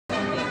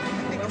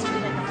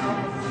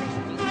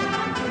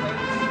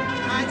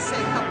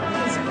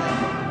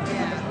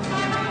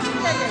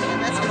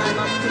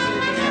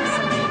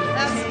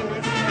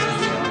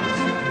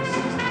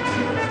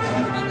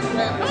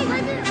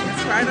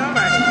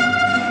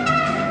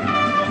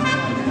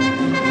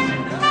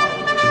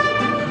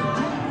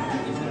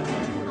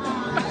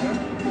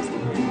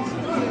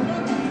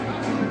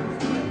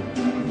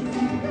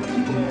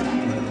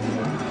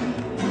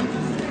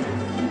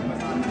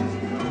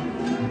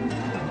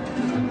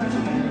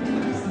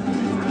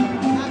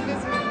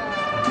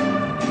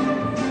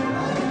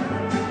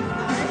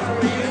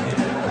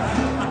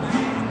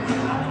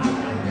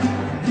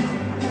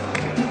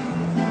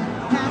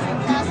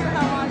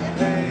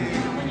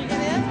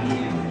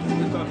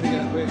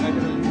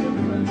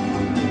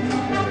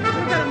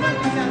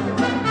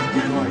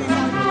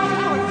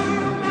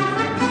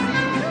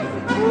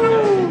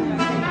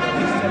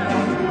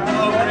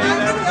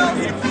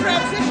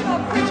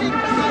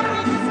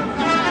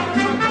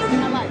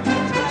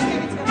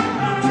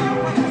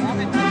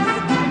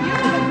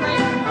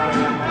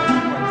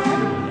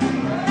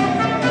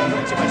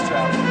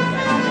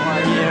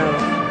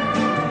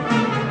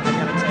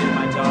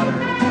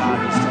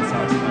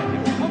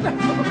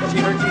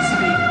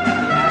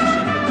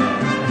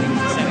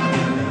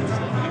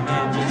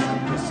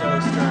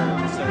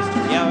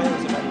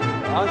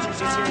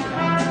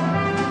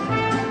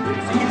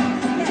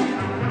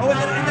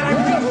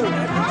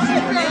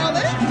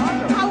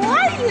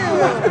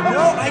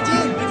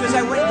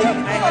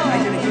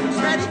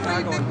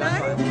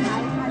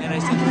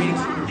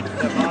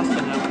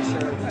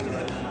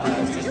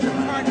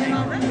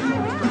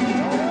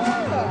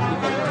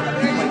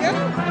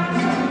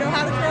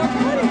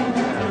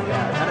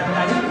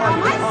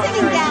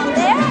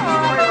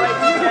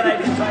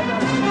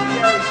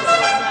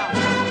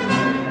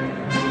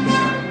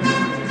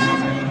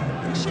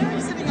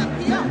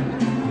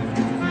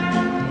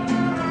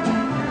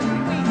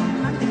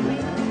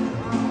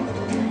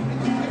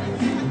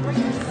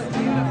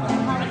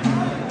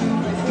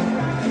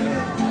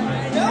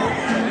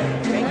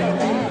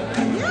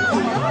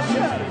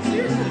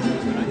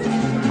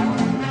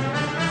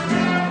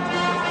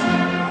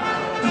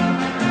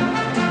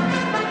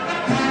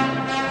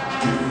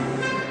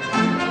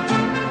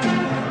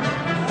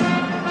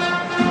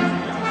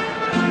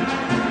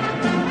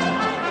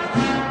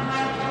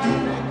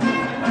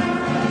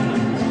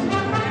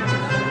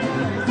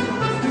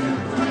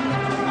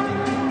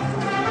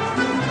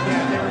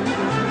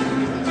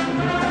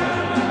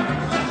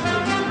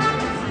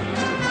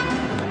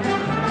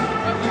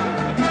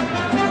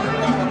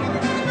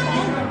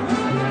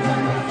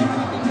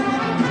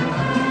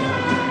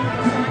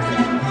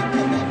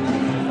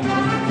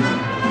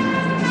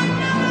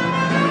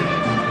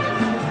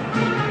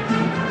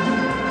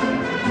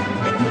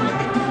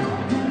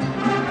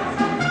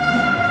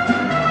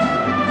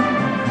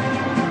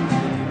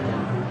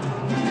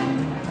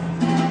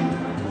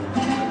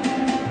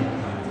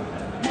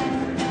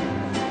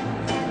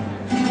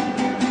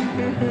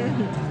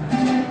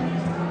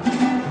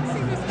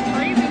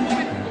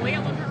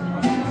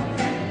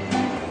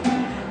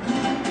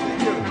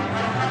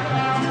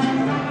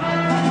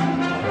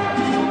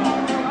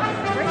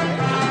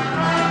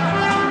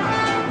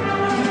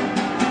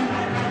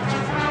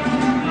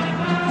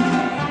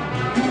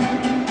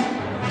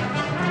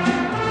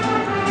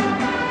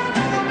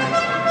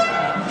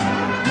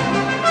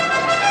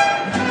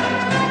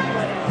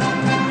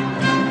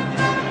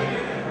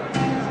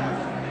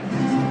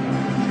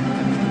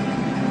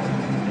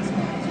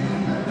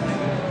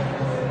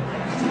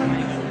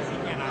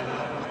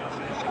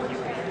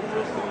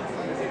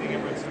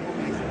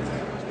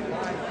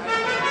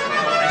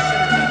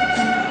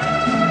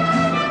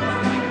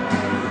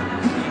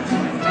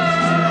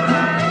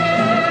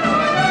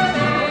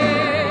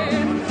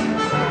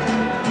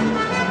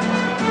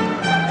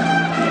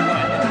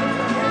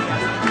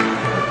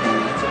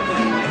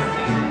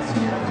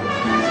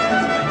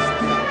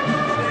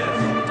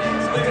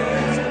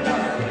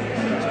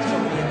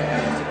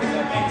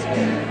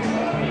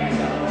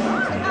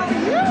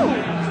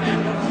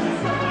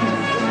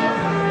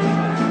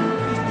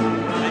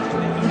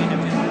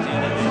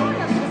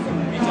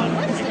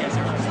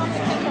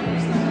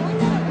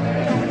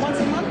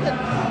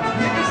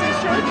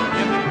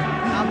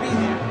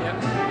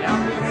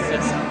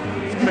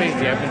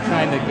crazy. I've been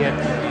trying to get.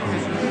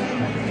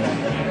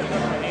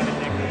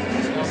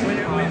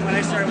 When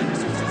I started with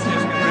this, it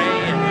says gray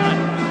and not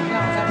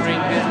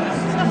green business.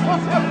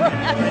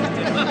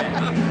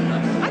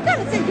 I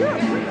gotta say, you're a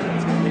freak.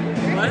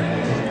 What?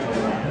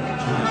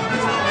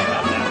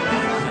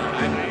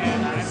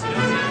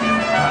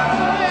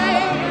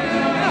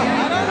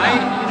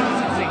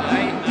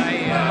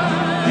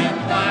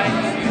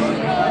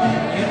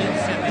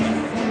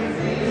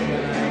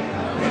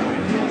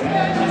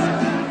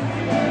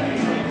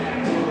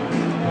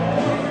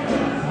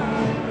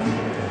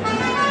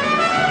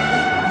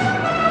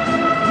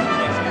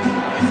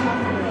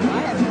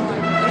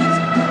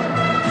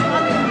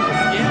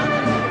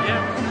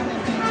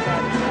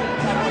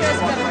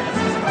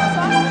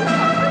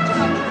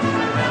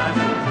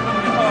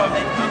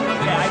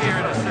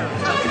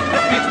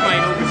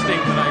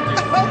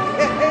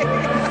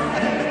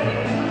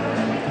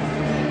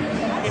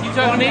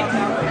 Talking to me?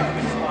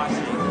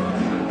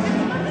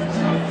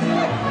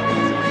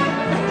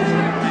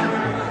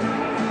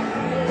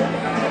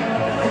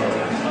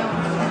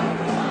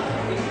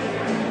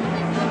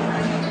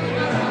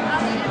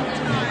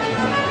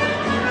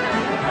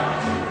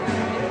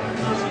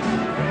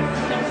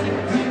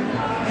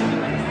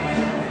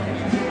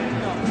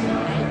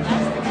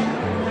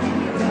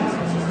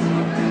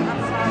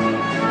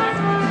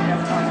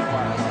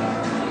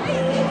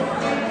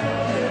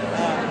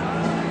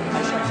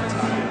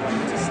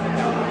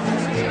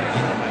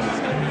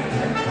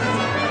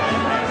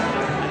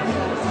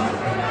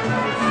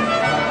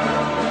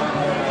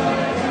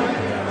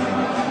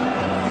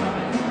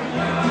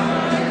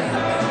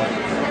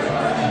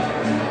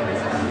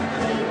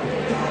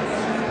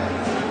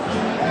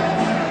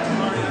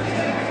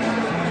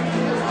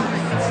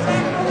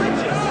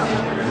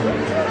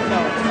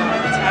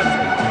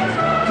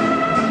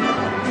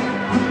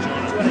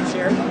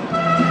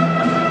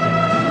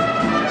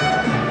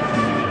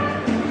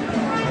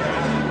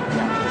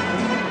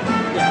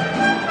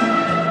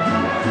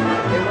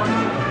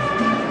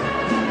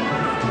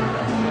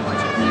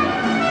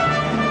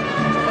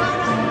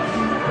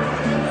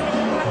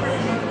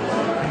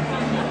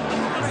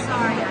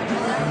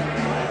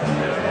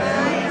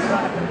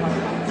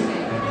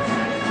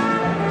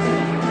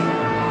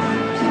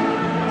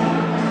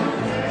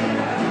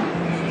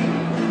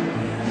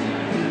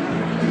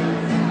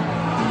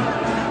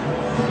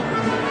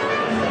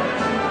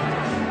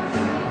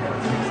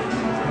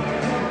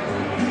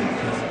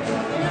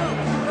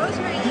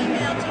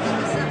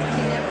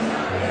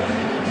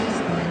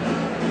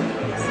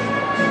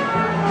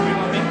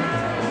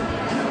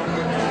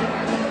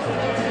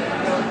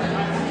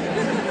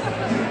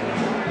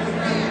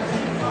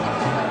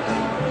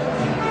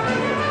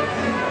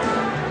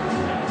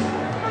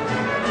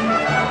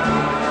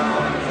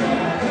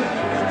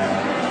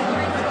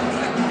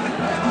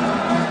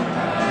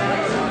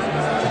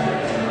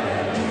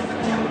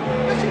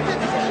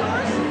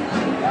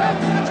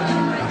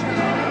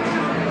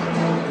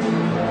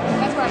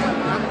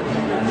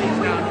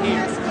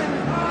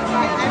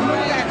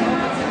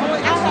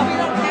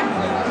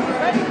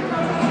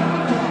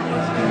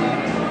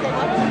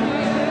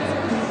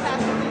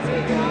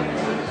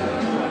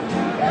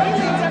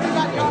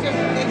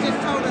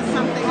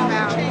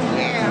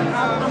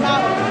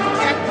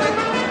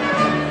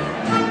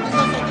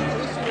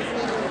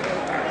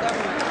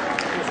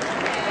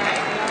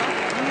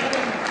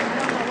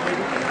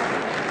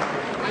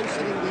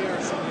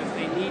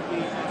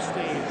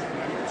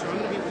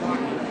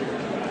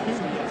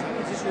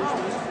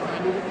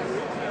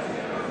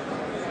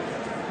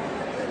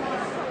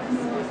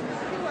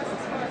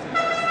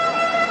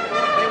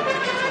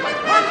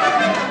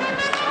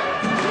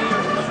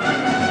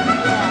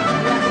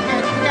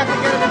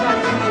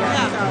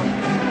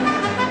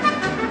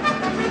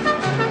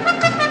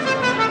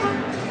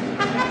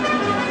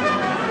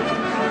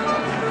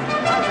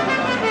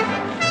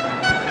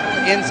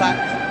 Inside.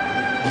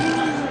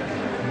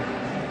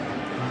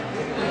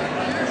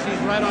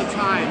 She's right on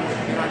time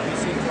in our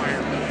PC choir.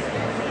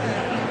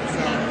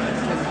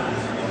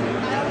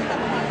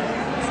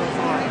 So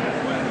far.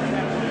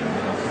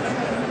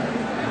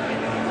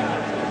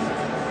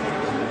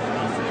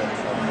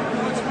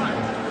 It's fine.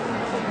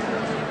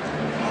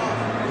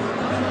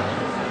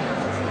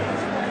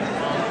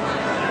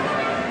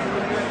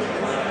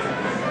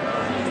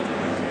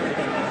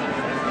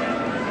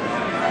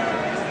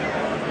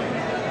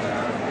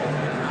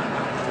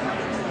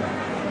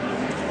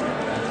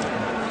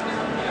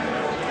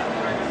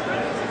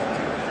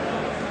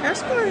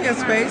 There's plenty of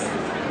space.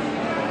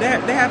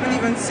 They haven't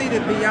even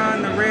seated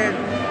beyond the red.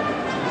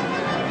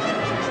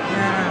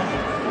 Yeah.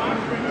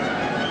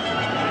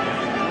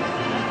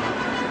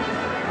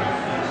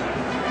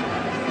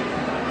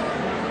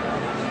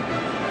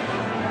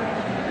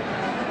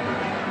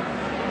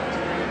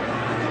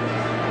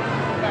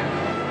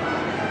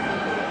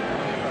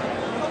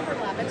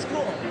 It's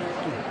cool.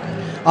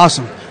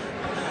 Awesome.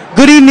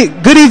 Good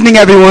evening,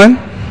 everyone.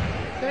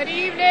 Good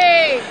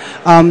evening.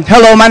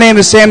 Hello, my name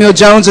is Samuel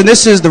Jones, and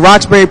this is the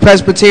Roxbury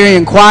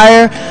Presbyterian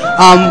Choir.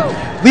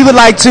 We would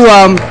like to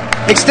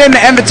extend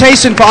the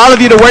invitation for all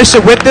of you to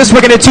worship with us.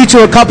 We're going to teach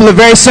you a couple of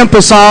very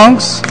simple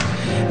songs.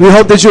 We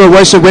hope that you will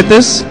worship with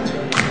us.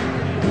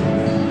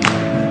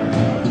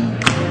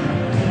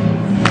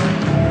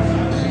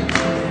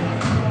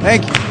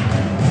 Thank you.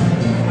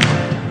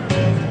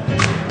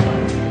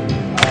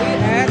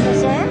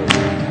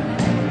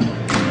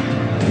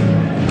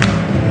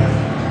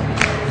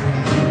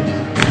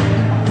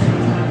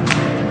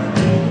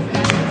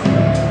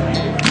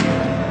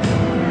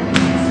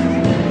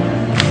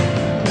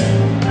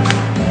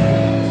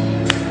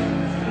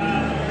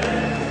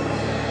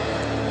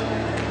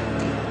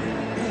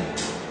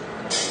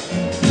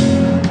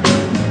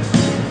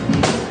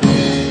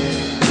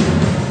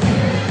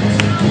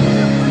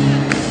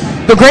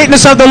 The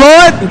greatness of the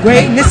Lord. The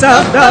greatness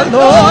of the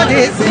Lord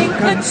is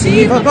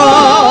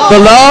inconceivable. The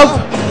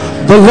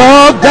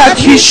love that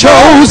He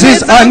shows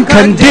is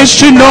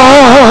unconditional.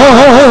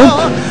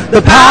 The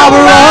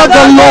power of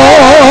the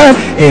Lord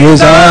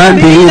is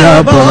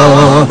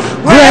unbeatable.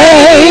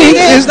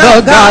 Great is the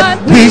God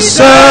we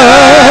serve.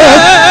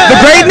 The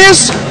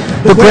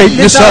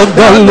greatness of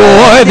the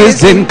Lord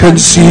is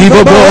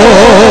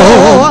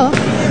inconceivable.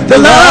 The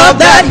love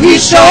that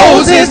He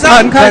shows is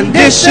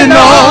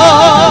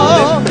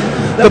unconditional.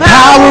 The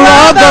power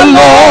of the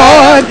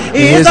Lord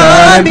is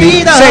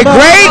unbeatable. Say,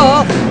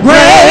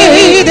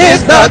 great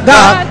is the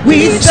God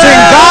we serve. Sing,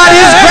 God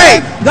is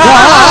great.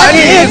 God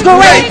is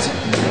great.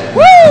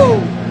 Woo!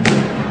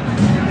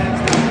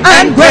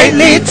 And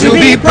greatly to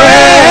be praised.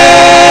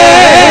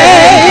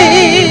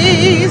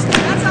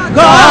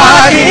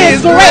 God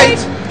is great.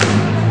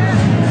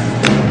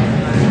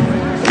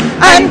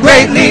 And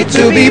greatly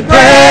to be praised.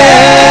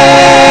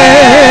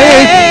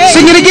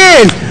 Sing it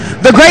again.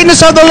 The greatness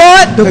of the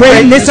Lord. The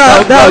greatness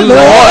of the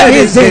Lord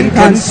is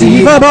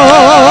inconceivable.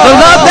 The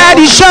love that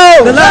He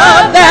shows. The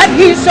love that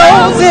He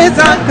shows is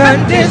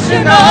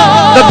unconditional.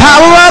 The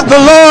power of the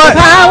Lord.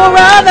 The power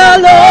of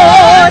the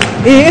Lord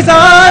is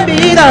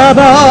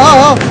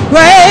unbeatable.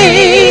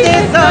 Great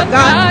is the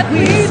God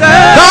we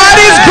serve. God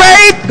is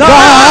great.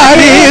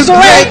 God is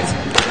great.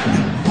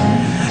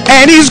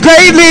 And He's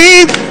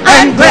greatly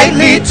and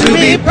greatly to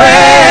be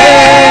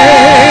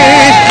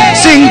praised.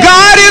 Sing,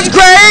 God is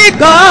great.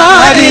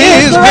 God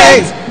is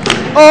great.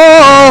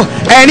 Oh,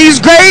 and He's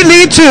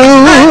greatly to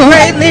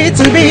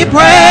be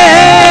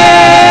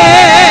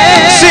praised.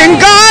 Sing,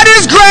 God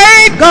is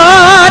great.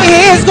 God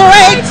is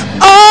great.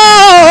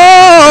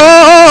 Oh,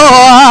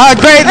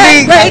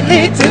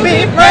 greatly to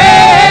be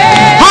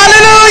praised.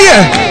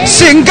 Hallelujah.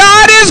 Sing,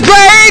 God is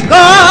great.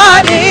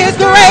 God is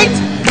great.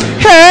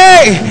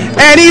 Hey,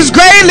 and He's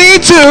greatly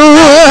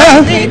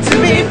to be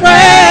praised.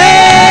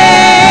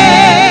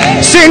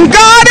 Sing,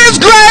 God is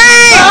great.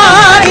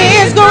 God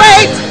is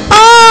great.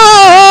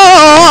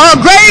 Oh,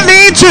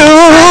 greatly to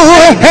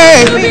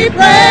be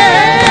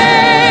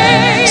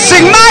praised.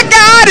 Sing, my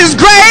God is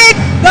great.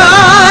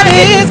 God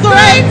is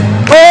great.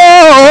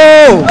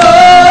 Oh,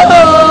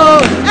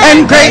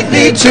 and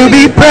greatly to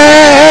be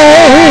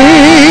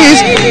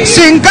praised.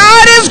 Sing,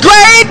 God is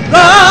great.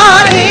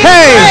 God is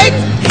great.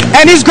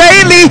 And He's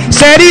greatly,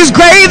 said He's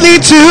greatly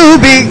to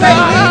be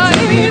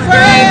praised.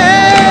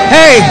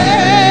 Hey,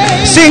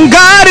 sing,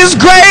 God is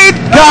great.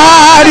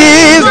 God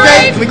is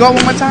great. Can we go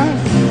one more time?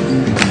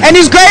 And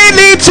He's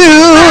greatly to.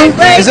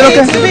 Is it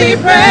okay?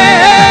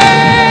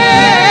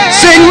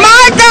 Sing,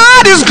 my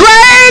God is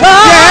great.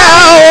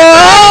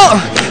 Yeah.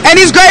 And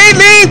He's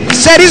greatly,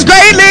 said He's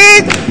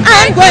greatly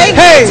and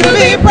greatly to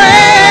be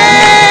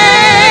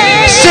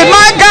praised. Sing,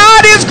 my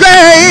God is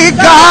great.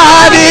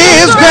 God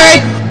is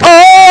great.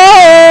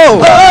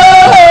 Oh,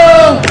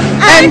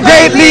 and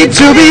greatly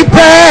to be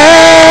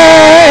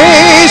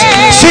praised.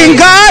 Sing,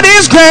 God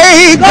is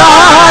great.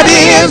 God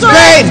is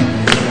great.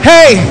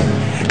 Hey,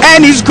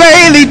 and He's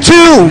greatly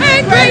to.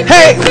 Hey,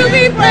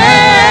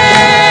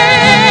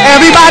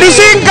 everybody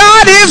sing,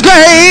 God is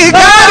great.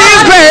 God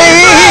is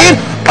great.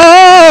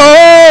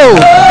 Oh,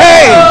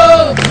 hey,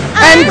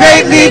 and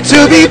greatly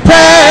to be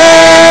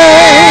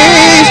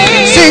praised.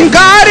 Sing,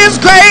 God is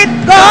great.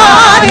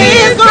 God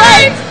is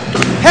great.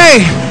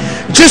 Hey,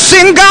 just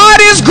sing, God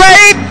is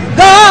great.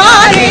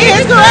 God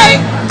is great.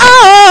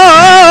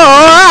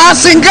 Oh, I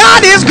sing,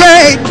 God is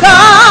great.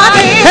 God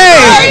is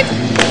great.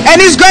 And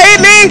He's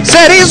greatly,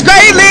 said He's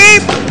greatly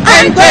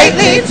and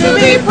greatly to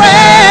be praised.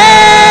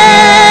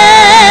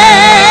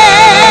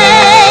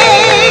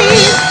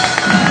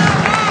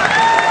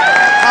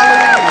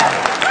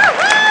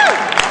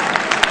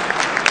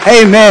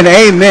 Amen,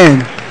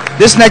 amen.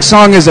 This next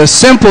song is a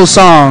simple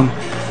song.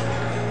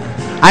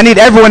 I need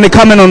everyone to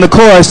come in on the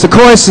chorus. The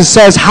chorus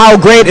says, how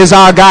great is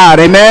our God.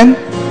 Amen.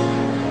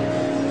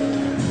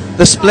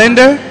 The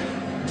splendor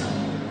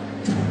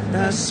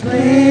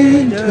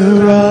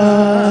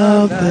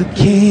of the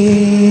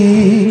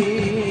King,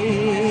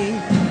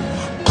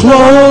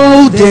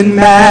 clothed in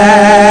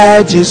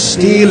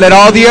majesty. Let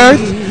all the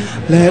earth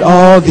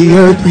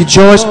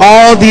rejoice.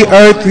 All the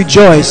earth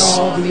rejoice.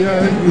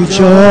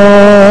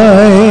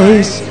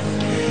 Rejoice.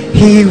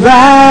 He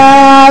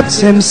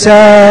wraps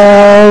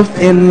Himself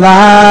in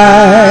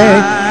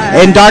light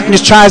And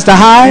darkness tries to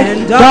hide.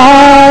 And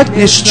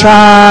darkness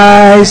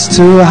tries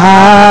to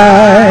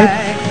hide.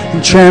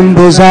 And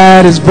trembles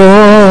at his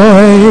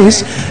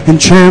voice. And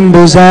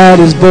trembles at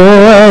his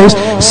voice.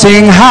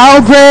 Sing how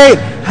great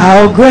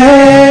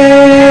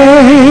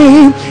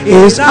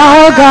is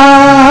our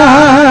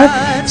God.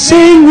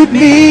 Sing with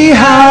me,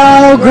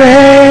 how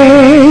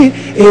great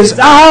is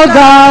our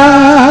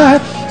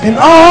God. And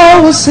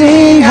all will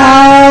sing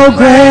how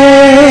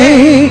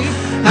great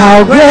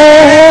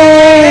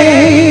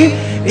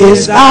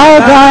is our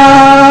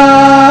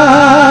God.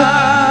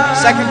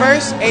 Second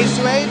verse, age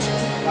to age.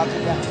 I'll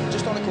do that.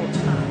 Just on the chorus.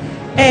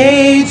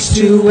 Age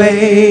to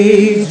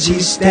age he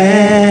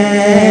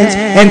stands.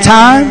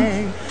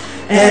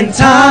 And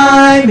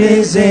time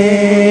is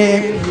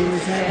in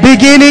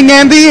beginning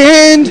and the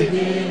end.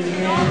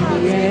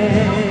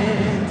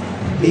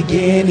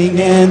 Beginning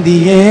and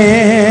the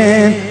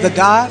end. The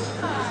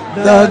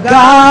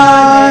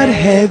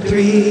Godhead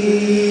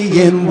 3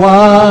 in 1.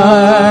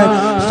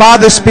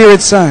 Father,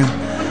 Spirit, Son.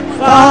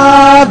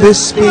 Father,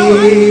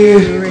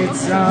 Spirit,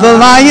 Son. The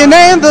Lion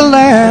and the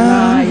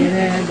Lamb.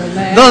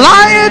 The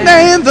Lion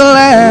and the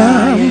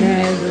Lamb.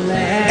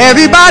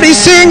 Everybody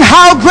sing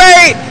how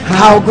great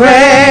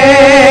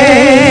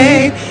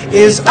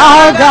is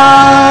our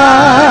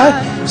God.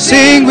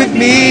 Sing with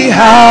me,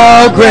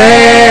 how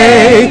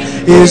great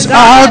is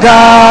our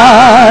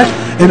God.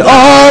 And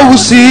all will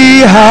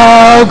see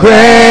how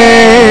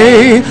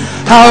great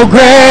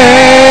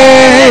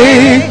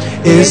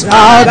is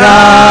our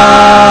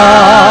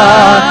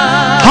God.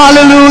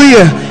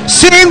 Hallelujah.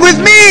 Sing with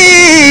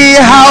me,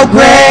 how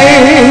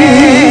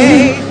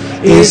great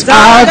is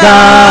our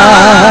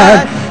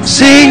God.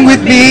 Sing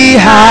with me,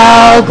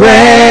 how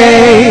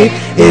great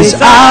is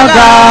our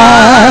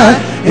God.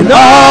 And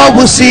all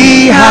will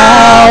see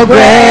how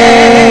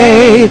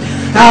great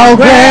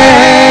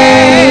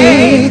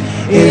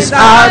is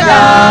our God.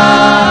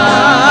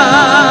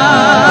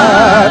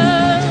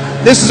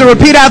 This is a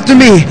repeat after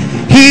me.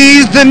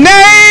 He's the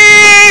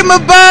name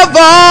above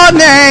all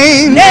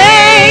names.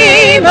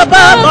 Name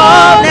above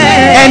all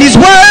names. And he's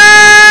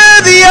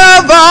worthy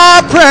of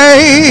our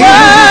praise.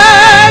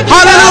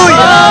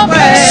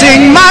 Hallelujah.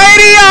 Sing,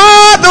 mighty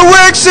are the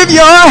works of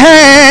your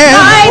hands.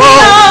 Mighty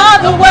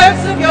are the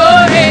works of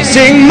your hands.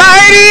 Sing,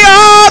 mighty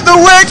are the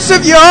works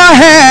of your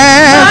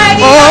hands.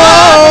 Mighty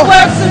are the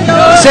works of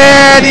your hands.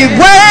 Said he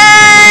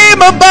way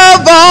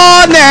above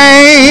all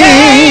names.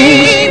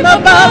 Name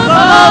above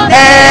all names.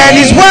 And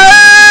he's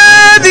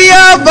worthy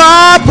of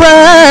our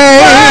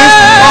praise.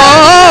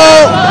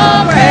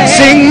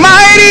 Sing,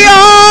 mighty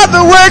are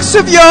the works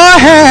of your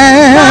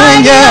hands.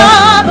 Mighty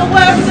are the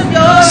works of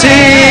your hands.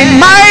 Sing,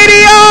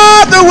 mighty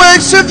are the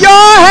works of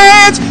your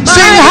hands.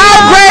 Sing,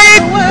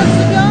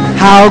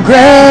 how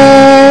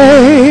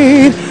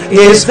great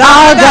is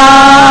our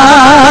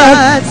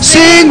God.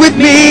 Sing with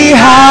me,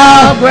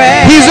 how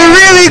great. He's a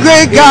really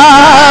great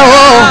God.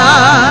 Oh.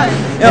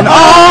 And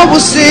all will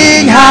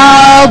sing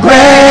how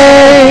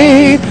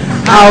great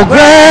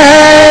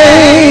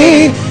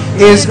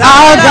is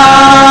our God.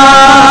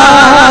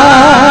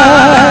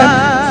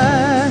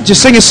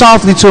 Just sing it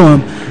softly to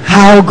him.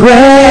 How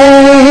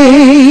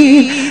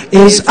great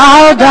is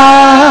our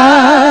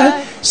God.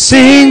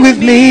 Sing with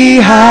me,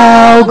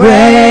 how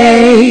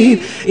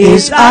great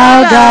is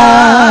our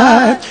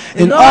God.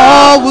 And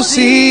all will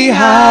see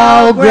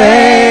how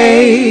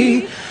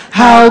great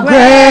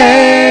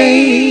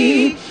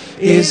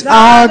is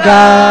our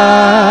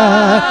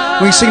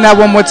God. We sing that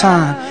one more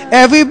time.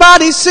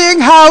 Everybody sing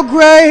how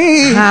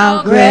great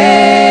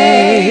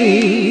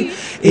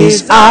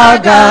is our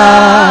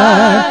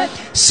God.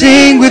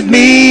 Sing with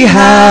me,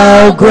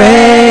 how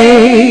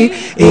great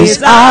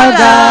is our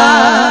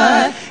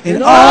God.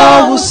 And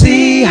all will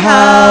see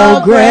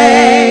how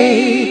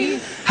great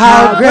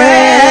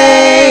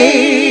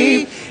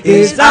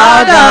is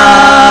our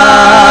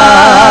God.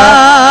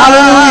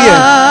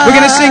 Hallelujah. We're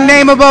going to sing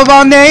name above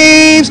all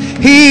names.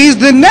 He's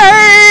the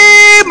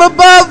name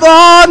above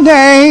all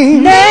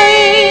names.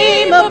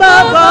 Name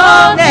above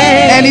all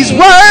names. And he's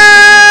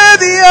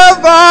worthy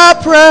of our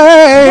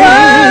praise.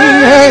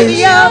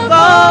 Worthy of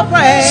all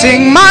praise.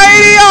 Sing,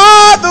 mighty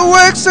are the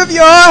works of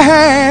your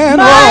hand.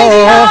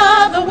 Mighty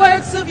are the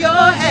works of your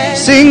hand.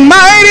 Sing,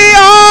 mighty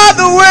are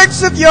the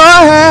works of your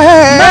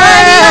hand.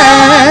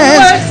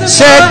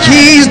 Said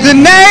he's the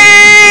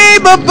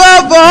name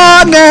above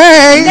all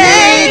names.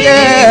 Name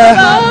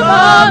above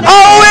all names.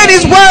 Oh, and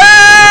he's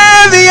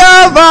worthy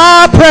of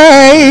our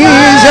praise.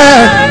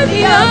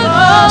 Worthy of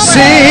all praise.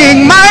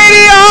 Sing,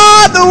 mighty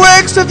are the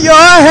works of your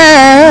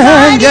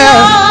hand. Mighty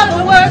are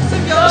the works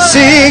of your hand.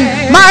 Sing,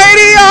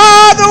 mighty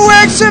are the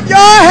works of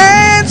your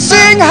hand.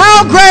 Sing,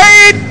 how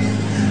great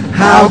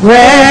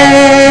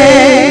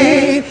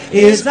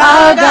is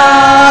our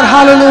God.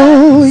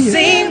 Hallelujah.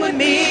 Sing with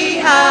me,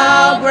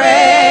 how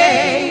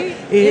great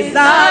is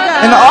our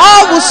God. And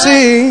all will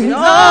sing. And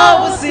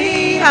all will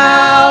see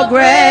how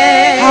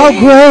great. How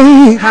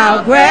great.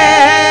 How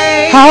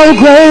great. How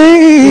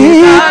great.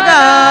 Is our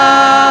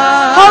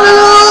God.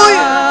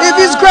 Hallelujah. If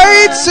he's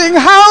great, sing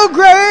how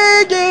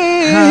great.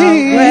 How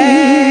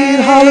great.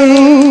 Hallelujah.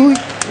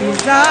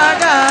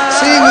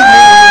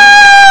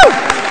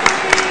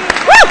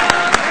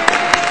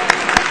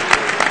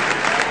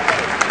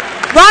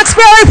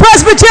 Roxbury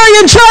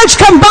Presbyterian Church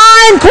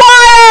Combined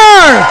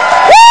Choir.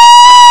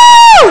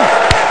 Woo!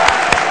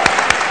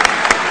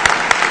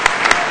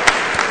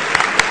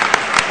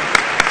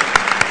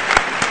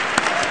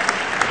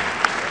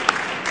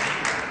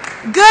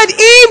 Good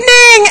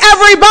evening,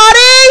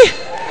 everybody.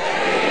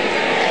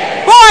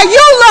 Boy,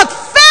 you look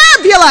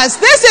fabulous.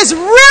 This is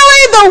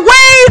really the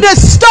way to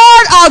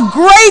start a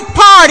great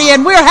party,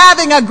 and we're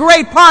having a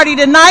great party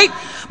tonight.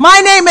 My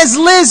name is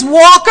Liz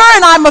Walker,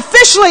 and I'm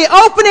officially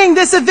opening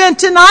this event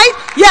tonight.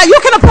 Yeah, you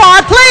can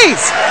applaud, please.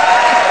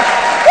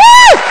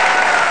 Woo!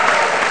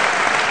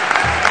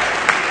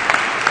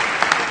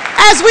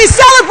 As we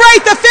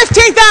celebrate the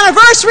 15th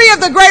anniversary of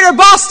the Greater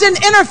Boston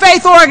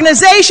Interfaith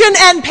Organization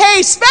and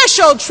pay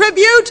special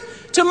tribute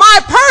to my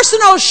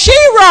personal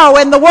shero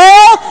in the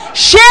world,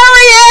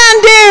 Cheri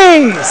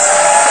Andes.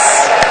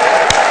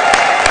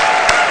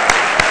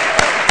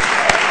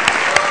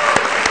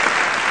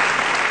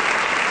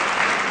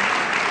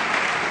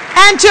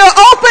 And to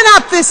open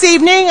up this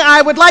evening,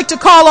 I would like to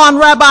call on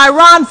Rabbi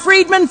Ronne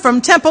Friedman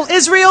from Temple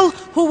Israel,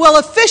 who will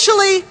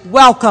officially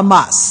welcome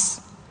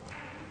us.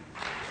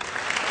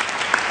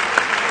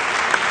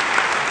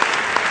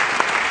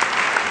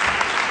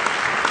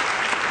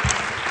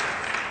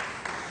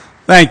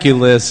 Thank you,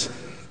 Liz.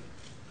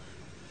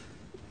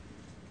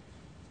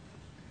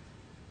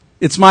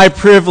 It's my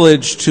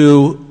privilege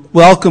to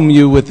welcome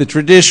you with the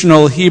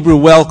traditional Hebrew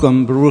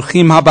welcome,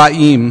 Baruchim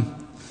Habaim.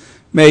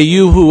 May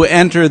you who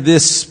enter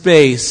this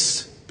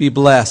space be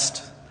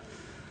blessed.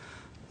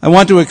 I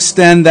want to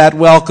extend that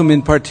welcome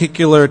in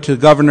particular to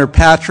Governor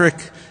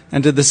Patrick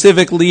and to the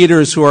civic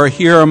leaders who are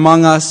here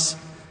among us,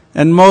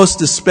 and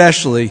most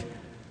especially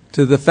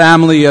to the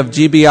family of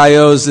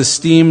GBIO's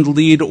esteemed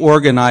lead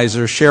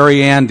organizer,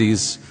 Cheri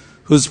Andes,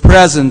 whose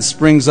presence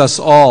brings us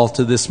all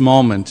to this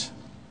moment.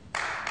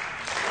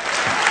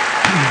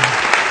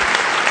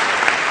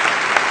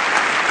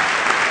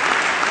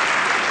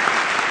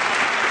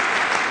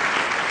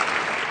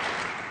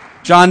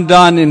 John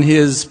Donne, in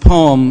his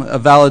poem, A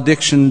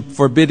Valediction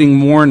Forbidding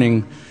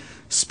Mourning,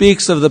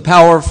 speaks of the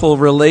powerful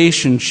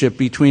relationship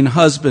between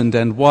husband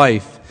and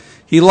wife.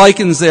 He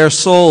likens their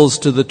souls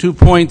to the 2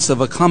 points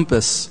of a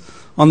compass.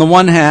 On the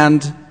one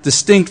hand,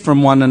 distinct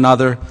from one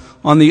another,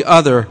 on the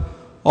other,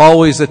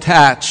 always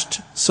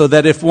attached, so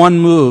that if one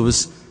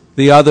moves,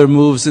 the other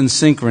moves in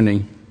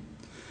synchrony.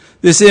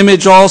 This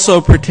image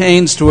also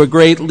pertains to a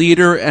great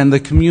leader and the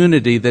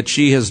community that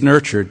she has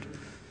nurtured.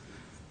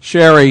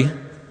 Cheri,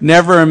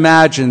 never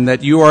imagine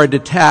that you are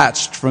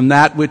detached from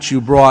that which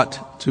you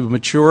brought to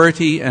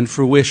maturity and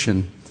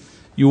fruition.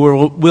 You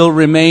will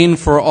remain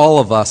for all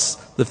of us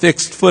the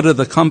fixed foot of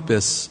the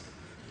compass.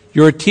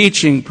 Your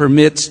teaching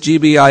permits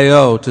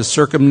GBIO to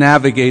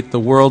circumnavigate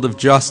the world of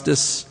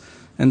justice,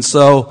 and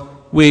so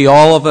we,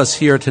 all of us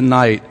here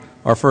tonight,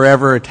 are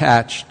forever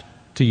attached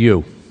to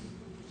you.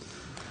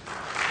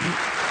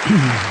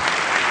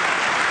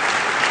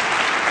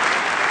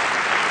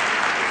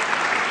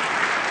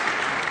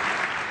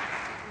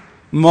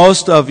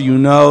 Most of you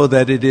know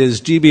that it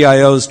is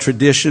GBIO's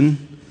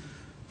tradition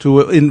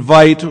to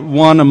invite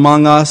one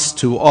among us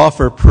to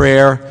offer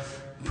prayer,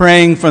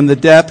 praying from the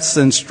depths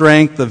and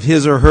strength of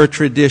his or her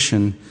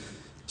tradition.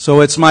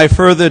 So it's my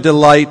further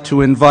delight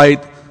to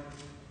invite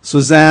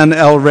Suzanne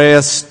El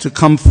Reyes to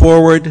come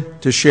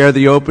forward to share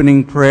the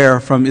opening prayer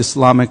from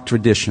Islamic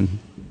tradition.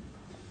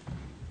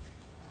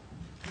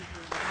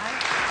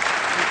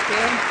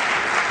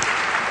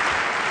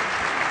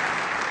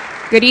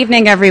 Good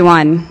evening,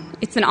 everyone.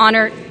 It's an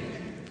honor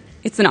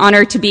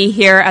to be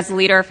here as a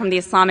leader from the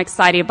Islamic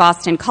Society of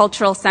Boston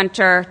Cultural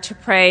Center to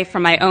pray for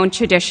my own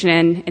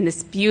tradition in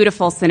this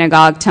beautiful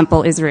synagogue,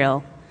 Temple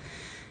Israel.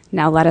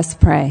 Now let us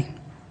pray.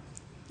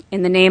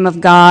 In the name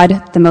of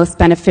God, the most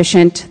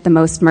beneficent, the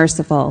most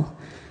merciful.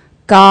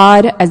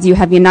 God, as you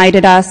have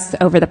united us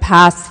over the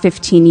past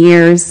 15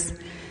 years,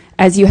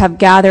 as you have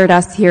gathered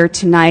us here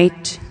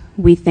tonight,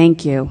 we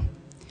thank you.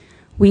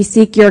 We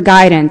seek your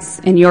guidance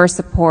and your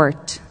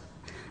support.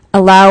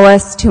 Allow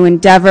us to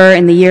endeavor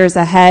in the years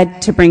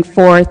ahead to bring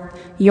forth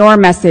your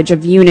message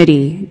of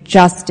unity,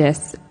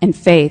 justice, and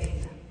faith.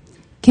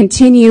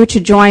 Continue to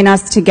join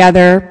us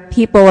together,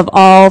 people of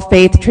all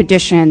faith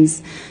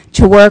traditions,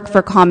 to work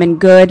for common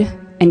good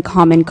and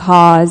common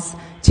cause,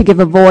 to give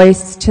a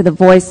voice to the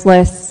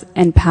voiceless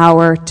and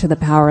power to the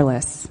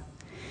powerless.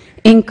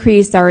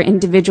 Increase our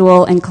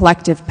individual and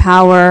collective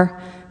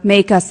power.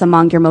 Make us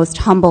among your most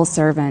humble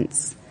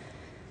servants.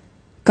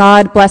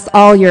 God, bless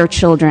all your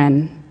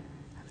children.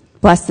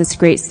 Bless this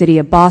great city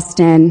of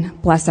Boston.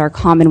 Bless our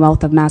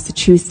Commonwealth of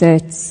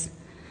Massachusetts.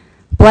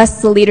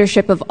 Bless the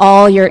leadership of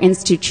all your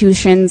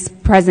institutions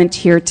present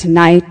here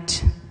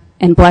tonight.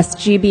 And bless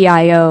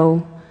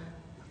GBIO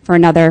for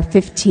another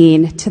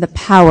 15 to the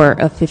power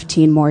of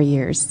 15 more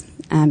years.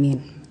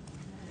 Amen.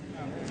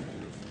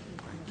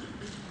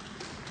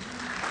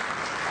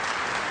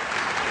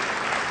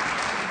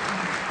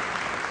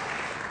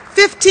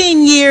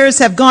 "15 years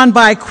have gone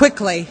by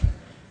quickly.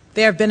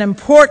 There have been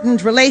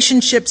important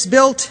relationships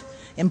built,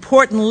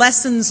 important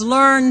lessons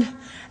learned,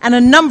 and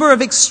a number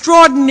of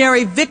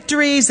extraordinary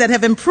victories that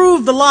have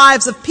improved the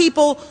lives of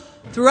people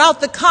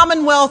throughout the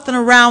Commonwealth and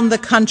around the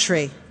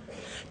country.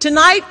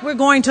 Tonight, we're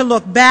going to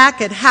look back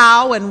at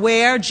how and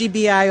where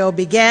GBIO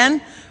began.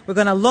 We're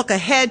going to look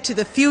ahead to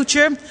the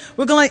future.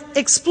 We're going to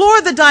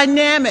explore the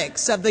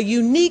dynamics of the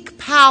unique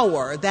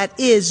power that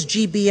is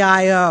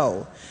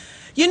GBIO.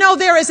 You know,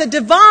 there is a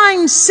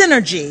divine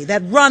synergy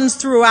that runs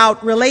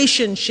throughout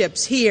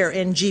relationships here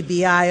in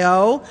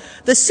GBIO.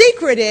 The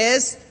secret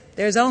is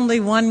there's only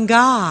one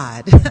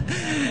God.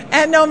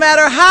 And no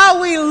matter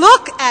how we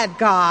look at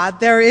God,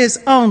 there is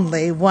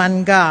only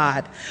one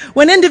God.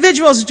 When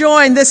individuals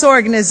join this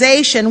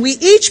organization, we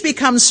each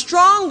become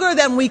stronger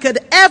than we could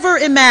ever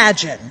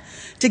imagine.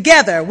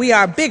 Together, we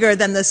are bigger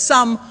than the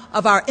sum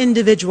of our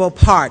individual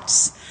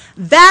parts.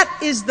 That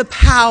is the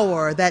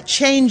power that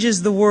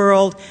changes the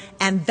world,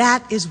 and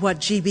that is what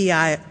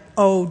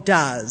GBIO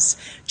does.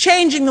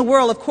 Changing the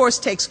world, of course,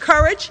 takes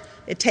courage.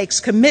 It takes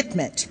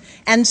commitment.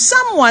 And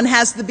someone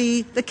has to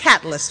be the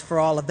catalyst for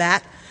all of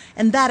that.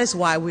 And that is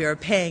why we are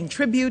paying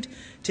tribute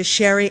to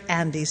Cheri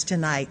Andes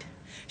tonight.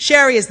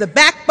 Cheri is the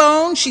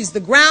backbone. She's the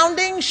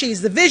grounding.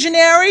 She's the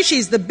visionary.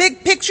 She's the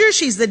big picture.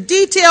 She's the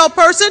detail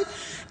person.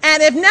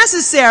 And if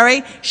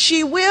necessary,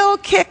 she will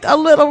kick a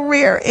little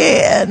rear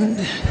end.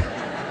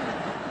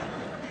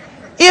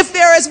 If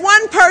there is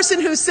one person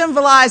who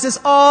symbolizes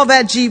all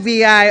that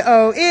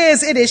GBIO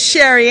is, it is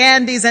Cheri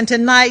Andes. And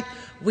tonight,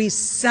 we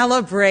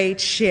celebrate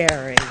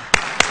Cheri.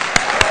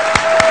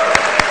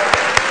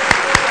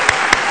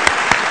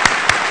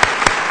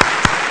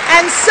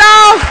 And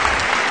so,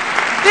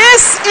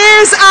 this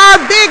is our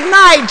big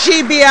night,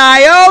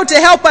 GBIO. To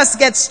help us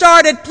get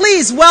started,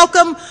 please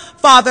welcome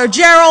Father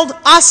Gerald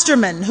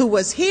Osterman, who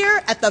was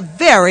here at the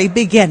very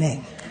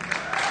beginning.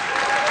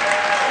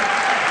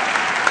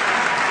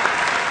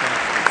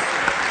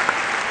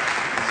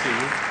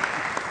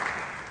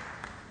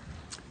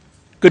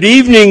 Good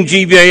evening,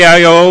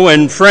 GBIO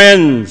and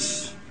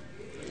friends.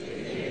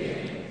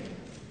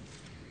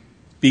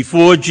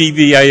 Before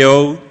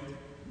GBIO,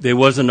 there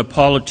wasn't a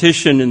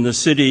politician in the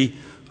city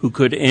who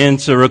could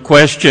answer a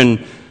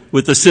question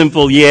with a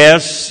simple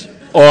yes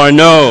or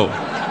no.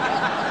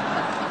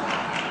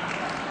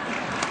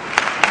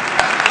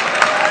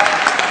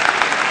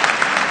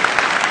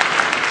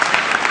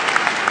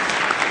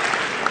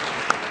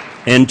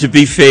 And to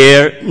be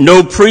fair,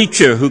 no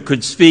preacher who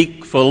could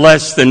speak for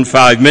less than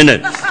 5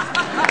 minutes.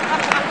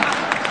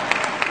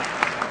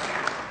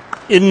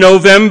 In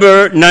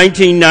November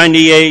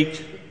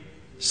 1998,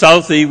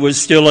 Southie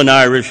was still an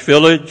Irish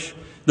village.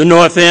 The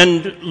North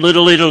End,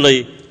 Little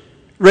Italy.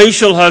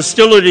 Racial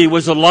hostility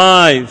was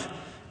alive,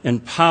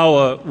 and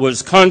power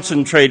was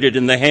concentrated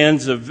in the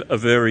hands of a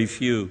very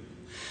few.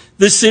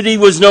 This city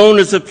was known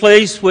as a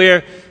place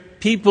where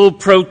people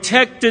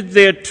protected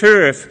their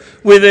turf,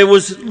 where there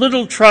was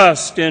little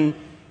trust and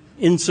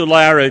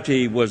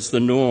insularity was the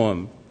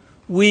norm.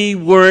 We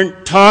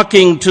weren't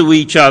talking to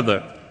each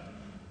other.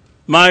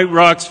 My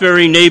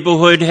Roxbury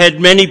neighborhood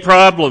had many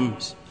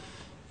problems,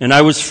 and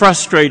I was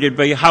frustrated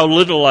by how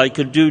little I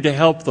could do to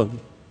help them.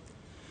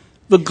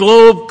 The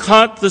Globe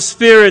caught the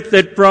spirit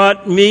that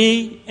brought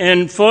me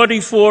and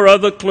 44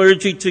 other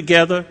clergy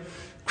together,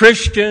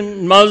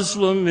 Christian,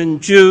 Muslim,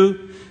 and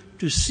Jew,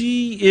 to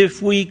see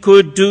if we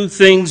could do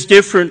things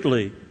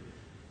differently.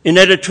 In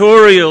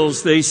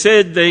editorials, they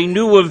said they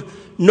knew of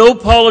no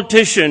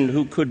politician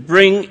who could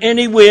bring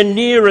anywhere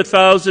near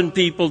 1,000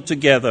 people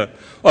together,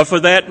 or for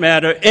that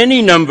matter,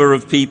 any number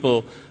of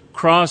people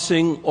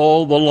crossing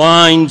all the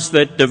lines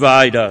that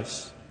divide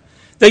us.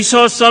 They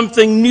saw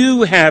something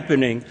new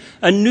happening,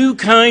 a new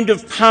kind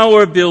of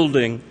power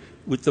building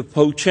with the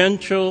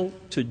potential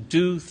to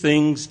do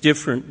things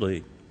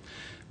differently.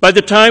 By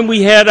the time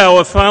we had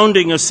our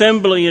founding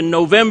assembly in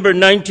November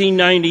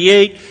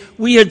 1998,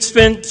 we had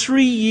spent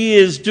 3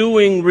 years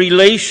doing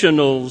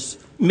relationals,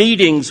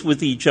 meetings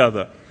with each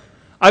other.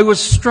 I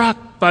was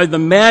struck by the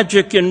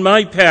magic in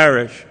my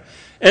parish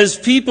as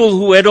people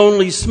who had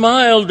only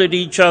smiled at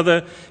each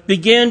other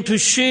began to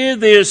share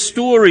their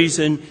stories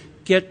and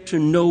get to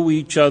know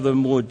each other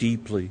more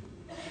deeply.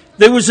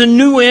 There was a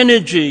new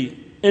energy,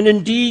 and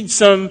indeed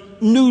some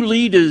new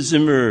leaders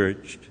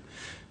emerged.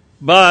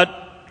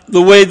 But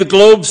the way the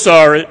Globe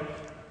saw it,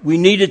 we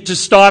needed to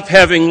stop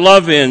having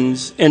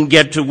love-ins and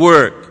get to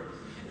work.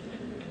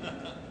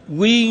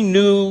 We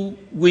knew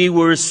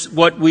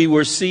what we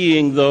were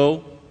seeing,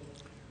 though.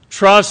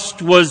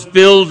 Trust was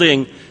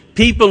building.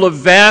 People of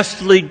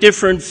vastly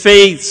different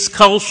faiths,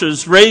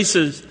 cultures,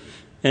 races,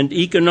 and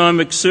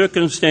economic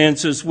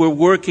circumstances were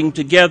working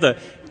together,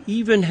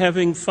 even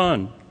having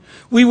fun.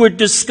 We were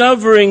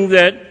discovering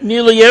that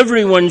nearly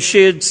everyone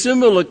shared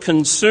similar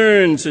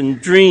concerns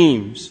and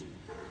dreams.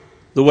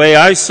 The way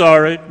I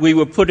saw it, we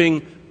were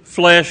putting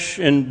flesh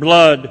and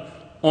blood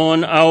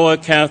on our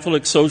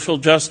Catholic social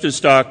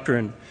justice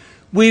doctrine.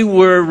 We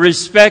were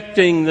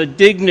respecting the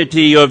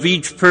dignity of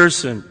each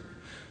person.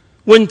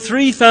 When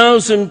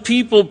 3,000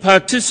 people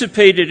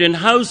participated in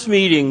house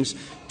meetings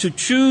to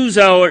choose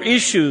our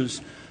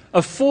issues,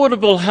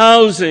 affordable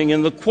housing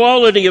and the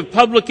quality of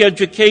public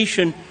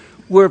education,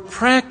 were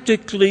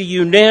practically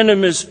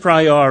unanimous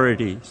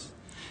priorities.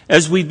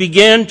 As we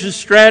began to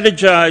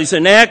strategize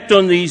and act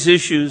on these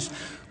issues,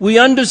 we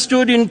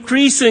understood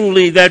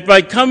increasingly that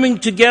by coming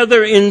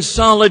together in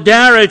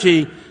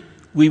solidarity,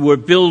 we were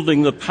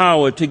building the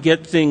power to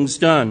get things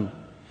done.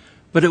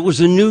 But it was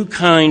a new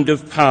kind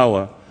of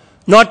power,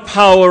 not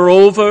power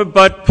over,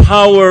 but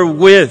power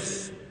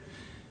with.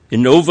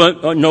 In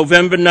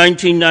November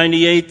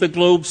 1998, the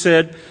Globe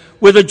said,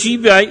 where the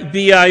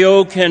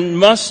GBIO can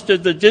muster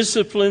the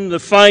discipline,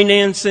 the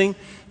financing,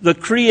 the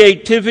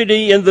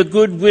creativity, and the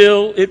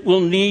goodwill it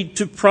will need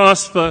to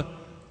prosper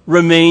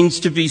remains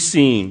to be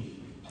seen.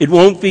 It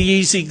won't be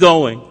easy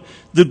going.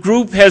 The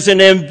group has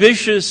an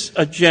ambitious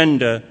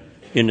agenda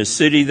in a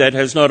city that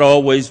has not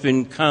always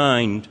been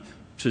kind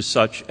to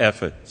such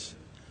efforts.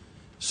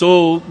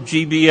 So,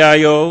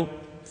 GBIO,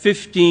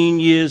 15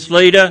 years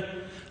later,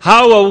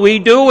 how are we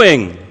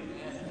doing?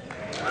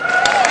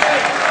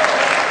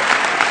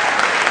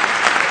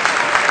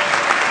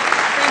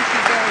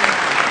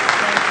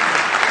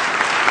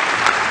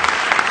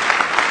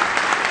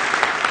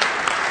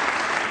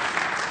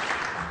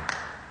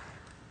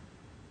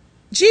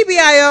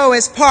 GBIO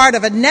is part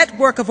of a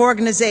network of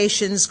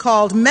organizations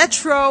called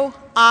Metro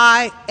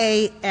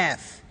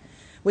IAF.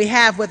 We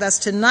have with us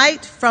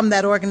tonight from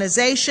that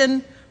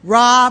organization,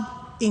 Rob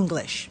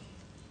English.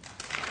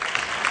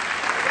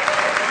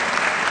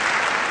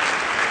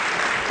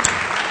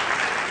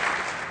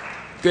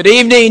 Good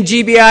evening,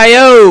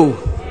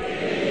 GBIO.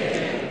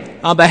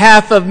 On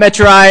behalf of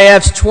Metro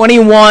IAF's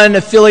 21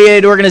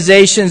 affiliated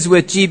organizations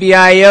with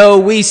GBIO,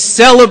 we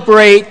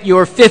celebrate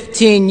your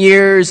 15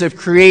 years of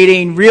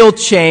creating real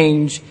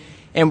change,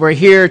 and we're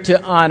here to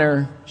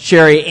honor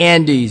Cheri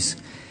Andes.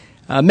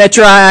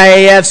 Metro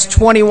IAF's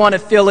 21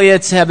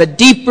 affiliates have a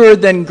deeper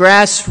than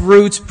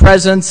grassroots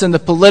presence in the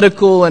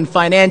political and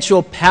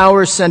financial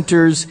power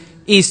centers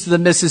east of the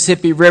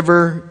Mississippi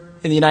River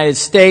in the United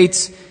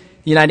States,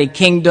 the United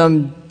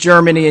Kingdom,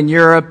 Germany, and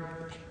Europe,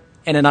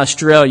 and in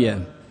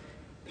Australia.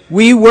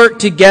 We work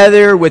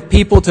together with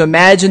people to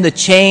imagine the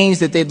change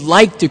that they'd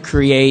like to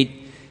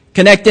create,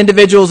 connect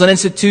individuals and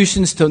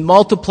institutions to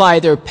multiply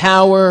their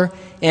power,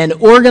 and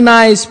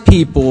organize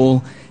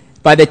people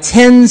by the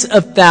tens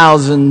of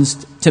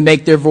thousands to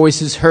make their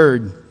voices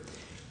heard.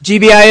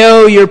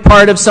 GBIO, you're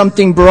part of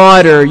something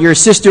broader. Your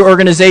sister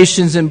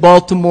organizations in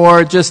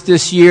Baltimore just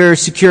this year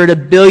secured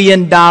 $1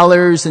 billion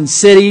in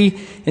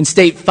city and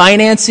state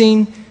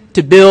financing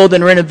to build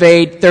and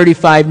renovate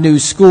 35 new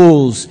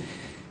schools.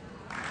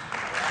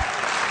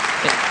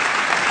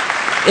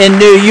 In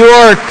New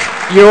York,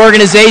 your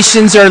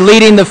organizations are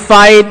leading the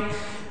fight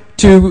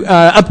to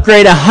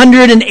upgrade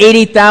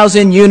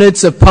 180,000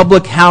 units of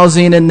public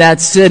housing in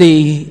that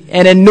city.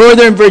 And in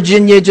Northern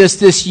Virginia just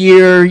this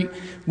year,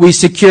 we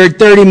secured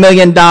 $30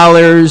 million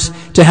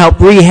to help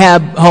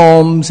rehab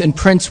homes in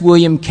Prince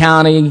William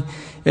County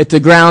at the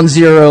ground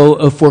zero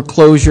of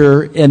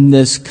foreclosure in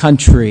this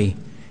country.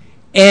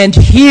 And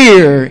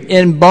here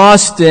in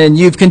Boston,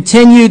 you've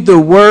continued the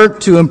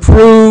work to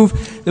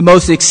improve the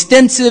most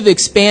extensive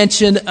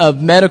expansion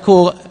of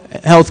medical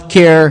health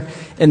care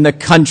in the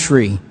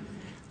country.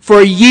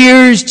 For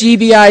years,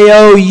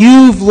 GBIO,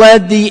 you've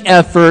led the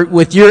effort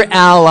with your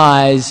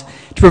allies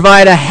to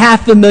provide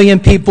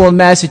 500,000 people in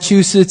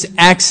Massachusetts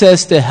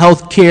access to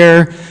health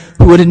care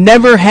who would have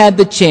never had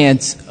the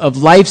chance of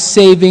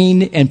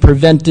life-saving and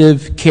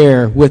preventive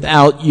care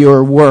without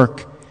your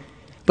work.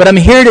 But I'm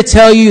here to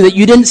tell you that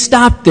you didn't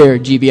stop there,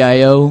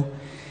 GBIO.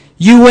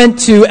 You went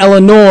to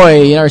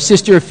Illinois and our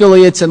sister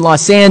affiliates in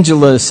Los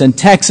Angeles and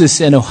Texas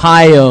and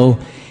Ohio.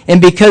 And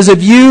because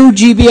of you,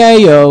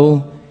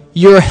 GBIO,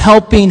 you're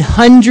helping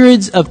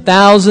hundreds of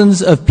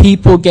thousands of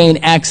people gain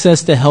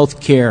access to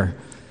health care.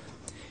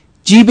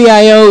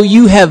 GBIO,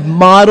 you have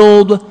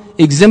modeled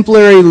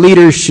exemplary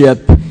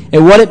leadership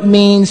and what it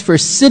means for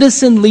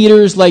citizen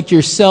leaders like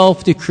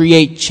yourself to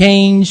create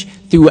change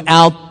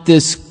throughout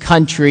this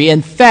country.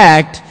 In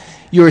fact,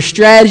 your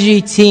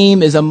strategy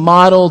team is a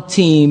model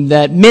team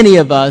that many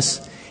of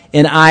us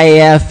in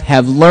IAF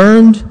have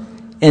learned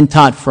and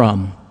taught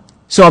from.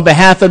 So on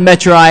behalf of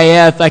Metro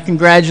IAF, I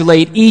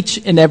congratulate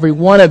each and every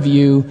one of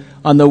you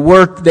on the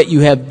work that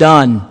you have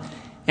done.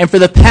 And for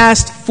the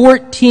past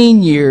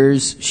 14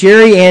 years,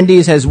 Cheri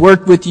Andes has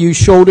worked with you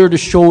shoulder to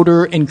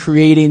shoulder in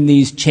creating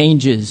these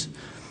changes.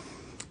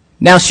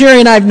 Now, Cheri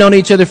and I have known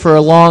each other for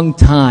a long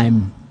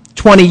time,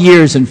 20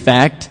 years in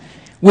fact.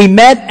 We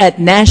met at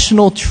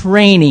national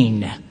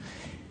training.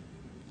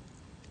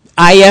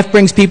 IAF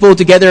brings people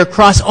together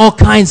across all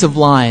kinds of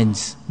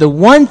lines. The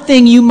one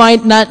thing you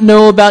might not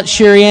know about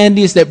Cheri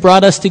Andes that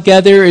brought us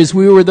together is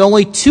we were the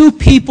only two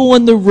people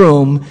in the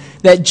room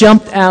that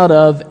jumped out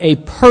of a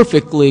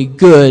perfectly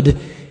good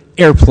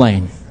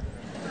airplane.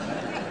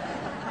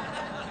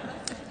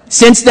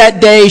 Since that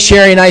day,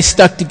 Cheri and I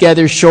stuck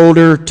together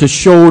shoulder to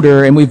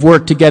shoulder, and we've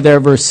worked together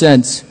ever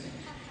since.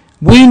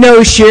 We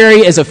know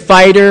Cheri as a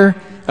fighter,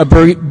 a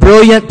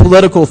brilliant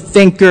political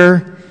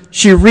thinker.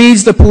 She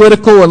reads the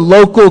political and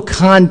local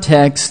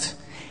context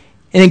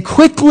and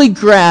quickly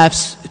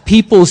grasps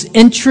people's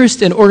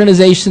interest and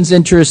organizations'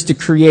 interest to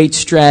create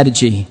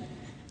strategy.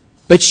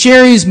 But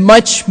Cheri's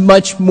much,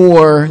 much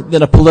more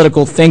than a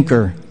political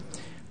thinker.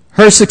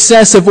 Her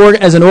success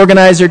as an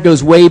organizer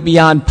goes way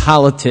beyond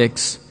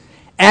politics.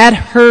 At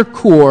her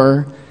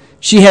core,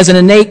 she has an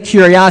innate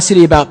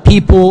curiosity about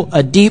people,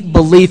 a deep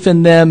belief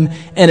in them,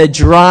 and a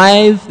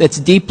drive that's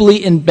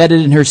deeply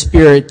embedded in her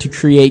spirit to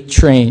create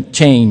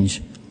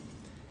change.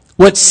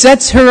 What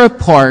sets her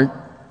apart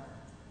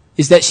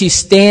is that she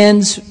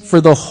stands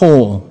for the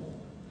whole.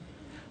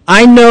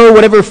 I know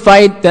whatever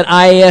fight that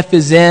IAF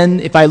is in,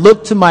 if I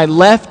look to my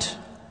left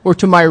or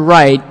to my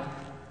right,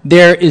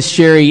 there is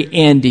Cheri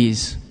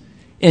Andes.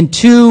 In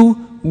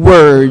 2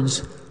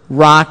 words,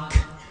 rock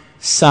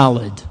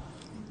solid.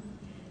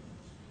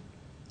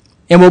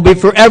 And we'll be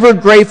forever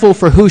grateful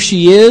for who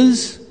she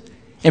is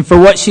and for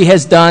what she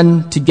has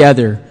done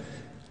together.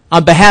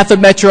 On behalf of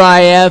Metro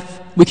IAF,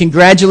 we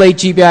congratulate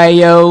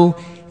GBIO,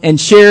 and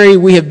Cheri,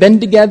 we have been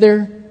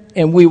together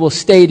and we will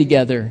stay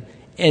together.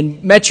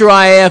 And Metro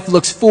IAF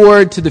looks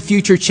forward to the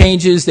future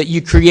changes that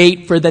you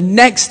create for the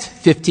next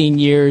 15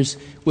 years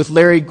with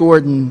Larry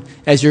Gordon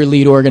as your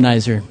lead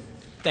organizer.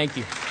 Thank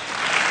you.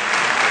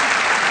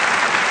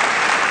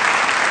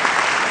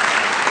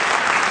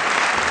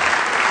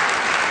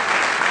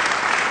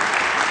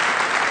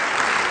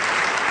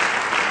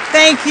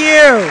 Thank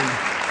you.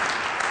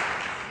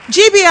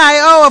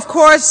 GBIO, of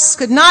course,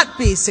 could not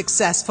be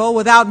successful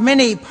without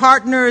many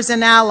partners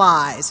and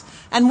allies,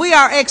 and we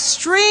are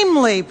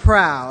extremely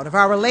proud of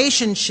our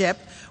relationship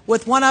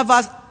with one of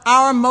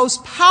our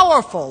most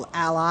powerful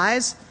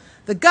allies,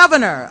 the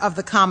Governor of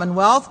the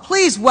Commonwealth.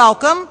 Please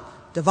welcome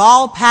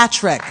Deval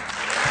Patrick.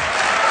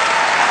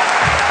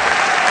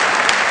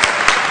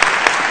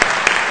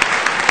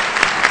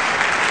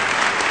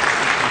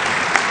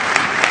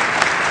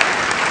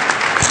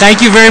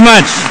 Thank you very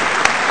much.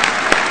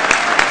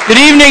 Good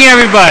evening,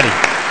 everybody.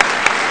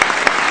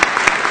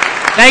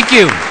 Thank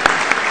you.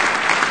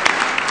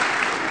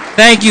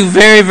 Thank you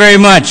very, very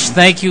much.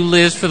 Thank you,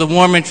 Liz, for the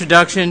warm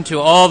introduction, to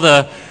all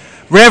the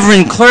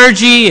reverend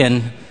clergy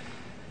and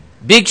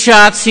big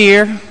shots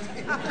here.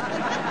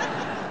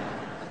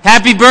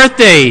 Happy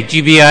birthday,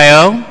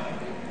 GBIO.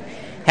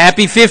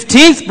 Happy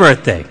 15th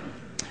birthday.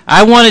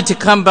 I wanted to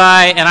come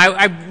by, and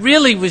I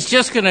really was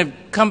just going to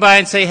come by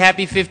and say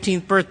happy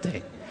 15th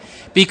birthday,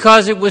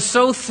 because it was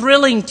so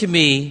thrilling to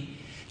me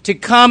to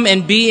come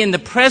and be in the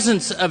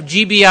presence of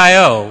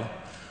GBIO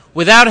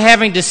without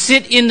having to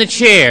sit in the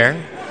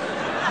chair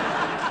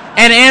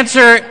and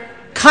answer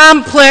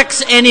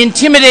complex and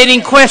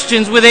intimidating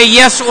questions with a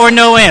yes or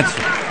no answer.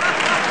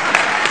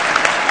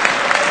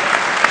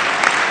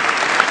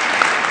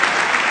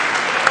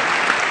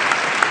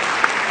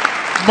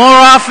 More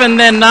often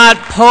than not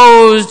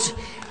posed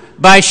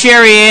by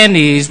Cheri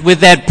Andes with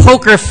that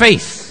poker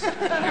face.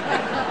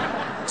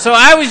 So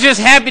I was just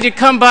happy to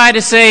come by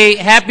to say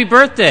happy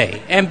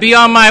birthday and be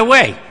on my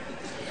way.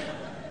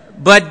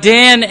 But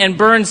Dan and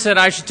Byrne said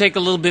I should take a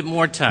little bit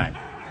more time.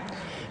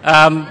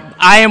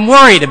 I am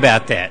worried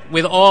about that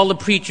with all the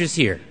preachers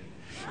here,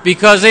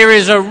 because there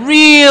is a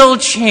real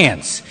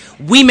chance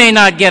we may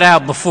not get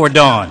out before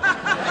dawn.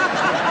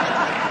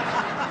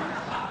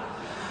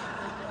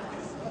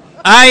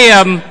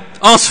 I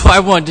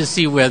wanted to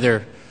see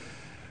whether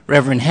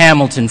Reverend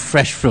Hamilton,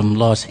 fresh from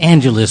Los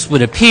Angeles,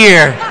 would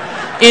appear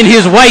in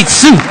his white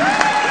suit.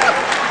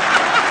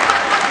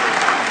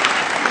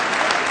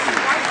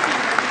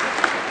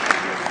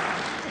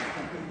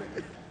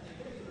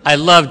 I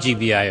love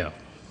GBIO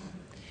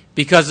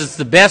because it's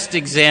the best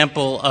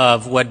example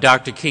of what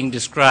Dr. King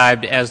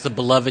described as the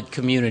beloved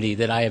community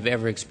that I have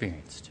ever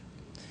experienced.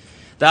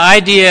 The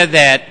idea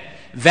that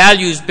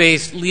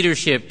values-based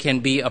leadership can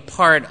be a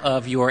part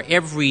of your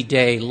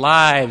everyday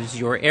lives,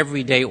 your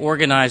everyday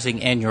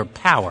organizing, and your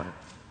power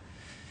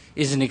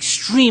is an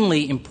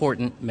extremely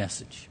important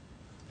message.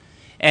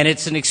 And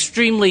it's an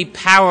extremely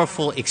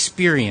powerful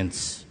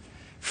experience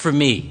for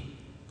me.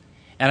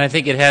 And I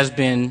think it has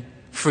been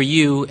for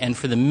you and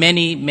for the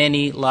many,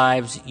 many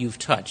lives you've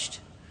touched.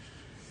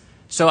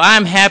 So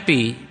I'm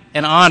happy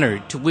and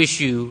honored to wish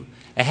you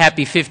a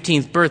happy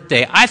 15th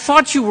birthday. I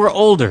thought you were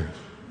older.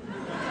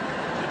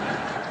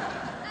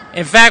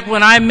 In fact,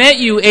 when I met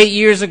you 8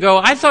 years ago,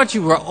 I thought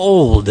you were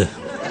old.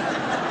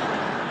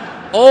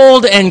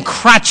 Old and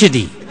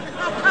crotchety.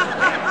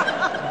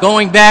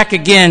 Going back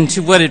again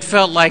to what it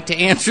felt like to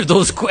answer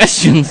those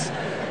questions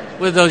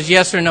with those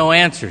yes or no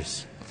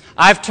answers.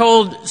 I've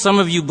told some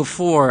of you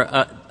before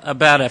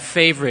about a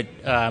favorite,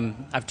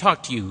 I've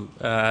talked to you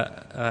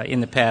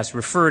in the past,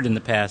 referred in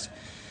the past,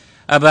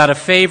 about a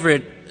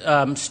favorite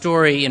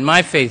story in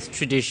my faith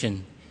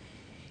tradition.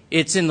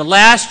 It's in the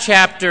last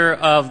chapter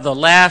of the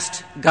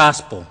last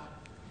gospel,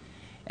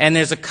 and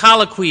there's a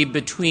colloquy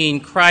between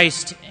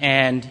Christ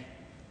and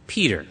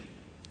Peter,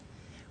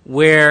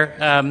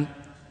 where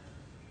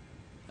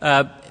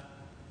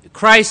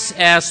Christ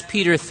asks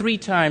Peter 3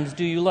 times,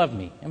 "Do you love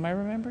me?" Am I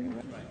remembering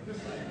right?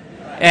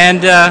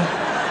 And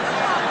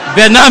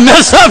better not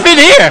mess up in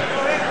here,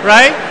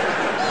 right?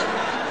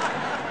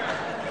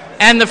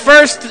 And the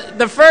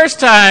first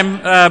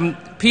time,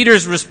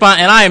 Peter's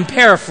response, and I am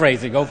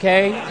paraphrasing,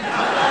 okay?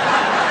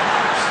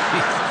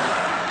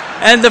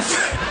 And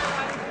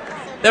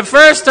the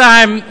first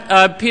time,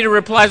 Peter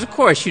replies, "Of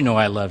course, you know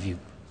I love you.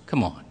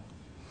 Come on."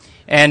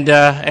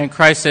 And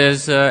Christ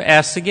says,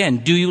 asks again,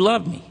 "Do you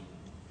love me?"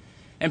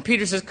 And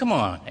Peter says, "Come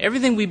on,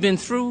 everything we've been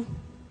through,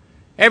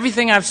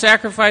 everything I've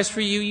sacrificed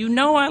for you, you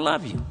know I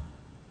love you."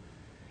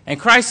 And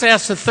Christ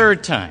asks a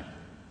third time,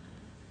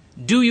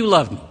 "Do you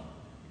love me?"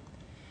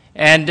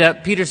 And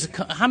Peter says,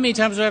 "How many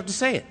times do I have to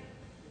say it?"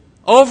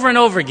 Over and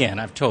over again,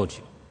 I've told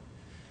you.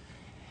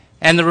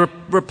 And the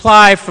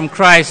reply from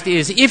Christ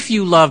is, "If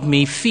you love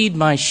me, feed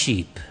my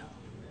sheep."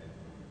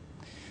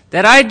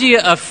 That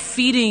idea of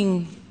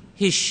feeding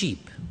his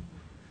sheep,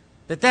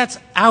 that's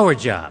our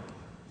job,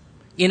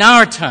 in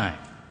our time,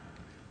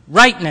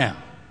 right now.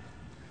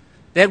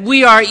 That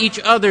we are each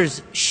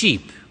other's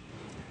sheep.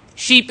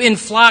 Sheep in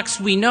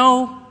flocks we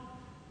know,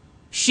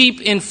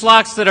 sheep in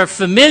flocks that are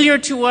familiar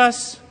to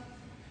us,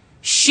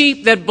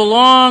 sheep that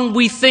belong,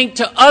 we think,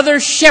 to other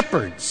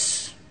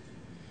shepherds,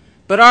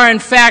 but are in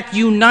fact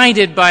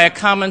united by a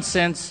common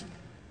sense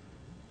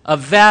of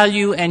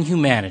value and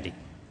humanity.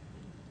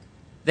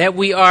 That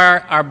we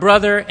are our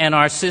brother and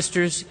our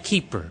sister's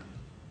keeper,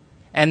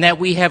 and that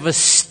we have a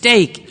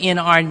stake in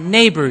our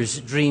neighbor's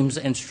dreams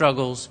and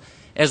struggles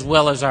as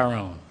well as our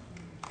own.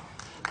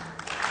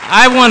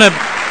 I want to...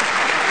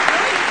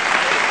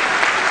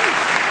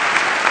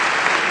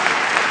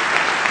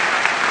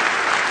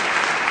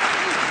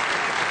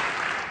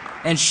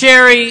 And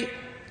Cheri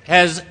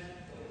has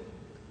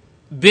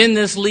been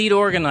this lead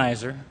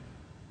organizer,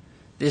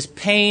 this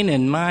pain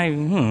in my,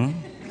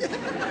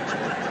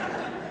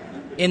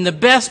 in the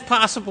best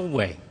possible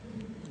way.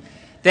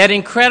 That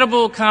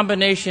incredible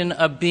combination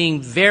of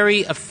being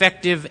very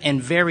effective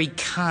and very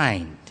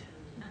kind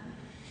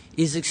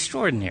is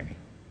extraordinary.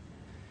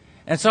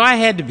 And so I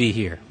had to be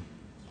here.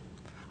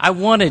 I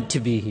wanted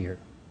to be here.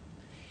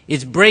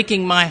 It's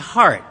breaking my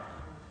heart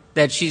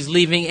that she's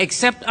leaving,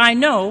 except I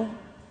know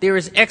there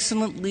is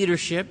excellent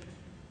leadership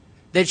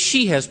that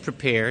she has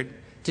prepared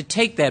to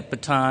take that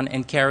baton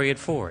and carry it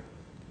forward.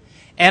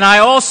 And I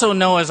also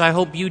know, as I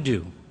hope you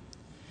do,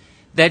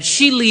 that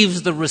she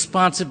leaves the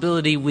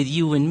responsibility with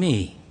you and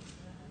me,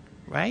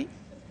 right?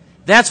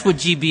 That's what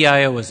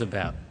GBIO is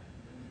about.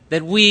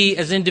 That we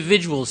as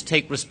individuals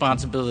take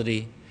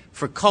responsibility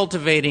for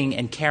cultivating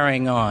and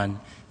carrying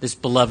on this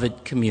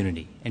beloved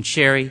community. And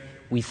Cheri,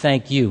 we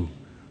thank you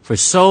for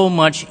so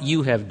much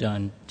you have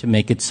done to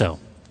make it so.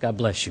 God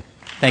bless you.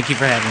 Thank you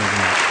for having me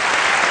tonight.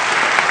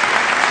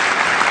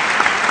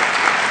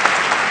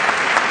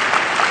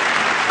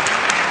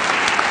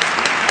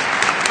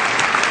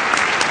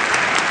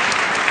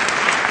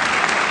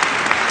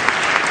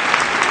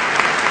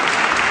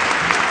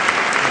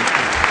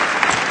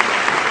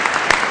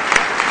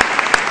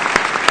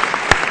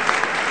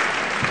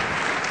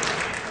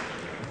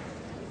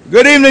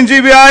 Good evening,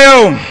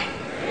 GBIO.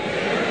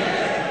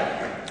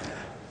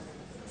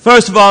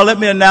 First of all, let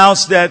me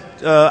announce that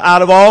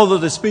out of all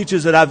of the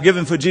speeches that I've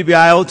given for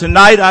GBIO,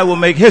 tonight I will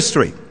make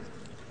history.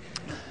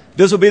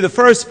 This will be the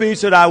first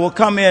speech that I will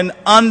come in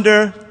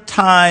under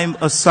time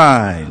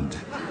assigned.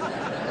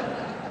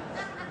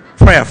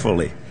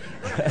 Prayerfully.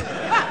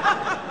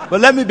 But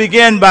let me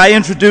begin by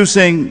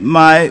introducing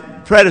my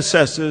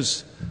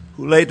predecessors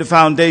who laid the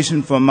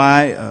foundation for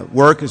my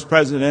work as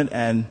president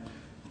and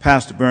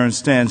Pastor Burns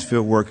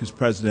Stanfield work as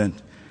president.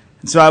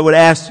 And so I would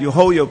ask you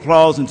hold your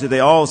applause until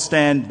they all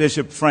stand.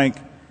 Bishop Frank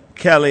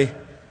Kelly,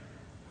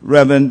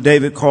 Reverend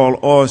David Carl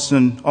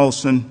Olson,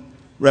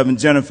 Reverend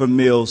Jennifer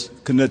Mills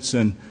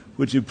Knudsen.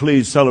 Would you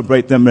please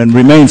celebrate them and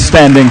remain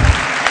standing?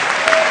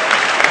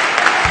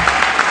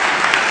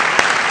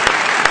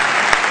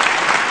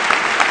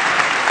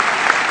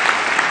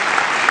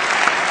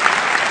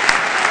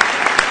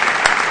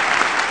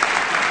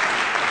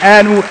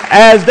 And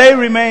as they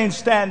remain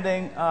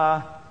standing,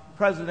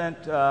 President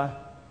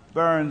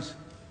Burns,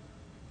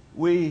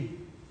 we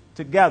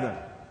together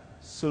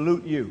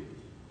salute you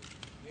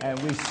and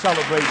we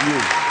celebrate you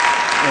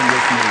in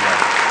this new way.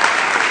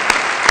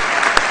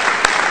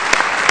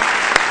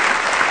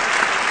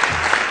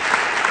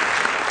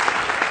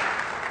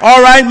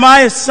 All right,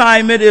 my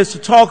assignment is to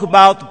talk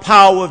about the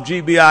power of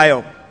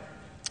GBIO.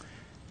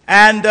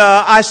 And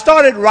I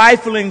started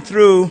rifling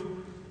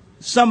through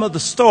some of the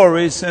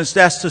stories, since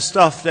that's the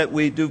stuff that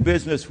we do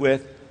business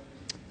with.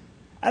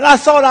 And I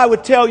thought I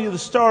would tell you the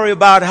story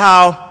about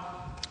how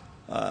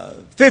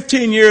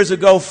 15 years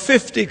ago,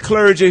 50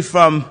 clergy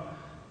from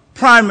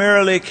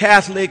primarily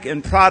Catholic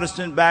and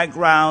Protestant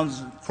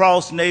backgrounds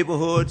across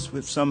neighborhoods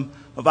with some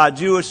of our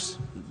Jewish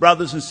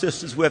brothers and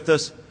sisters with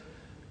us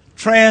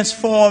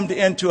transformed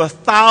into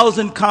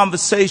 1,000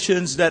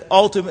 conversations that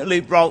ultimately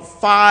brought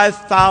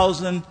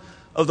 5,000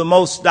 of the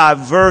most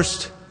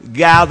diverse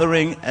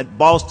gathering at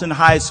Boston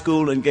High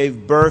School and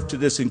gave birth to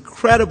this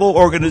incredible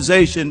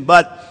organization.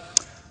 But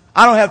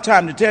I don't have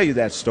time to tell you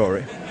that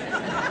story.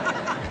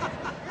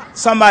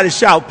 Somebody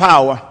shout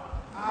power.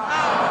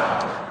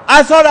 Power.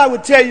 I thought I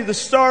would tell you the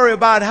story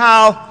about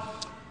how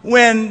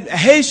when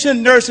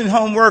Haitian nursing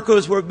home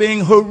workers were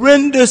being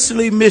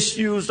horrendously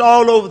misused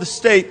all over the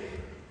state,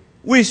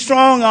 we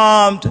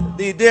strong-armed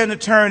the then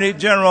Attorney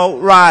General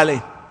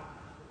Riley,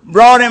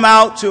 brought him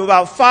out to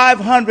about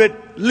 500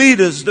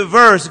 leaders,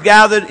 diverse,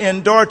 gathered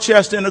in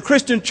Dorchester in a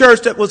Christian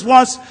church that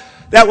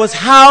was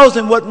housed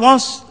in what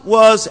once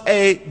was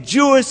a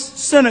Jewish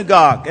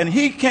synagogue. And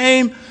he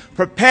came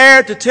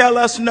prepared to tell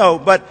us no.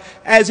 But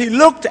as he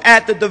looked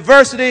at the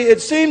diversity,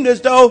 it seemed as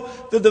though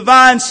the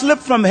divine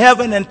slipped from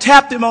heaven and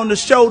tapped him on the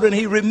shoulder, and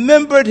he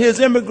remembered his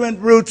immigrant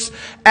roots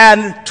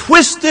and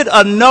twisted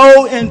a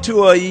no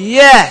into a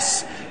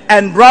yes,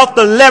 and brought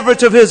the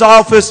leverage of his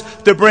office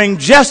to bring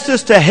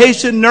justice to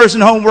Haitian nursing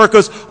home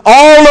workers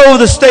all over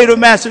the state of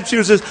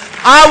Massachusetts.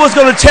 I was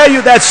going to tell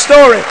you that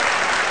story,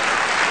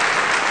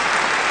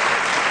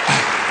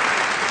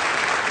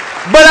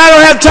 but I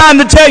don't have time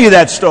to tell you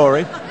that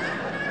story.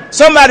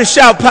 Somebody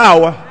shout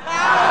power.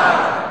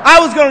 I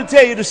was going to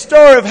tell you the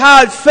story of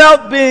how it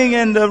felt being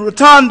in the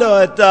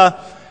rotunda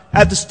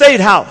at the State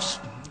House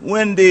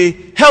when the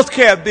health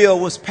care bill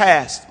was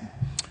passed.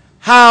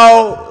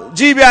 How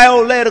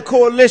GBIO led a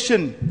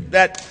coalition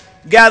that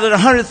gathered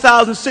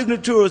 100,000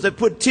 signatures that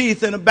put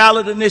teeth in a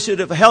ballot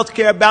initiative, a health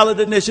care ballot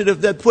initiative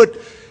that put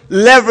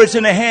leverage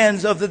in the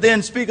hands of the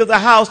then Speaker of the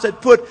House,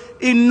 that put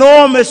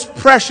enormous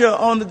pressure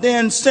on the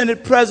then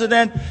Senate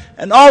President,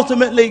 and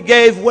ultimately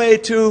gave way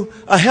to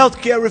a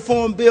health care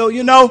reform bill.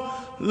 You know,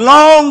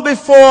 long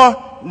before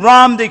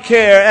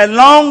Romneycare and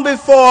long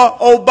before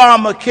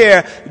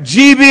Obamacare,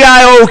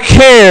 GBIO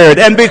cared.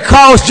 And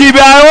because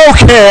GBIO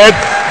cared,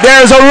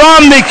 there's a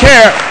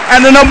Romneycare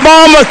and an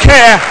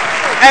Obamacare.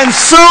 And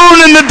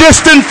soon in the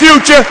distant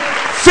future,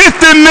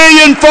 50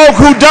 million folk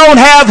who don't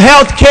have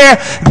health care,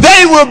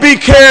 they will be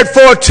cared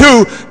for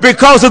too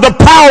because of the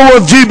power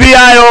of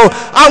GBIO.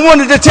 I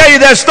wanted to tell you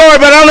that story,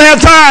 but I don't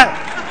have time.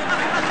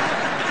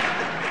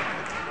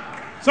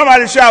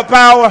 Somebody shout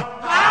power.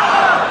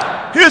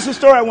 Power. Here's the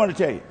story I want to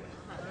tell you.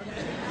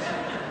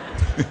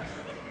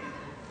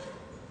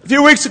 A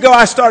few weeks ago,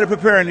 I started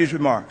preparing these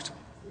remarks.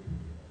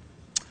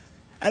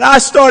 And I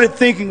started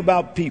thinking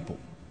about people.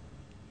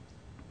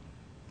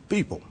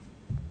 People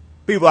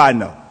I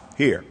know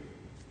here.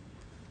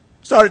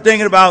 Started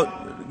thinking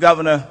about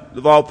Governor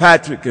LaValle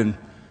Patrick and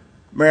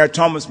Mayor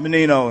Thomas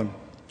Menino and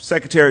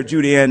Secretary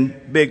Judy Ann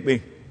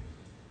Bigby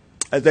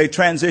as they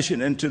transition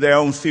into their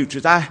own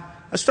futures. I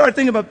started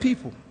thinking about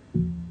people.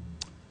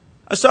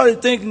 I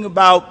started thinking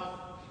about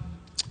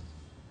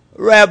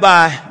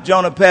Rabbi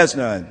Jonah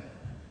Pesner and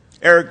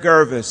Eric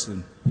Gervis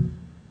and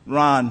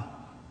Ronne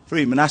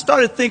Friedman. I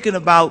started thinking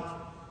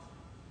about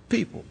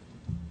people.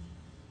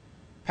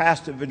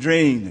 Pastor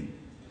Vadrine and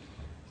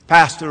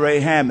Pastor Ray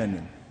Hammond.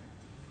 And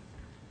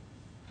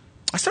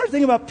I started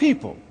thinking about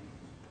people.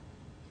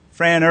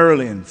 Fran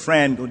Early and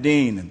Fran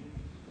Godine. And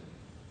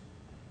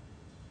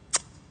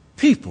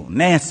people,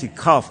 Nancy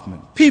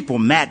Kaufman. People,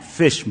 Matt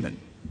Fishman.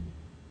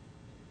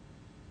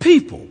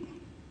 People,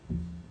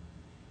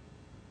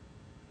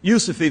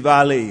 Yusuf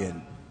Ivali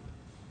and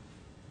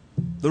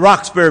the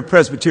Roxbury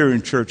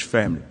Presbyterian Church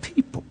family.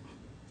 People.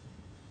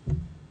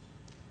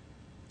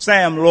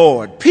 Sam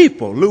Lord.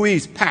 People.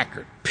 Louise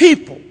Packard.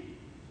 People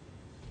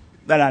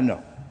that I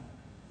know.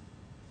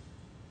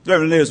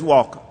 Reverend Liz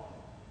Walker.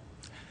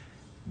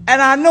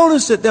 And I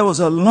noticed that there was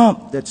a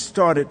lump that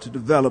started to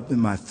develop in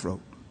my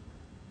throat.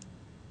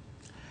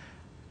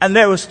 And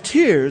there was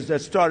tears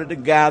that started to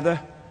gather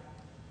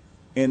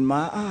in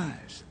my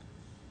eyes.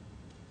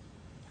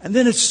 And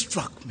then it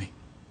struck me.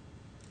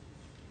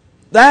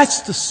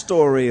 That's the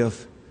story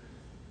of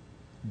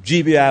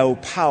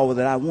GBIO power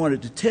that I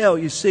wanted to tell.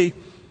 You see,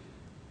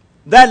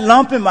 that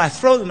lump in my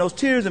throat and those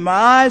tears in my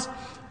eyes,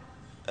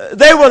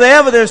 they were the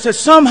evidence that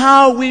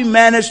somehow we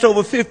managed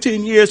over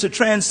 15 years to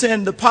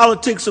transcend the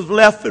politics of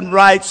left and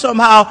right.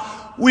 Somehow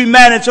we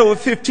managed over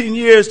 15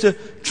 years to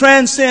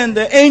transcend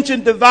the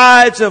ancient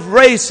divides of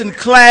race and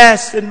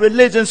class and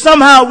religion.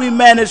 Somehow we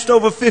managed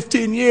over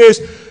 15 years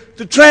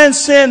to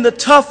transcend the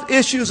tough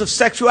issues of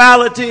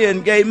sexuality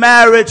and gay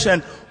marriage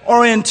and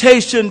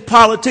orientation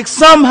politics.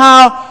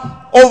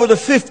 Somehow over the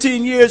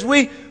 15 years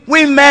we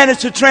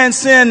managed to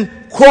transcend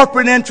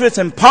corporate interests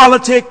and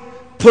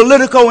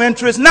political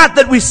interests. Not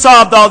that we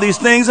solved all these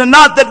things and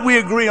not that we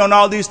agree on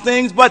all these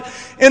things, but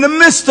in the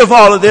midst of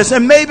all of this,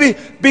 and maybe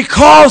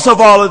because of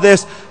all of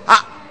this,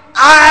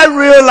 I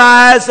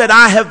realize that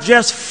I have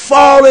just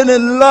fallen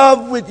in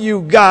love with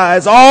you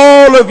guys,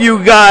 all of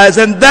you guys,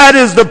 and that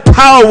is the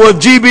power of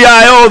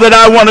GBIO that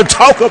I want to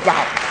talk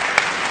about.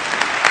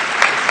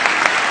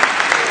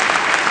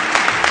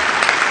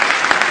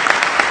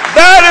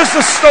 That is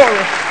the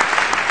story.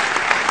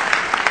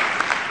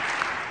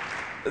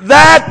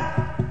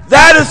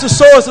 That is the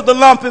source of the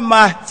lump in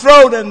my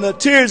throat and the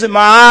tears in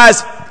my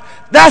eyes.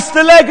 That's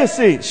the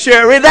legacy,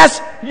 Cheri.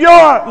 That's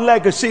your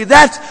legacy.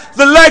 That's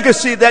the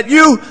legacy that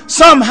you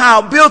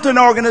somehow built an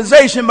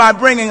organization by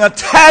bringing a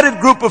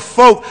tattered group of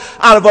folk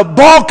out of a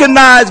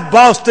balkanized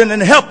Boston and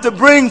helped to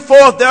bring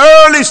forth the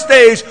early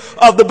stage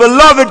of the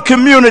beloved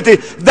community.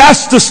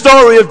 That's the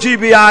story of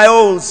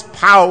GBIO's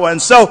power.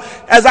 And so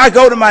as I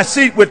go to my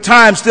seat with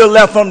time still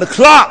left on the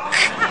clock,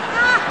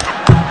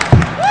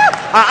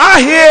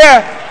 I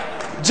hear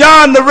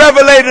John the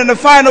Revelator in the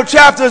final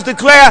chapters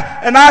declare,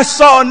 and I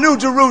saw a new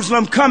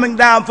Jerusalem coming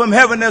down from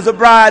heaven as a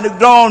bride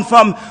adorned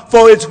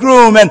for its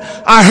groom. And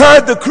I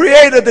heard the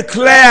Creator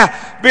declare,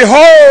 behold,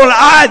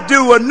 I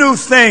do a new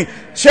thing.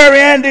 Cheri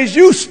Andes,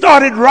 you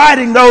started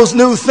writing those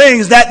new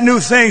things,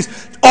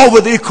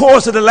 over the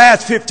course of the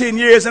last 15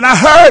 years. And I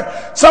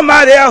heard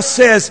somebody else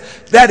says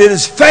that it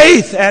is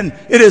faith and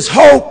it is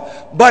hope,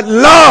 but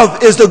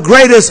love is the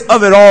greatest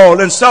of it all.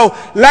 And so,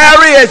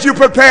 Larry, as you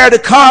prepare to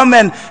come,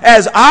 and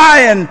as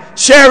I and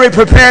Cheri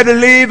prepare to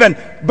leave, and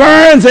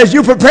Burns, as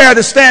you prepare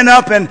to stand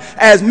up, and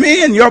as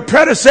me and your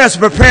predecessor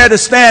prepare to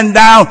stand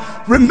down,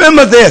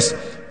 remember this.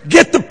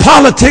 Get the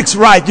politics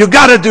right. You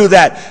got to do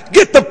that.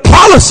 Get the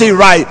policy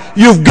right.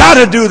 You've got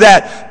to do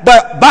that.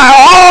 But by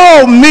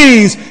all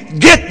means,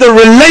 get the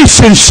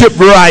relationship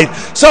right,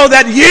 so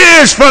that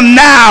years from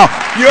now,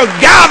 you're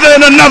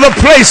gathered in another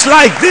place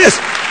like this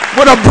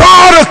with a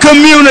broader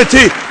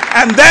community,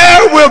 and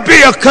there will be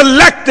a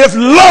collective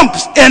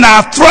lumps in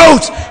our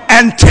throats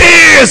and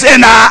tears in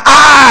our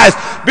eyes,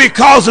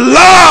 because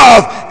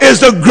love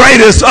is the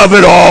greatest of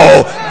it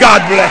all.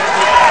 God bless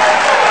you.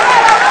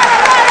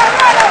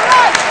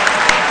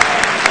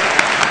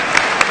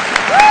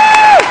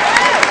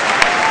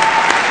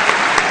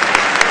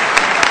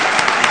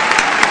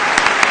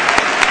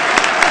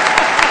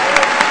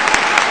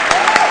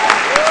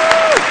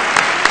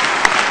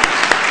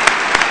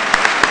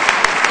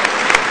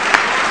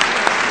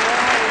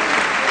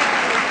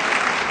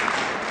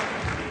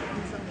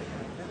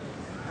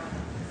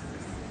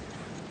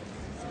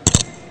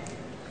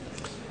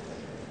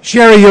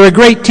 Cheri, you're a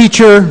great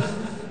teacher.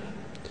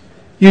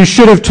 You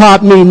should have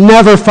taught me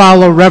never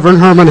follow Reverend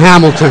Herman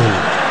Hamilton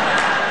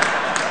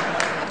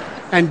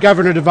and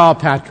Governor Deval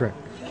Patrick.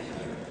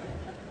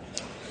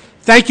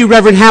 Thank you,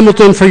 Reverend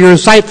Hamilton, for your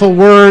insightful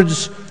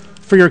words,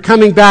 for your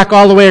coming back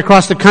all the way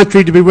across the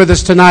country to be with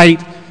us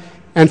tonight,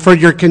 and for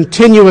your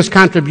continuous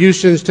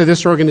contributions to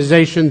this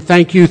organization.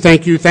 Thank you,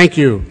 thank you, thank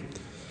you.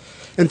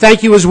 And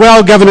thank you as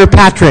well, Governor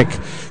Patrick.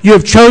 You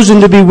have chosen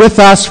to be with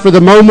us for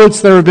the moments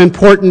that have been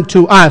important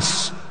to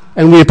us,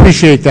 and we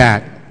appreciate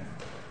that.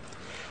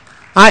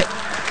 I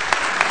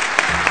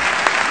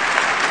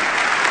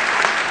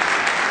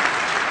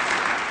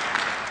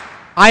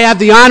have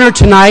the honor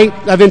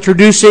tonight of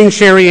introducing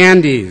Cheri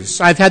Andes.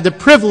 I've had the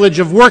privilege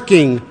of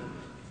working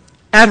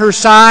at her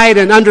side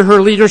and under her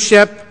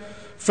leadership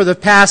for the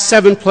past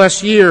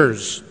 7+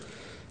 years.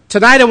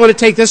 Tonight I want to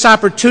take this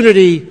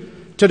opportunity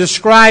to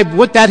describe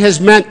what that has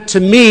meant to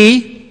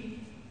me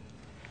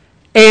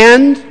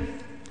and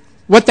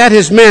what that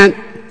has meant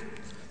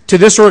to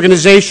this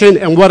organization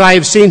and what I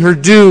have seen her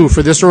do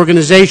for this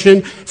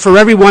organization, for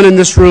everyone in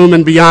this room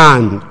and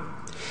beyond.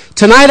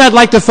 Tonight I'd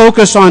like to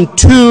focus on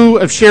two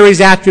of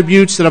Cheri's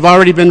attributes that have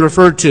already been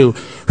referred to: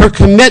 her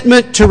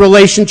commitment to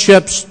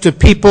relationships, to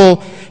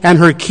people, and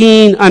her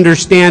keen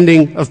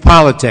understanding of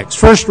politics.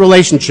 First,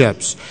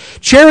 relationships.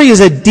 Cheri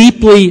is a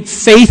deeply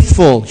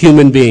faithful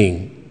human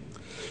being.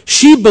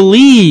 She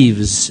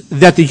believes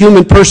that the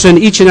human person,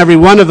 each and every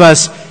one of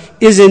us,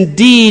 is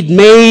indeed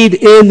made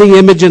in the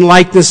image and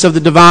likeness of the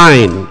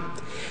divine.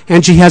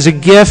 And she has a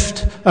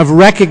gift of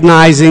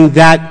recognizing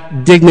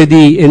that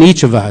dignity in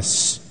each of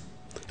us.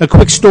 A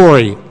quick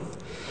story.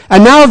 A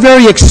now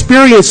very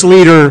experienced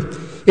leader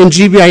in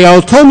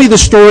GBIO told me the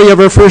story of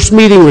her first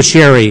meeting with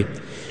Cheri.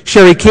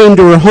 Cheri came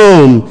to her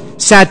home,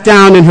 sat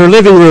down in her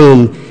living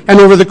room, and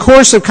over the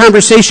course of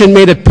conversation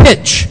made a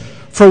pitch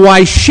for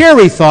why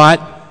Cheri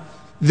thought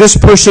this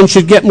person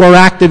should get more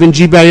active in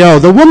GBIO.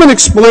 The woman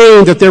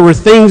explained that there were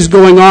things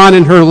going on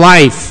in her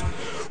life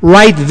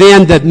right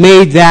then that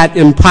made that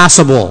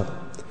impossible.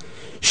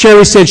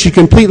 Cheri said she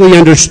completely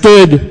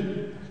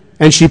understood,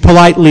 and she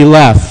politely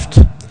left.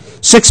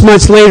 6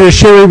 months later,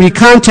 Cheri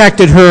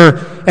recontacted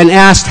her and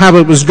asked how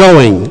it was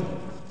going.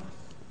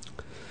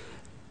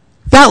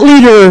 That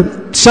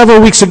leader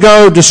several weeks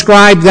ago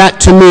described that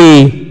to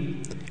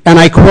me, and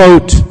I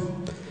quote,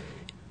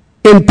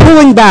 "In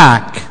pulling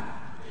back,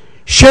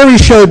 Cheri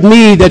showed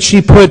me that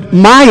she put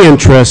my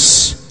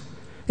interests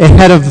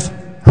ahead of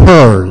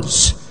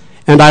hers,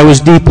 and I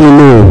was deeply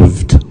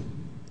moved."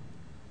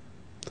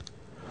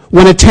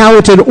 When a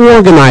talented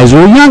organizer,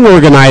 a young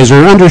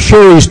organizer under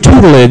Cheri's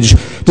tutelage,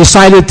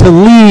 decided to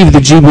leave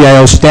the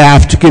GBIO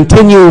staff to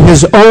continue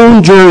his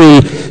own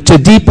journey to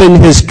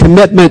deepen his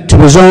commitment to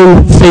his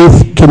own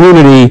faith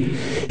community,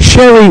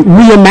 Cheri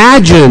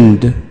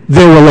reimagined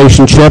their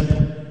relationship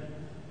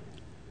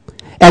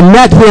and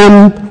met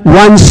him,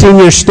 one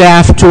senior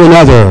staff to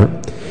another.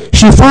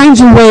 She finds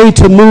a way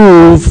to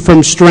move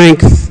from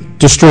strength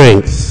to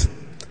strength.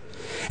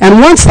 And And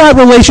once that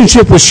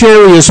relationship with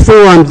Cheri is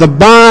formed, the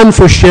bond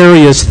for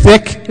Cheri is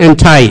thick and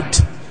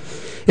tight.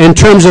 In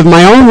terms of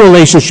my own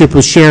relationship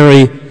with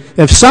Cheri,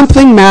 if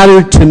something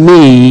mattered to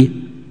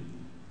me,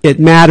 it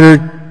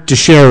mattered to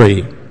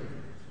Cheri.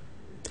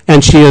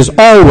 And she has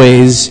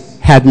always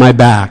had my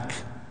back.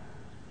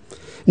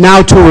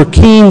 Now to her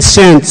keen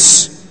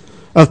sense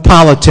of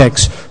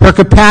politics, her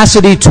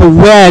capacity to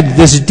wed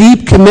this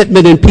deep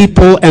commitment in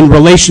people and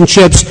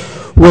relationships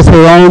with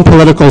her own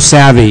political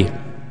savvy.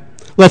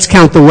 Let's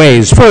count the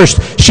ways.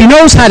 First, she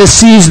knows how to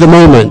seize the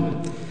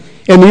moment.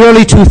 In the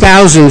early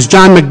 2000s,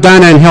 John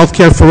McDonough and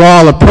Healthcare for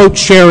All approached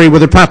Cheri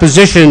with a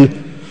proposition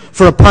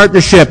for a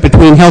partnership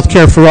between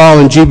Healthcare for All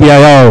and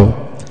GBIO.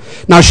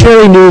 Now,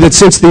 Cheri knew that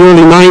since the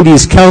early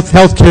 90s,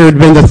 healthcare had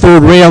been the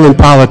third rail in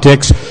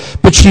politics,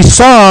 but she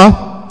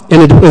saw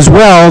as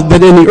well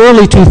that in the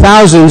early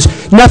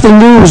 2000s, nothing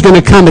new was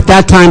going to come at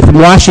that time from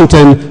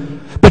Washington.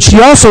 But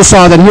she also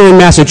saw that here in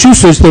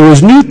Massachusetts, there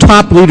was new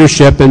top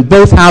leadership in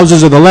both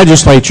houses of the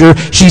legislature.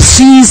 She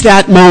seized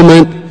that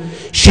moment.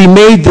 She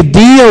made the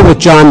deal with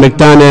John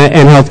McDonough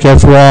and Healthcare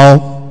for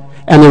All,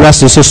 and the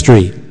rest is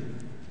history.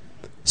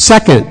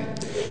 Second,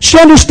 she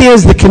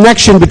understands the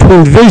connection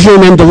between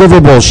vision and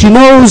deliverables. She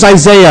knows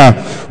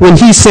Isaiah when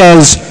he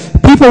says,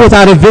 people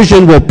without a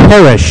vision will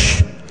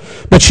perish.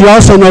 But she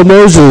also knows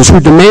Moses,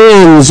 who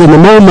demands in the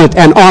moment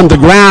and on the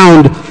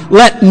ground,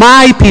 let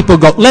my people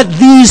go. Let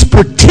these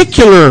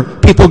particular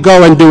people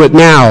go and do it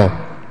now.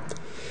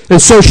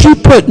 And so she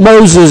put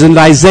Moses and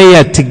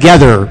Isaiah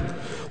together.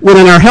 When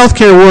in our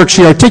healthcare work,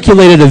 she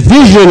articulated a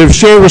vision of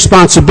shared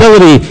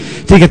responsibility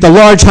to get the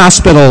large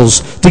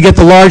hospitals, to get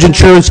the large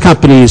insurance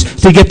companies,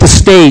 to get the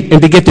state,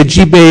 and to get the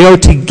GBIO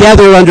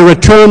together under a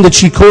term that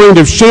she coined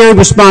of shared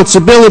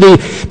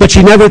responsibility, but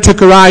she never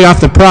took her eye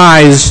off the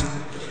prize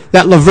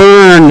that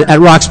Laverne at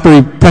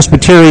Roxbury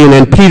Presbyterian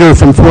and Peter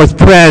from Fourth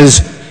Pres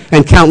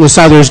and countless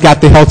others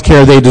got the health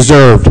care they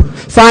deserved.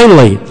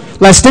 Finally,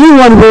 lest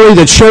anyone worry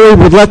that Cheri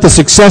would let the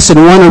success in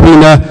one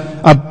arena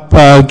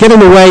get in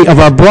the way of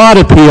our broad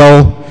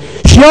appeal,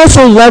 she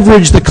also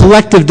leveraged the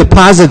collective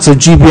deposits of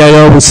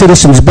GBIO and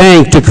Citizens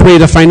Bank to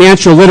create a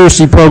financial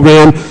literacy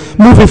program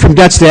moving from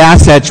debts to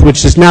assets,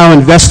 which is now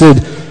invested,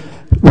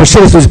 where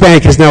Citizens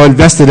Bank has now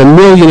invested $1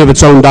 million of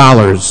its own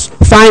dollars.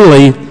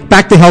 Finally,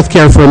 back to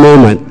healthcare for a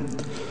moment.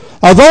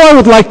 Although I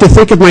would like to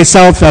think of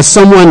myself as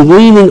someone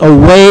leaning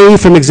away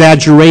from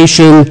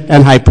exaggeration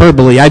and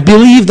hyperbole, I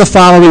believe the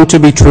following to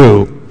be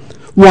true.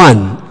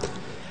 1,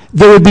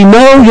 there would be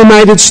no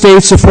United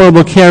States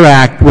Affordable Care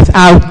Act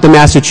without the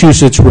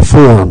Massachusetts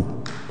reform.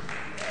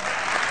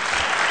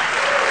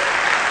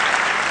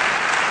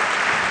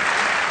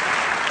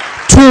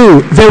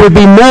 2, there would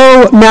be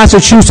no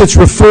Massachusetts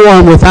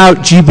reform without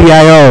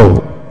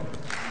GBIO.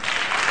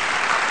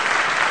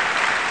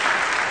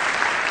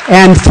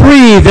 And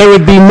 3, there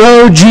would be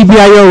no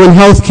GBIO in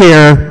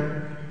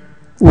healthcare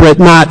were it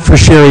not for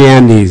Cheri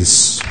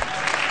Andes.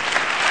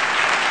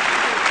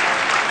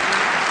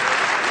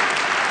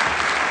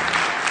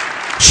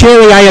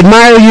 Cheri, I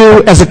admire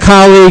you as a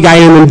colleague. I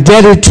am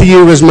indebted to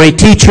you as my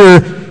teacher,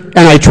 and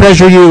I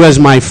treasure you as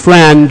my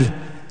friend.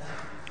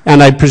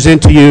 And I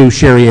present to you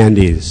Cheri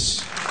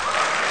Andes.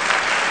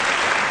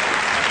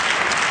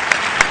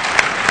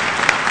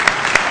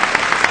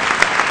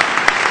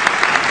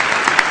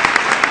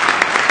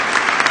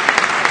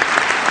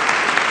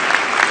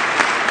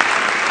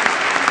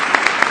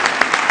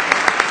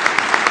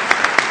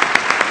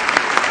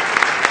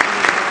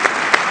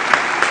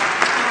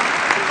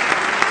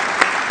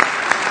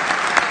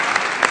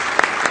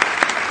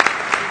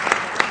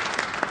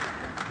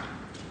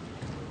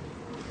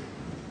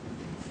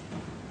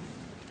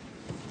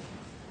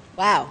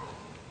 Wow.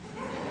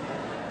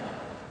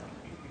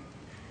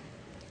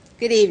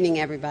 Good evening,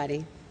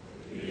 everybody.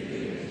 Good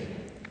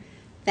evening.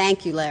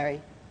 Thank you,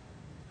 Larry.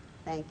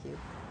 Thank you.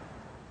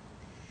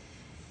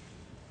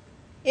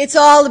 It's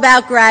all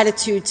about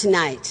gratitude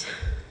tonight.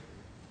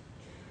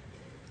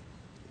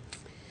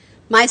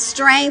 My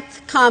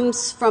strength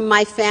comes from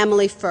my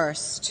family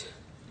first.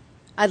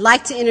 I'd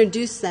like to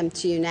introduce them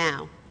to you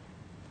now.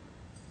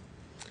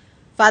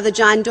 Father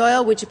John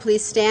Doyle, would you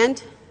please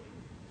stand?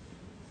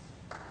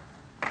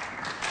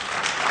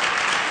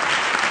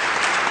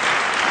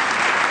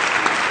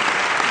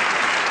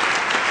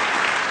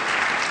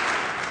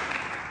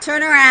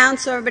 Turn around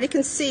so everybody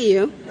can see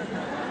you.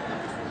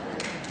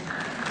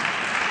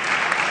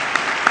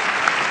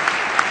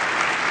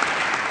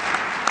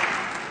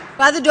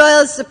 Father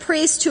Doyle is the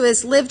priest who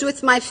has lived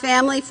with my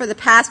family for the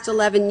past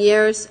 11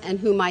 years and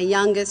who my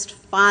youngest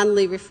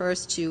fondly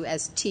refers to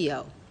as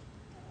Tio.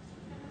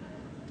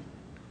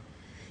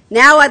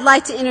 Now I'd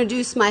like to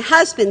introduce my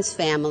husband's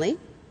family,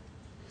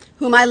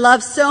 whom I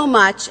love so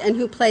much and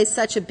who plays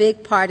such a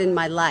big part in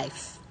my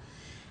life.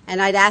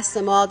 And I'd ask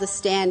them all to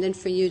stand and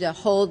for you to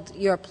hold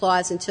your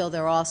applause until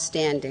they're all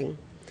standing.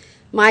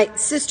 My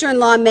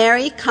sister-in-law,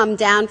 Mary, come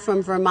down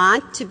from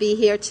Vermont to be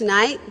here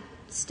tonight.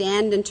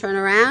 Stand and turn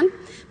around.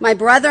 My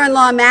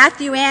brother-in-law,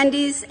 Matthew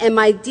Andes, and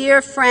my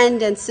dear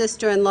friend and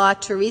sister-in-law,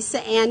 Teresa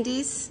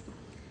Andes.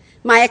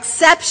 my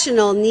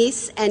exceptional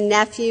niece and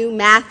nephew,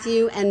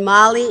 Matthew and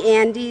Molly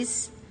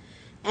Andes,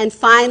 and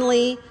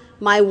finally,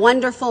 my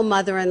wonderful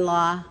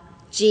mother-in-law,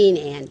 Jean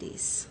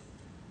Andes.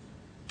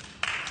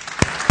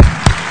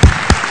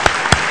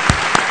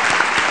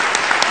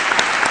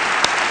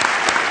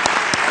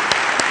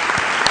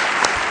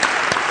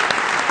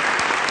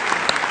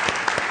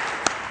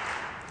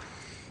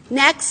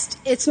 Next,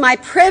 it's my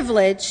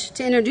privilege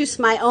to introduce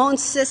my own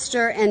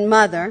sister and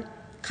mother,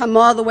 come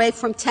all the way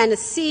from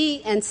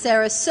Tennessee and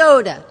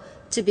Sarasota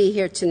to be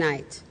here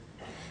tonight.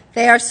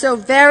 They are so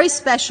very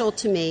special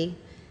to me,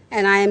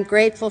 and I am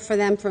grateful for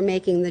them for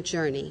making the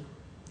journey.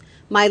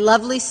 My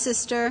lovely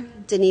sister,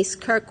 Denise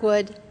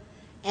Kirkwood,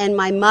 and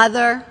my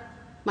mother,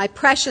 my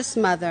precious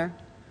mother,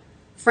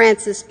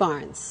 Frances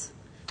Barnes.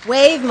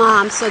 Wave,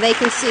 Mom, so they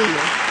can see you.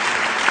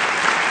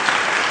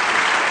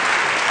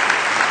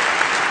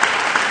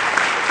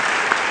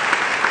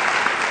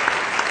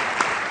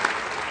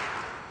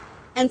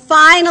 And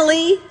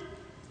finally,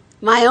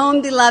 my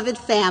own beloved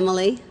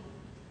family,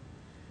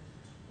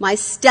 my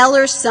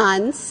stellar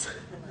sons,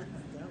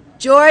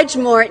 George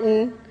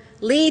Morton,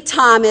 Lee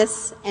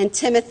Thomas, and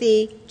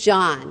Timothy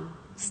John.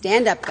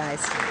 Stand up,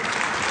 guys.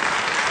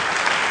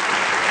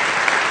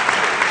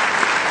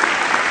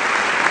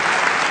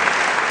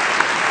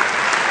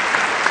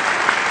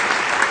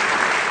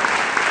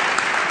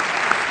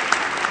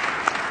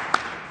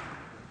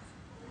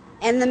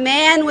 And the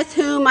man with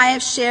whom I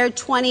have shared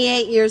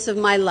 28 years of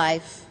my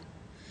life,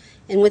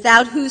 and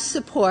without whose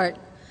support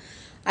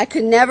I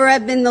could never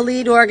have been the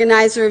lead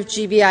organizer of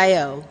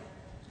GBIO.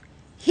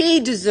 He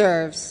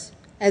deserves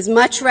as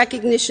much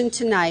recognition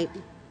tonight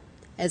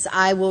as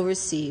I will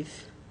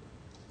receive.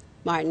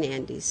 Martin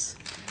Andes.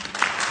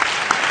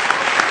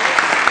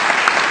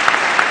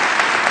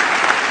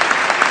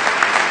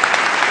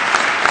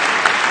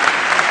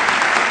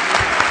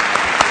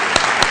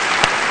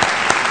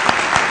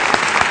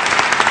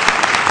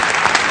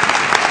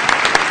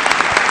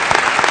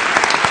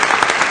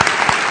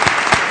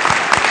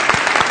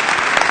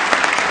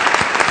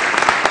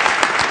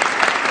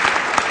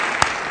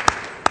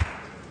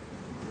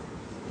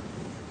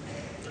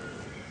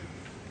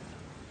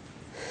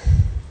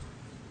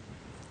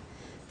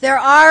 There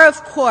are,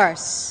 of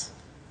course,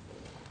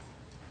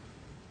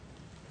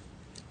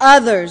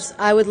 others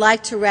I would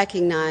like to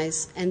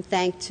recognize and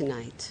thank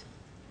tonight,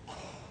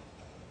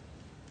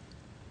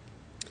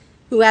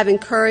 who have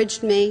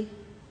encouraged me,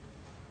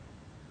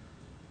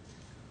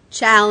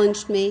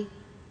 challenged me,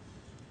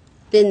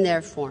 been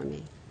there for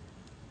me.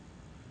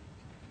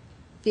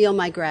 Feel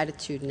my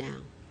gratitude now.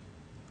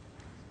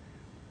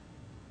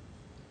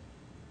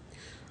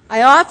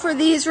 I offer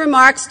these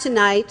remarks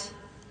tonight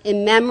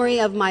in memory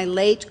of my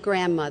late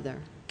grandmother,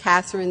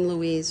 Catherine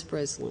Louise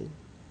Brislin.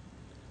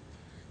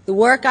 The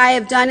work I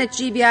have done at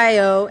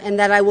GBIO and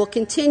that I will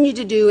continue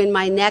to do in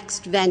my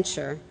next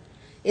venture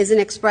is an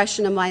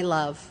expression of my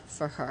love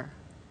for her.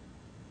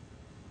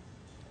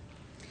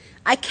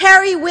 I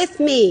carry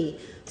with me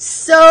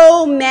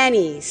so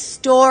many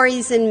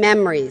stories and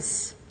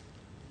memories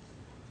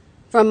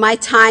from my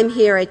time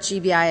here at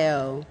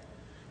GBIO.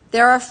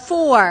 There are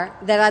 4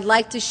 that I'd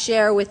like to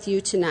share with you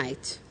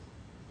tonight.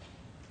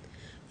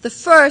 The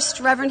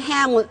first, Reverend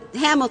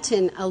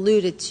Hamilton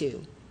alluded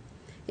to.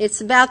 It's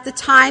about the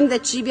time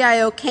that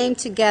GBIO came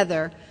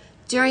together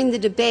during the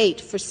debate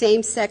for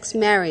same-sex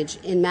marriage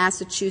in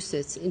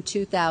Massachusetts in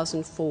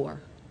 2004.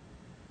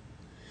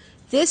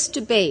 This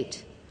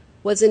debate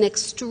was an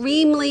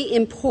extremely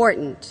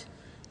important,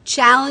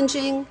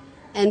 challenging,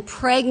 and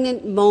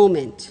pregnant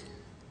moment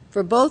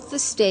for both the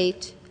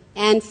state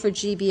and for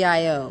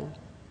GBIO.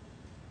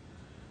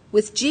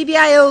 With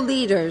GBIO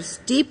leaders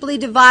deeply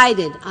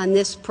divided on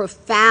this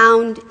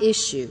profound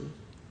issue,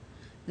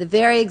 the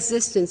very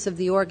existence of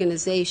the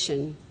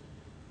organization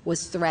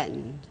was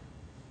threatened.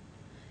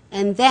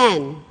 And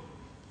then,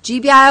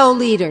 GBIO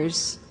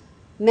leaders,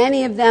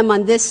 many of them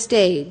on this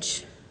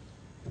stage,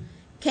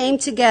 came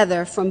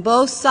together from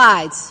both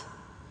sides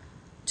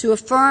to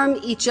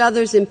affirm each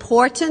other's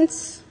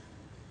importance,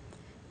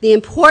 the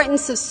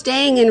importance of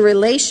staying in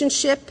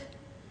relationship,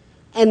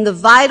 and the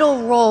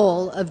vital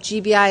role of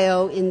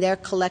GBIO in their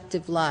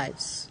collective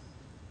lives.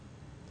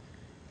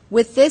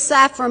 With this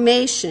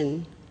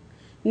affirmation,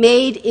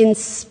 made in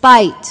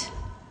spite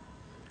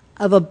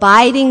of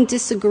abiding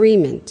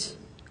disagreement,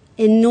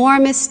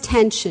 enormous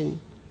tension,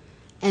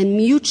 and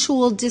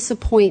mutual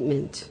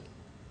disappointment,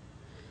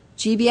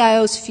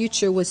 GBIO's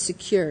future was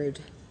secured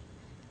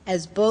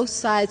as both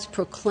sides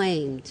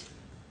proclaimed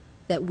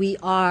that we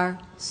are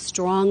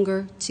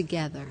stronger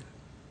together.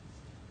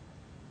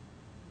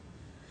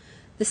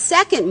 The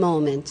second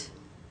moment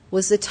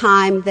was the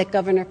time that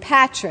Governor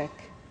Patrick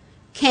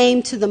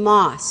came to the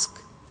mosque,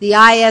 the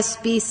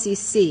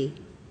ISBCC.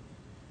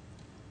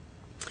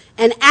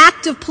 An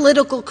act of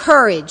political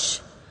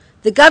courage,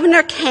 the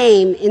governor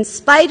came in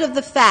spite of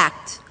the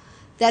fact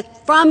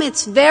that from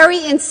its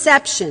very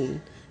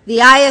inception, the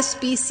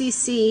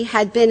ISBCC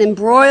had been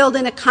embroiled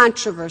in a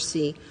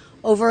controversy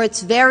over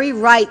its very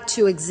right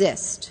to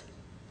exist.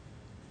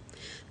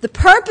 The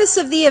purpose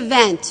of the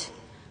event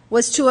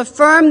was to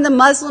affirm the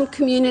Muslim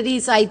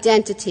community's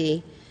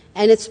identity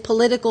and its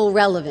political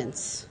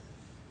relevance.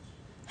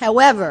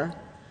 However,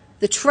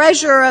 the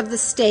treasurer of the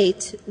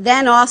state,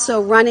 then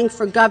also running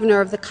for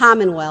governor of the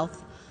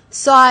Commonwealth,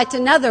 saw it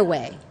another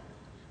way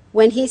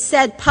when he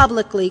said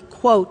publicly,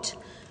 quote,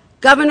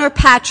 "Governor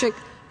Patrick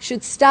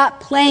should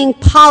stop playing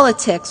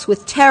politics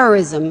with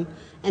terrorism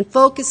and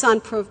focus on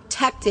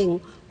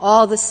protecting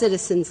all the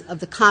citizens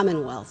of the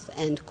Commonwealth,"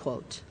 end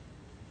quote.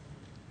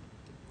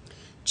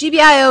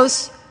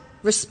 GBIO's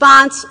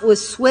response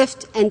was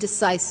swift and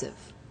decisive.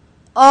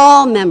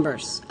 All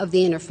members of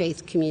the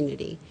interfaith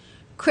community,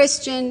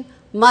 Christian,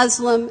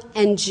 Muslim,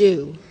 and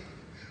Jew,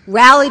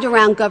 rallied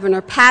around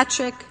Governor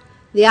Patrick,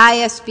 the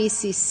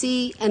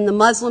ISBCC, and the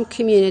Muslim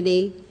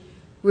community,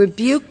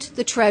 rebuked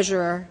the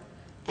treasurer,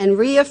 and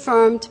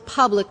reaffirmed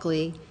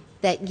publicly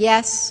that,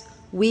 yes,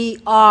 we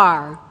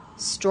are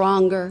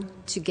stronger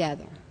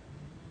together.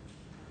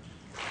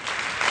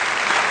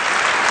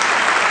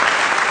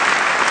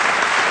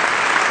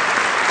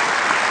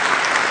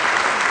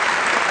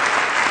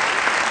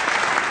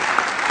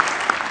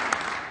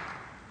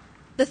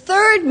 The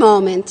third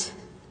moment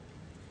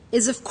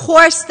is, of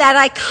course, that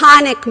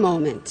iconic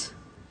moment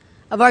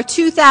of our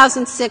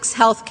 2006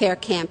 healthcare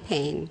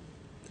campaign,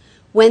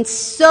 when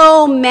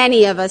so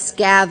many of us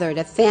gathered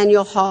at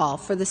Faneuil Hall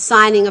for the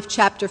signing of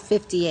Chapter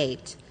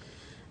 58,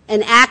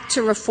 an act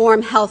to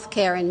reform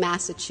healthcare in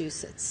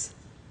Massachusetts.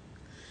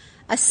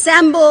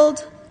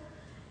 Assembled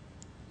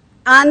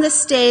on the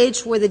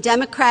stage were the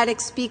Democratic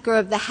Speaker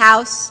of the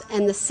House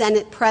and the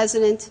Senate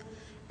President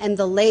and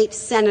the late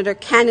Senator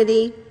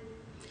Kennedy,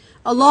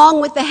 along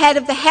with the head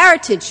of the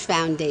Heritage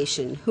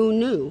Foundation, who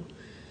knew,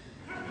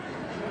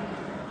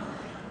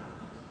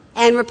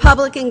 and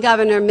Republican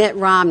Governor Mitt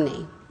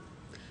Romney.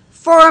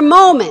 For a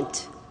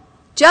moment,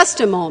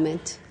 just a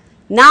moment,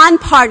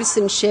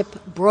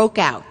 nonpartisanship broke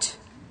out.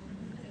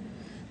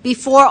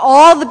 Before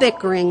all the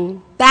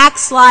bickering,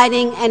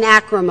 backsliding, and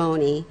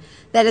acrimony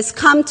that has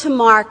come to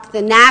mark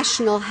the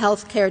national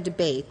health care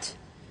debate,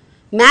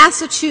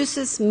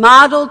 Massachusetts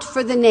modeled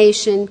for the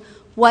nation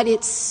what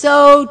it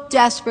so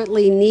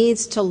desperately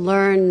needs to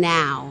learn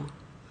now.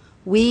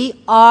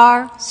 We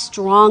are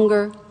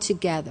stronger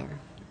together.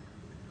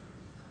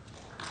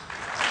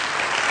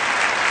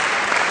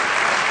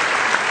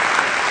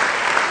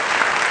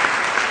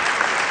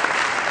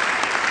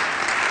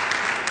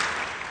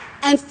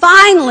 And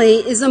finally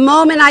is a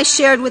moment I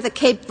shared with a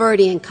Cape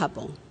Verdean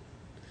couple,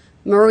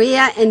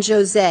 Maria and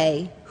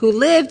Jose, who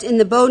lived in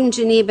the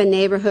Bowdoin-Geneva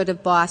neighborhood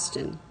of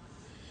Boston.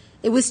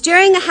 It was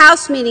during a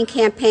house meeting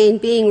campaign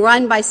being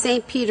run by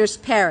St. Peter's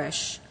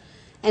Parish,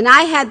 and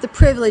I had the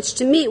privilege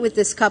to meet with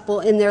this couple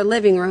in their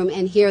living room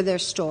and hear their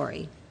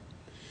story.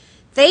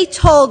 They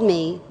told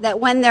me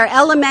that when their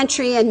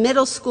elementary and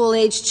middle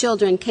school-age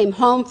children came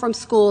home from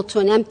school to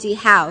an empty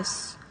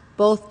house,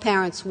 both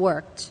parents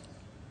worked.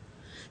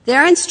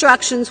 Their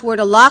instructions were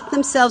to lock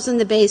themselves in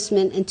the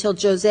basement until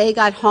Jose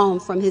got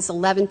home from his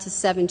 11 to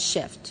 7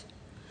 shift.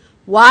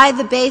 Why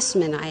the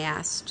basement, I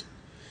asked.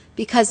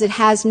 Because it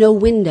has no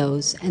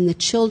windows and the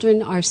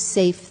children are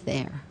safe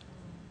there.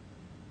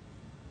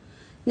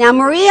 Now,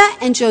 Maria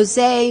and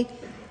Jose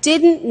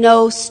didn't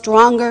know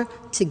stronger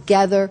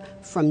together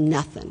from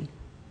nothing.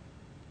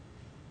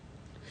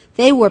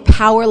 They were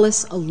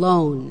powerless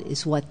alone,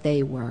 is what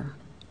they were.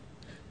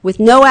 With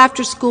no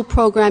after-school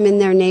program in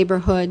their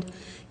neighborhood,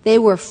 they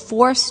were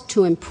forced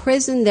to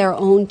imprison their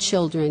own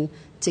children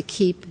to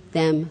keep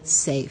them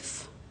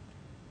safe.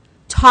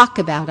 Talk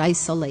about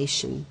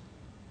isolation.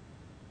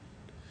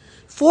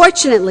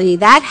 Fortunately,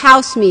 that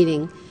house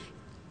meeting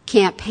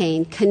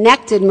campaign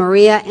connected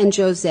Maria and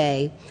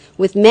Jose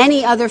with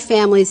many other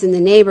families in the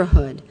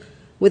neighborhood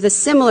with a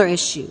similar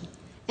issue.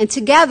 And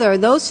together,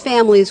 those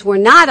families were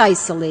not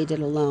isolated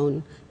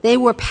alone. They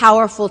were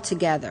powerful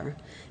together.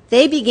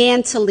 They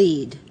began to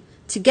lead.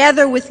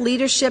 Together with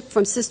leadership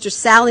from Sister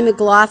Sally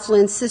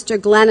McLaughlin, Sister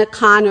Glenna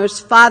Connors,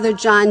 Father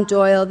John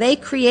Doyle, they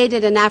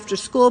created an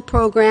after-school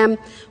program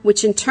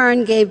which in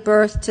turn gave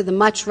birth to the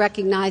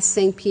much-recognized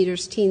St.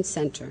 Peter's Teen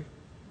Center.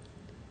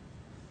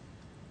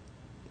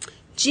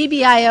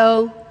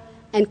 GBIO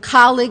and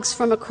colleagues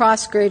from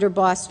across Greater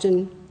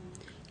Boston,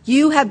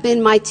 you have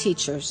been my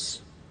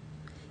teachers.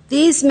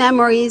 These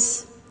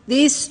memories,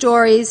 these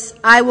stories,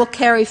 I will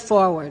carry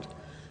forward,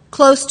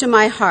 close to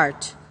my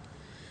heart,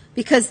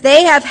 because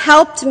they have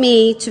helped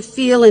me to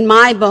feel in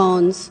my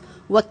bones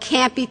what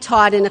can't be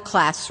taught in a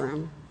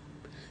classroom.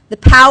 The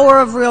power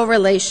of real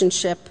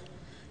relationship,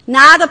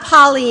 not a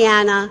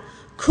Pollyanna,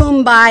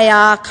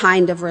 kumbaya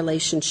kind of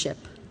relationship,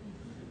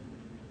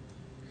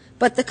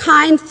 but the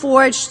kind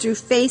forged through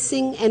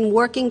facing and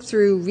working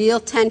through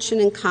real tension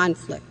and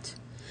conflict,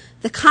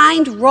 the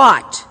kind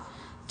wrought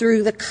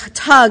through the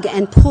tug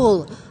and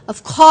pull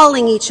of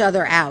calling each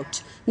other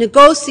out,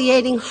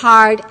 negotiating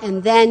hard,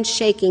 and then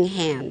shaking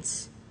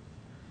hands.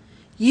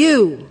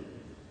 You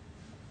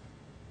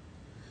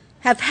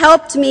have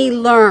helped me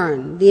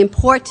learn the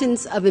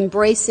importance of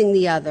embracing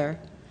the other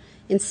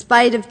in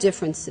spite of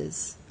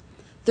differences,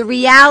 the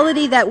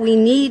reality that we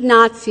need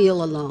not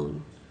feel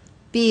alone,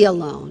 be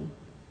alone,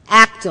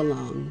 act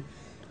alone.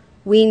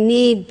 We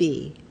need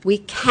be, we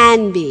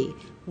can be,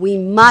 we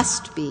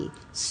must be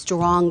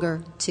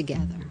stronger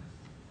together.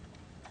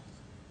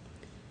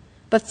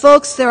 But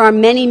folks, there are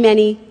many,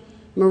 many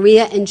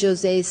Maria and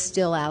Jose's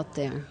still out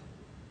there,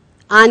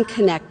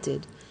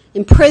 unconnected,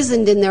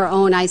 imprisoned in their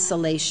own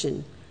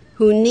isolation,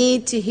 who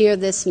need to hear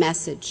this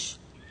message.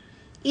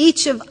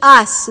 Each of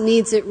us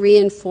needs it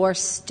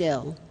reinforced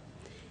still.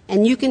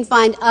 And you can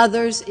find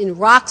others in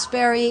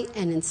Roxbury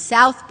and in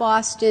South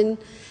Boston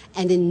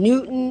and in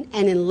Newton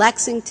and in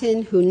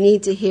Lexington who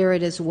need to hear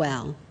it as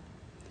well.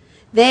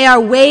 They are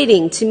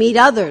waiting to meet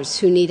others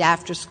who need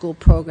after-school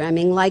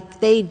programming like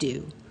they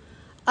do.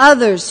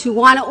 Others who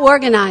want to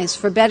organize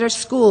for better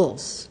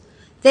schools.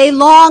 They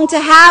long to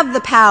have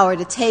the power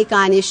to take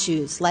on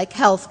issues like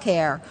health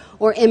care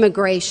or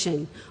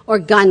immigration or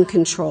gun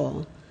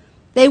control.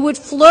 They would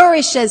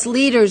flourish as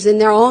leaders in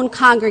their own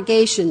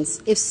congregations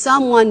if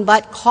someone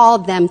but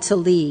called them to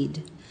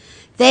lead.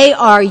 They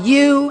are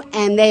you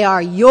and they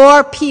are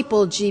your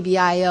people,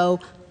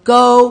 GBIO.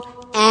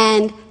 Go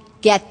and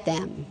get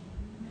them.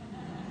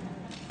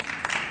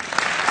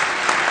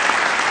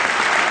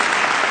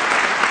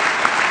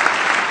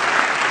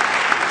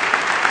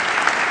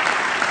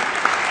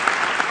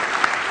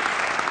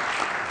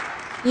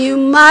 You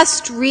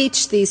must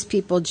reach these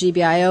people,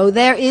 GBIO.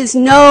 There is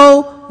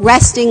no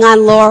resting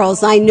on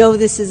laurels. I know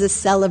this is a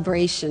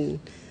celebration,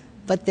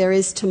 but there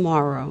is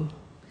tomorrow.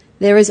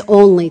 There is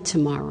only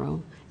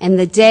tomorrow, and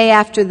the day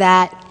after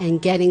that,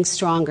 and getting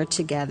stronger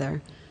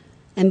together.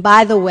 And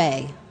by the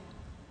way,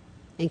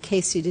 in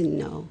case you didn't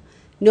know,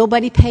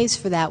 nobody pays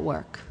for that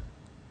work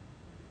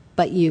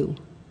but you.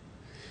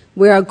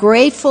 We are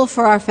grateful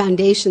for our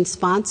foundation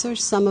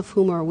sponsors, some of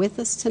whom are with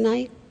us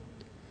tonight.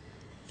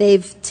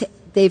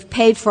 They've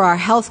paid for our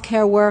health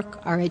care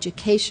work, our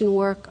education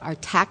work, our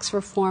tax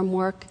reform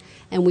work,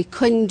 and we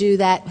couldn't do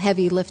that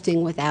heavy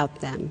lifting without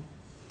them.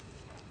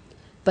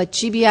 But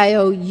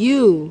GBIO,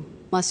 you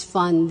must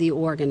fund the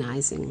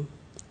organizing.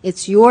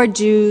 It's your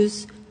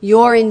dues,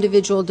 your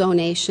individual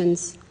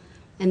donations,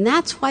 and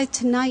that's why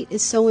tonight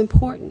is so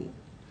important,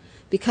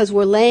 because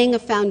we're laying a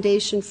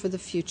foundation for the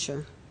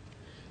future.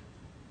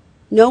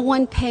 No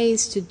one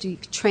pays to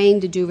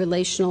train to do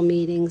relational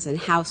meetings and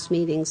house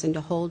meetings and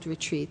to hold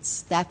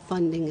retreats. That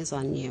funding is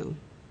on you.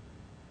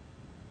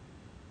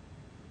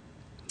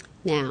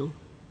 Now,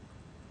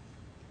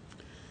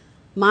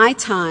 my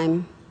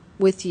time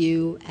with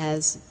you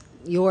as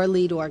your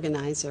lead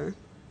organizer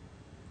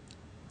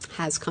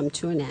has come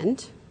to an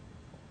end.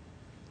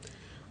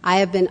 I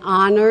have been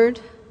honored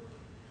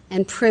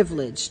and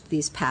privileged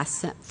these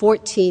past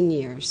 14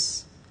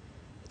 years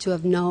to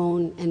have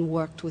known and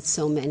worked with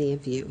so many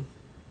of you.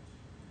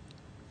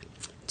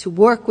 To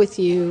work with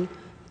you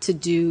to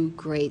do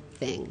great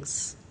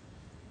things.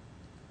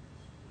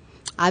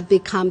 I've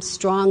become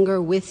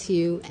stronger with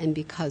you and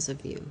because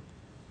of you.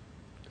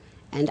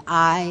 And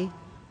I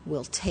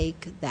will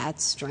take that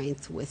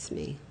strength with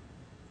me.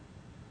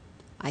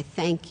 I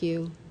thank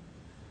you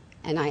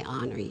and I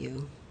honor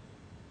you.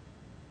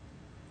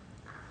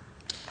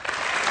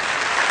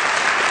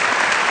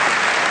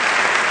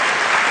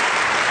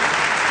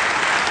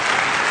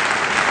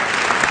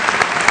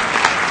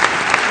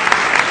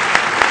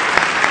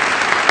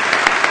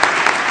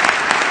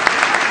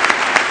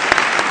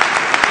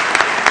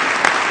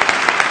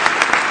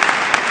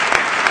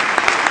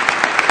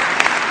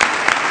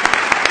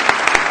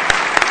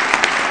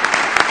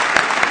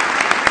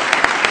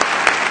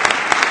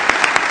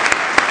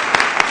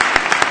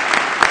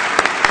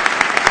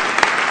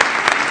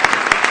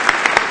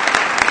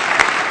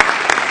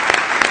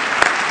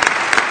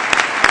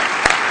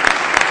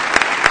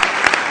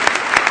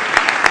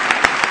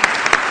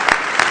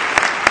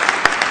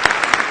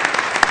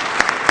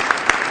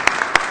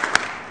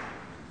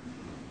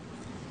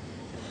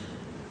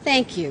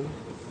 Thank you.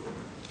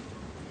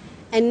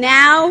 And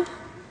now,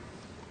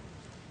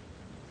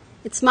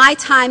 it's my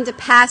time to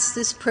pass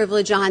this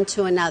privilege on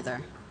to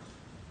another,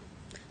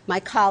 my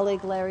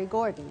colleague Larry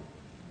Gordon.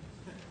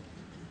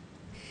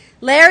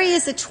 Larry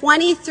is a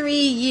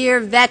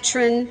 23-year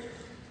veteran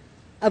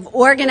of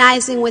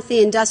organizing with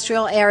the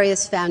Industrial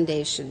Areas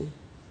Foundation.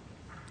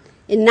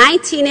 In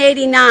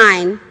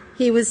 1989,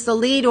 he was the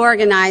lead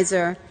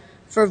organizer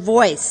for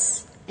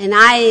Voice, an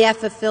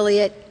IAF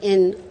affiliate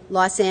in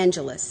Los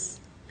Angeles.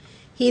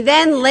 He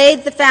then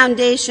laid the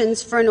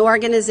foundations for an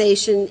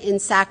organization in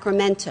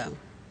Sacramento.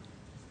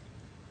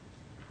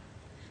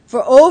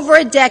 For over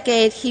a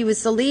decade, he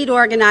was the lead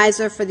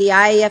organizer for the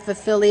IAF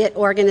affiliate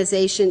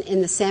organization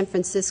in the San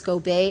Francisco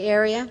Bay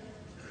Area,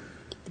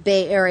 the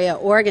Bay Area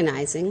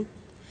Organizing,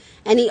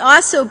 and he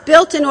also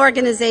built an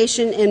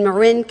organization in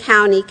Marin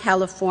County,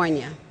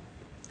 California.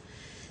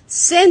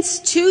 Since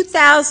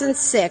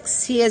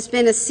 2006, he has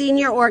been a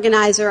senior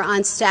organizer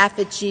on staff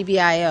at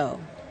GBIO.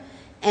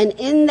 And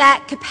in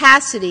that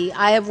capacity,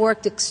 I have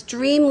worked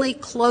extremely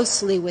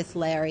closely with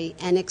Larry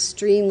and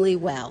extremely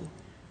well.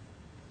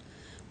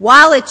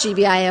 While at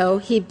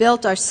GBIO, he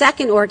built our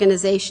second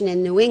organization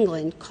in New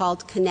England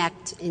called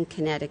Connect in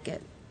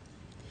Connecticut.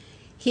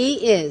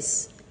 He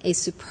is a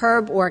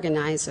superb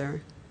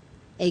organizer,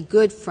 a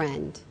good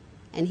friend,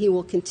 and he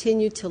will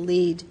continue to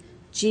lead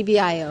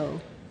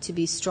GBIO to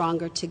be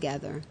stronger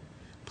together.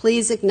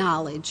 Please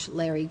acknowledge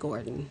Larry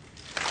Gordon.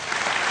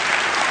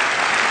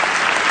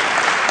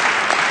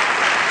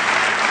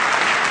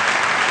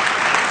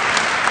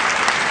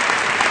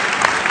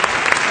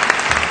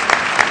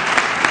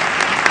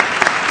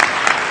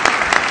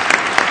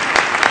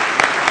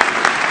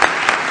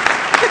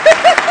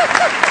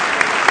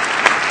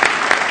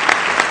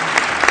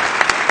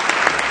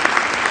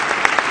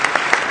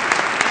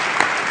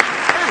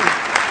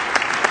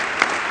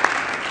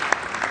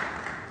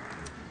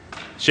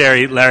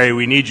 Cheri, Larry,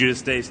 we need you to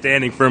stay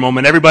standing for a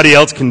moment. Everybody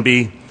else can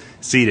be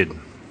seated.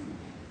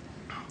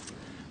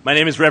 My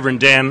name is Reverend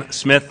Dan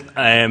Smith.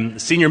 I am the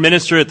senior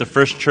minister at the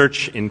First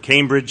Church in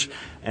Cambridge,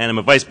 and I'm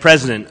a vice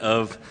president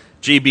of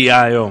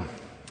GBIO.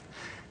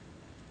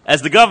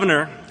 As the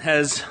governor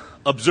has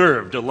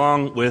observed,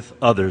 along with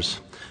others,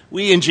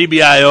 we in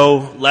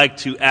GBIO like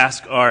to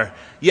ask our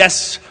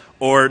yes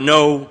or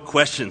no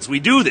questions.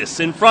 We do this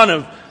in front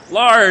of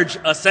large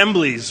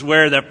assemblies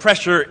where the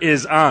pressure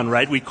is on,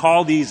 right? We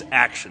call these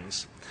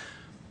actions.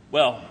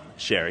 Well,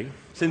 Cheri,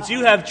 since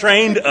you have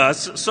trained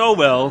us so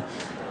well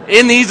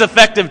in these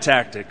effective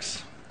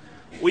tactics,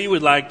 we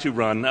would like to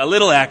run a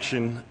little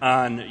action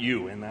on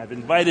you. And I've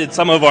invited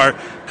some of our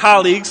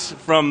colleagues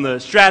from the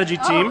strategy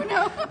team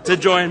to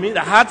join me.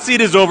 The hot seat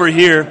is over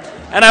here.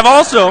 And I've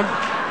also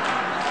asked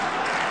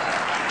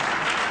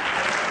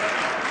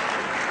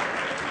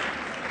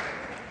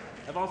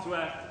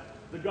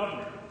the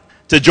governor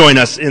to join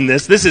us in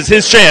this. This is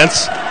his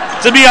chance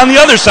to be on the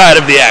other side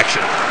of the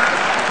action.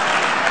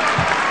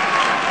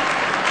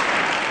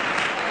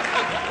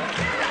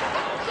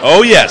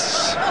 Oh,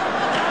 yes.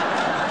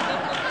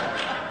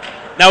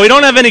 Now, we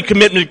don't have any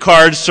commitment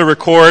cards to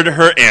record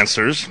her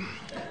answers,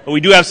 but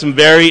we do have some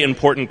very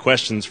important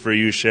questions for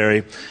you,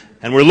 Cheri,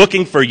 and we're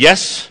looking for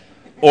yes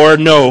or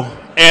no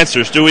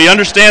answers. Do we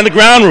understand the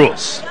ground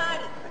rules?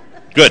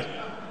 Good.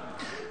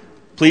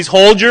 Please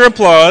hold your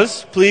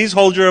applause. Please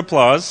hold your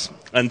applause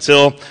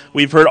until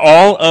we've heard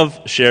all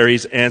of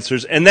Cheri's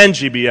answers, and then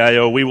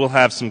GBIO, we will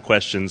have some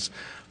questions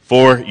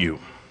for you.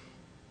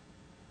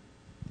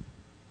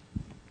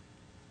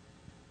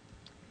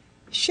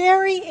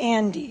 Cheri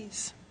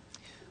Andes,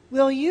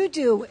 will you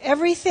do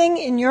everything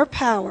in your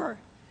power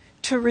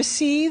to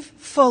receive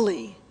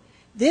fully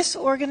this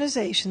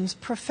organization's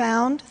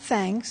profound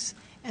thanks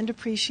and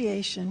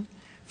appreciation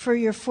for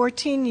your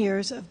 14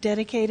 years of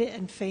dedicated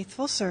and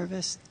faithful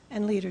service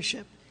and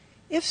leadership?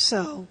 If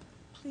so,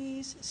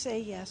 please say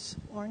yes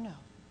or no.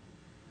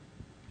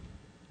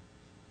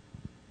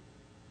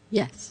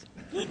 Yes.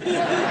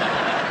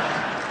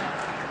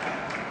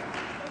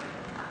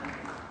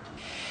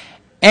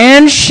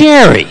 And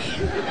Cheri,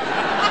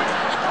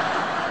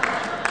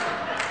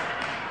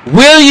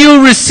 will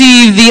you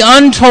receive the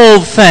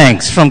untold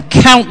thanks from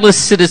countless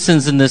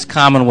citizens in this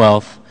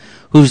Commonwealth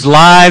whose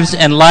lives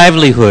and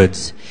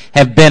livelihoods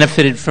have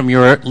benefited from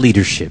your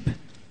leadership?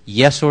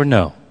 Yes or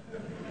no?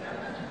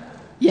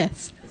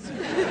 Yes.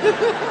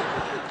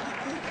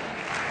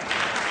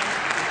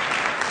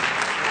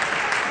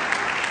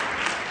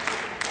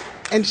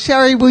 And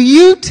Cheri, will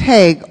you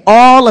take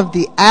all of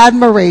the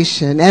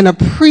admiration and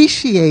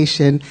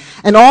appreciation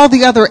and all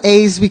the other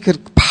A's we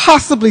could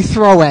possibly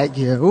throw at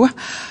you,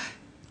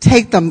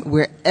 take them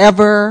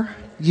wherever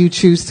you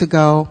choose to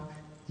go,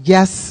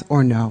 yes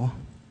or no?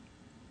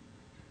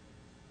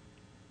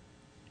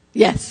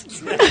 Yes.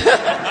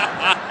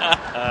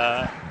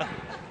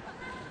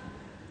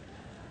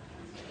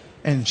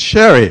 And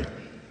Cheri,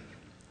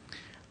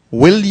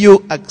 will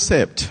you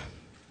accept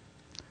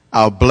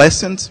our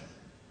blessings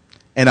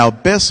and our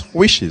best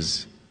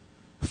wishes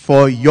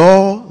for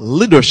your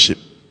leadership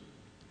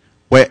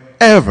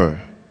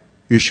wherever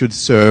you should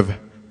serve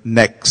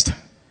next?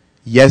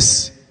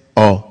 Yes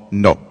or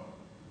no?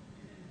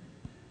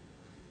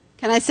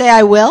 Can I say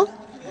I will?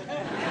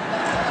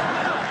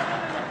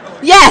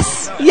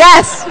 Yes,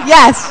 yes,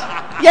 yes,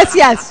 yes,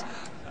 yes.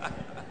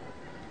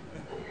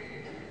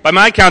 By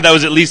my count, that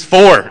was at least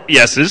 4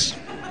 yeses.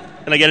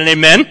 Can I get an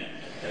amen?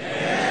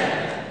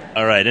 Amen.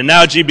 All right, and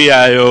now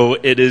GBIO,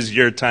 it is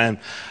your turn.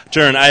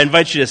 I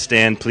invite you to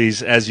stand,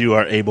 please, as you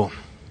are able.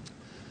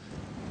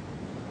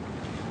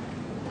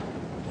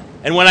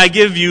 And when I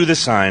give you the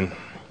sign,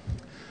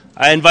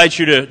 I invite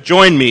you to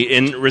join me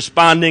in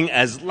responding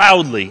as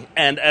loudly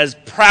and as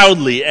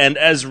proudly and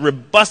as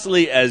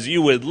robustly as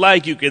you would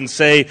like. You can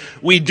say,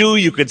 we do.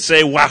 You could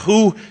say,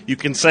 wahoo. You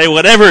can say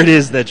whatever it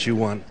is that you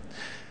want.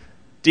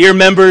 Dear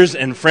members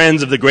and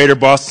friends of the Greater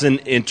Boston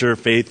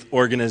Interfaith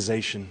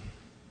Organization,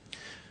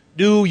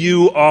 do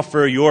you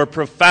offer your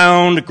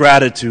profound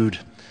gratitude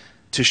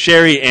to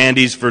Cheri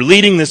Andes for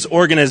leading this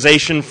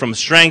organization from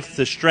strength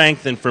to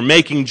strength and for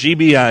making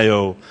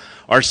GBIO,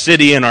 our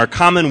city and our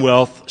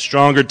Commonwealth,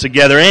 stronger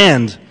together?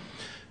 And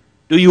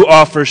do you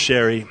offer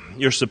Cheri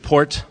your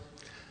support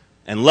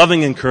and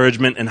loving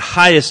encouragement and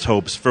highest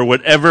hopes for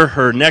whatever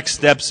her next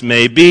steps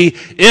may be?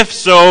 If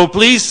so,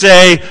 please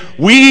say,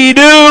 we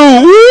do!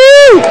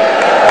 Woo!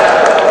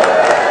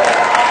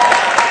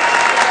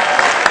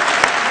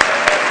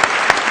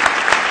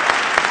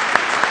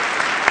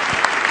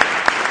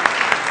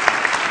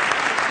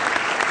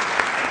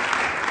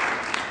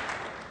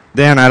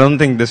 Dan, I don't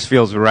think this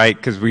feels right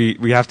because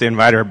we have to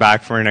invite her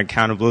back for an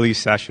accountability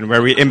session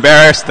where we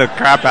embarrass the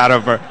crap out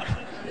of her.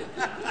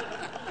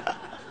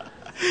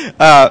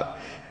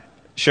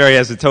 Cheri,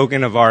 as a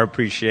token of our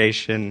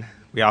appreciation,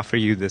 we offer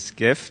you this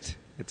gift.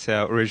 It's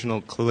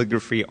original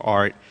calligraphy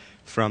art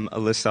from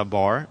Alyssa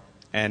Barr,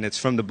 and it's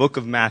from the book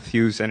of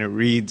Matthew, and it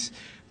reads,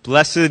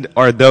 "Blessed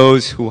are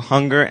those who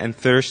hunger and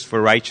thirst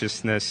for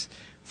righteousness,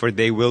 for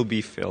they will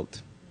be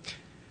filled."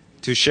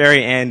 To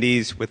Cheri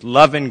Andes, with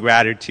love and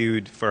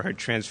gratitude for her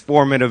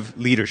transformative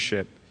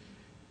leadership,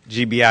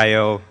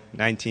 GBIO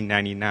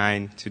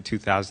 1999 to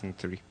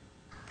 2003.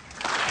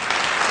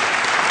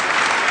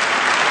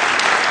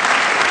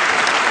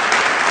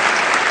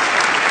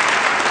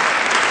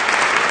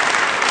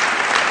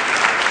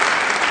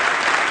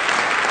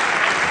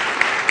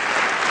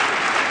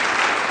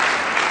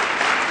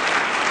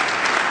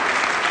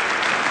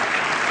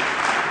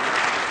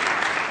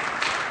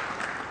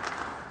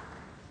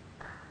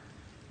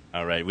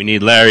 All right, we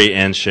need Larry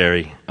and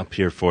Cheri up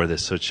here for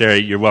this. So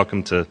Cheri, you're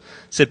welcome to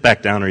sit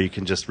back down or you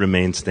can just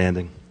remain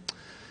standing.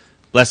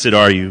 Blessed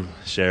are you,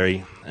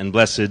 Cheri, and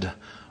blessed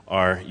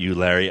are you,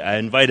 Larry. I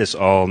invite us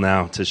all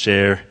now to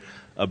share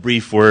a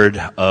brief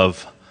word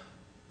of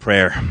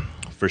prayer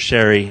for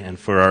Cheri and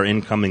for our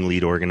incoming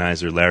lead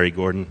organizer, Larry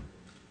Gordon.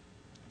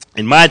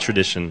 In my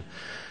tradition,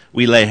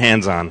 we lay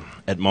hands on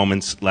at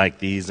moments like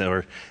these,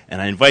 and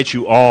I invite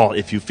you all,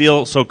 if you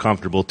feel so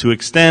comfortable, to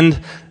extend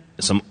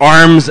some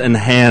arms and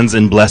hands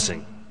in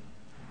blessing.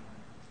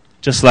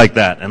 Just like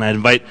that. And I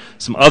invite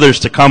some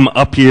others to come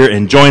up here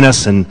and join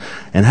us and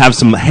have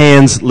some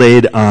hands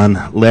laid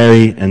on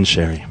Larry and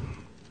Cheri.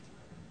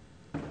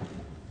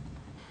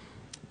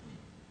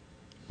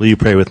 Will you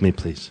pray with me,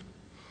 please?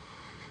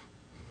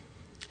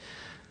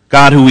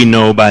 God, who we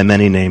know by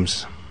many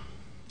names,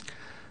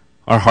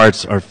 our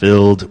hearts are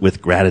filled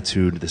with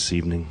gratitude this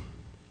evening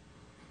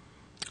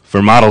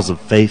for models of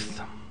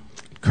faith,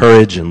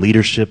 courage, and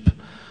leadership,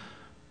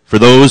 for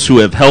those who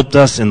have helped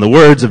us, in the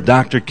words of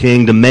Dr.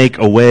 King, to make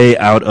a way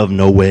out of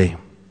no way.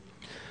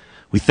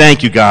 We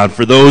thank you, God,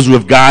 for those who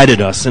have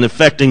guided us in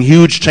effecting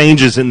huge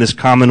changes in this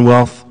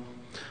Commonwealth,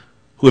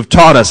 who have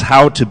taught us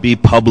how to be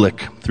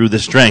public through the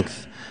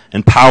strength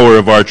and power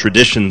of our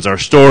traditions, our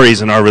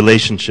stories, and our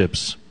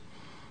relationships.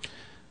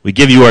 We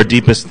give you our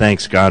deepest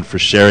thanks, God, for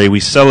Cheri.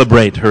 We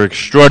celebrate her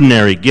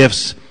extraordinary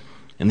gifts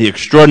and the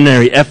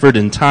extraordinary effort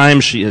and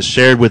time she has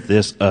shared with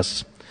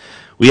us.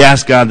 We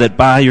ask, God, that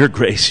by your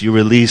grace you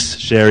release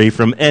Cheri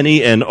from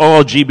any and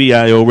all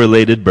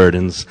GBIO-related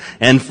burdens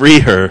and free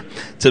her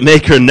to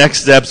make her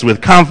next steps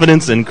with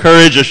confidence and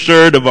courage,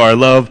 assured of our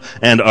love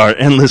and our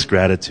endless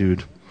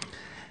gratitude.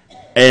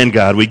 And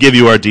God, we give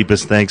you our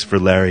deepest thanks for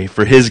Larry,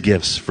 for his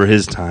gifts, for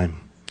his time.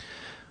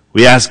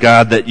 We ask,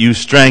 God, that you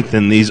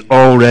strengthen these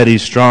already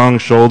strong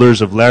shoulders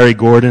of Larry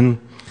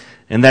Gordon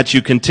and that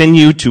you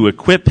continue to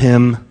equip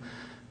him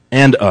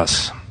and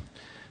us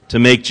to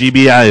make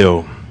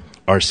GBIO,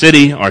 our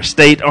city, our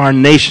state, our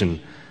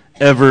nation,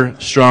 ever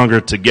stronger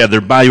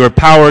together. By your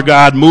power,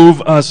 God,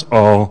 move us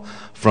all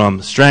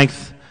from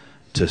strength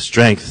to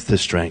strength to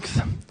strength.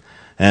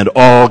 And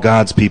all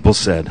God's people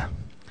said,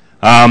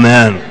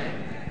 Amen.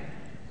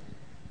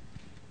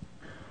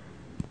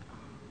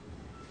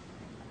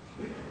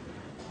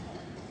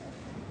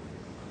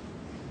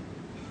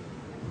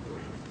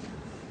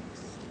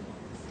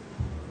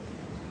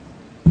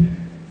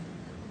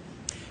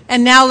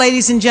 And now,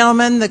 ladies and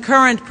gentlemen, the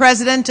current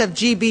president of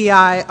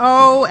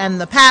GBIO and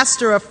the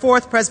pastor of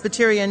Fourth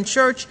Presbyterian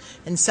Church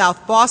in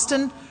South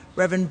Boston,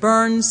 Reverend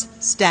Burns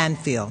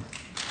Stanfield.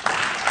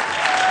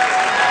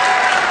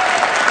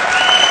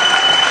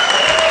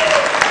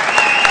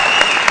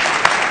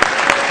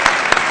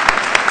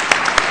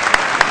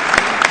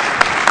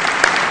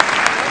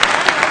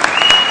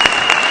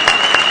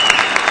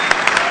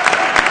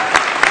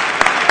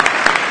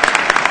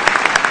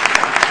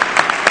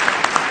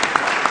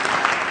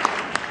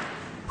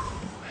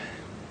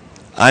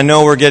 I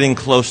know we're getting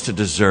close to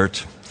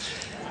dessert.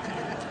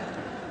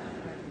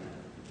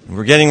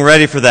 We're getting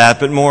ready for that,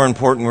 but more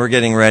important, we're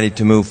getting ready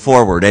to move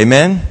forward.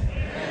 Amen?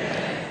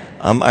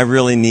 Amen. I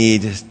really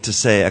need to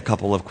say a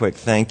couple of quick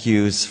thank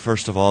yous.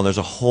 First of all, there's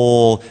a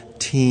whole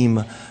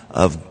team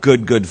of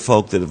good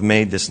folk that have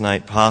made this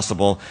night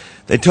possible.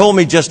 They told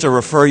me just to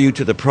refer you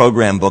to the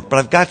program book, but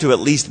I've got to at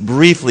least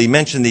briefly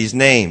mention these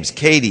names: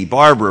 Katie,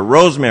 Barbara,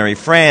 Rosemary,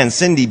 Fran,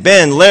 Cindy,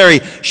 Ben, Larry,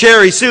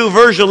 Cheri, Sue,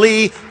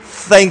 Virgilie.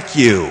 Thank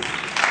you.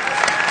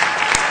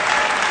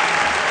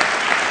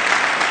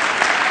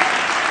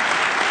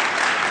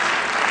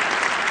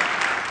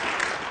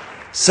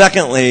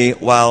 Secondly,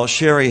 while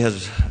Cheri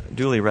has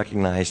duly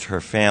recognized her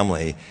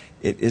family,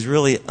 it is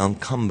really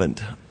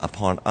incumbent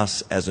upon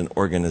us as an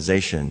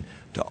organization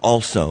to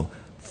also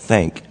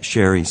thank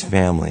Cheri's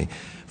family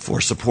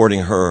for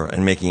supporting her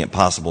and making it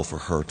possible for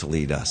her to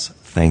lead us.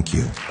 Thank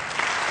you.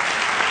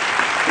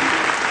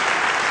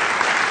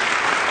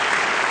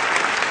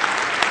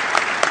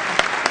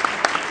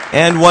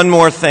 And one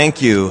more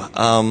thank you.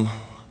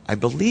 I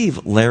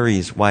believe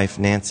Larry's wife,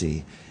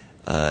 Nancy,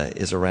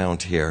 is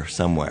around here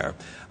somewhere.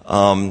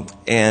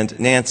 And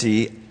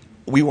Nancy,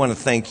 we want to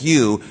thank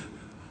you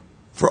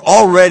for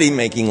already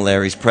making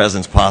Larry's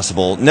presence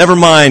possible. Never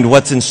mind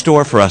what's in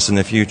store for us in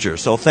the future.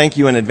 So thank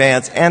you in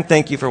advance, and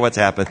thank you for what's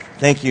happened.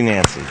 Thank you,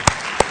 Nancy.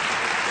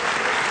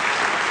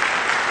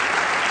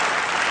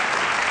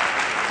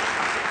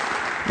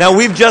 Now,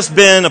 we've just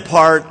been a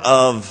part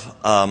of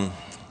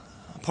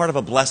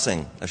a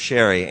blessing of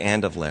Cheri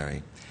and of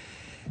Larry.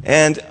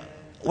 And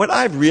what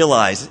I've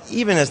realized,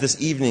 even as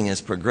this evening has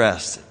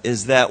progressed,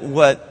 is that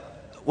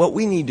what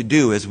we need to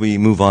do as we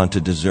move on to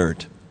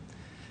dessert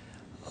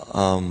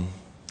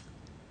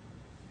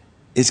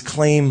is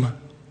claim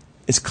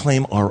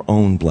our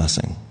own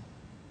blessing.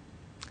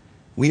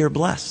 We are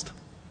blessed.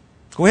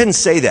 Go ahead and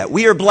say that.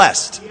 We are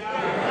blessed.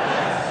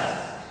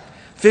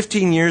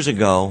 15 years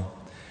ago,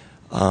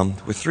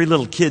 with 3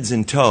 little kids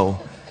in tow,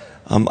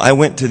 I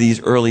went to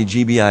these early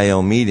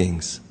GBIO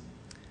meetings,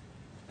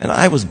 and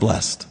I was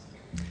blessed.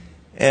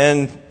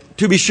 And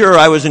to be sure,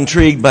 I was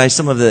intrigued by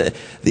some of the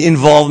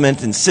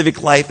involvement in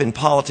civic life and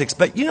politics,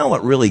 but you know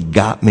what really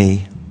got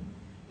me?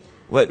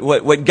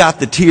 What got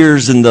the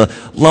tears and the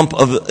lump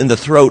in the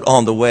throat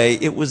on the way?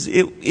 It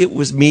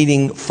was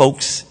meeting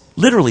folks,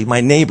 literally my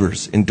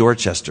neighbors in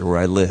Dorchester where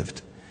I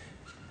lived.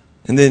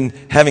 And then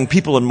having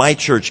people in my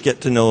church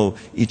get to know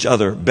each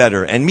other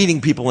better, and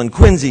meeting people in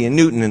Quincy and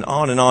Newton and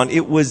on and on.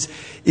 It was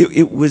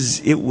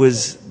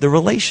the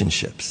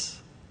relationships.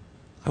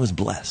 I was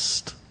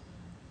blessed.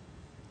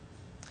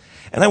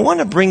 And I want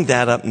to bring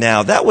that up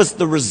now. That was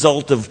the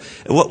result of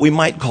what we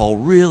might call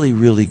really,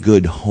 really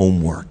good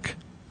homework.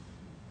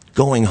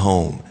 Going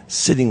home,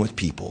 sitting with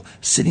people,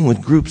 sitting with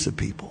groups of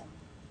people.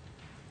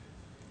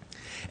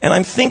 And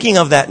I'm thinking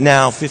of that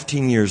now,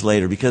 15 years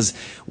later, because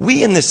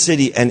we in this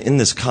city and in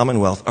this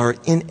Commonwealth are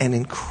in an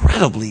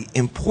incredibly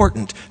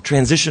important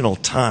transitional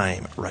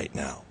time right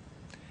now.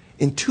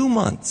 In 2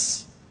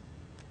 months,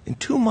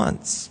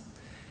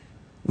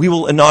 we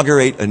will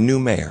inaugurate a new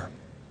mayor.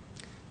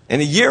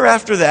 And a year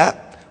after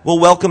that, we'll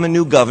welcome a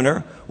new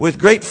governor with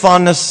great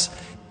fondness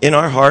in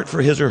our heart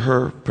for his or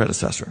her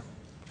predecessor.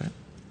 Okay?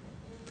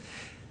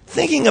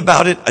 Thinking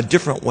about it a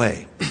different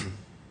way.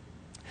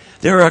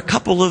 There are a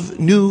couple of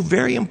new,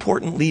 very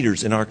important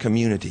leaders in our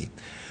community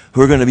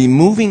who are going to be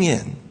moving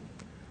in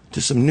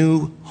to some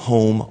new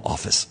home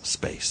office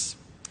space.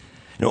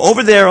 Now,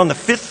 over there on the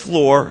 5th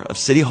floor of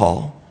City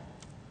Hall,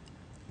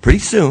 pretty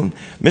soon,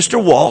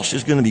 Mr. Walsh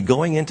is going to be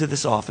going into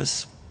this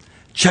office,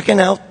 checking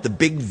out the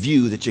big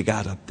view that you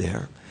got up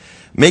there,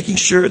 making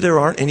sure there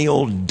aren't any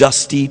old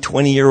dusty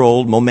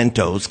 20-year-old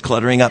mementos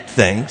cluttering up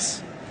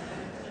things.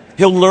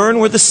 He'll learn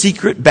where the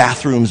secret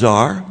bathrooms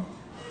are.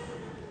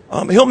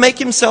 He'll make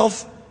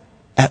himself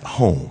at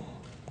home.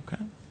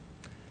 Okay?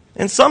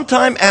 And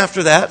sometime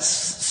after that,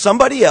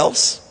 somebody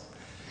else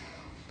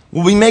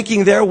will be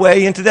making their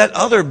way into that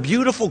other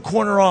beautiful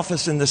corner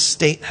office in the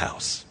State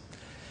House.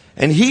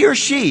 And he or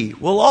she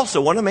will also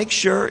want to make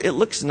sure it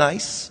looks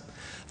nice.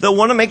 They'll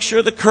want to make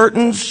sure the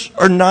curtains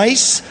are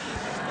nice.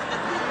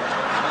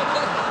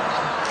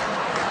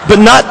 But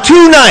not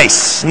too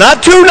nice.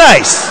 Not too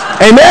nice.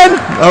 Amen?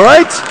 All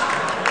right?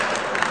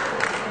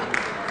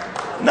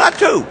 Not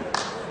too.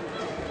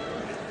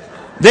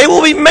 They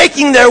will be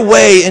making their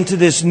way into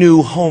this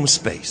new home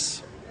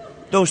space,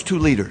 those two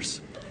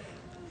leaders.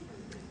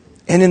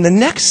 And in the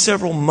next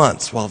several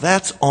months, while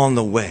that's on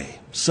the way,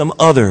 some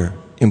other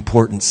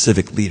important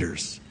civic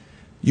leaders,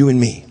 you and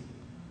me,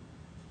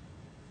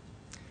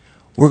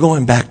 we're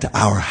going back to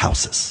our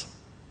houses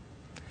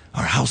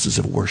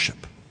of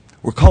worship.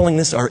 We're calling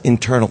this our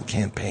internal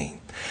campaign.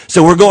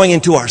 So we're going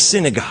into our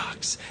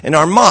synagogues and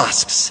our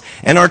mosques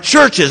and our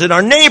churches and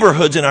our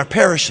neighborhoods and our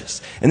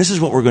parishes. And this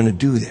is what we're going to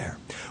do there.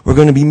 We're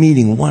going to be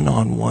meeting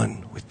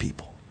one-on-one with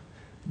people.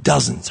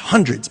 Dozens,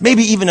 hundreds,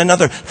 maybe even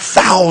another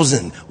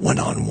 1,000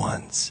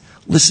 one-on-ones,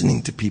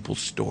 listening to people's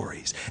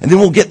stories. And then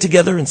we'll get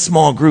together in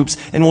small groups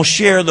and we'll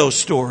share those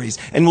stories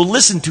and we'll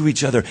listen to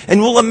each other and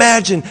we'll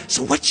imagine,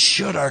 so what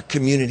should our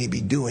community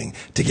be doing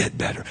to get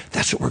better?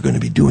 That's what we're going to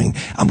be doing.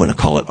 I'm going to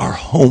call it our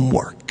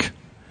homework.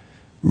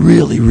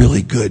 Really,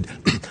 really good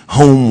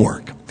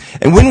homework.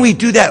 And when we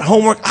do that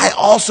homework, I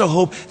also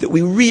hope that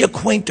we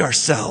reacquaint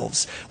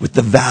ourselves with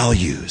the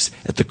values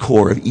at the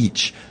core of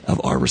each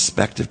of our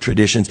respective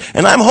traditions.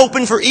 And I'm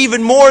hoping for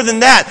even more than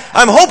that.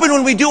 I'm hoping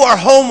when we do our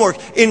homework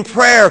in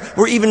prayer,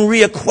 we're even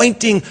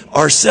reacquainting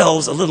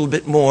ourselves a little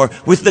bit more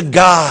with the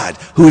God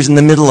who is in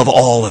the middle of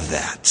all of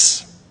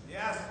that.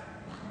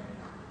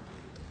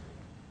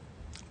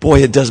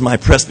 Boy, it does my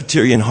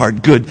Presbyterian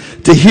heart good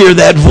to hear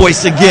that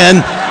voice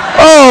again.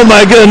 Oh,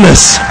 my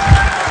goodness.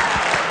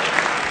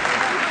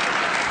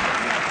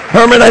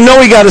 Herman, I know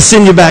we got to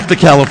send you back to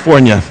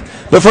California.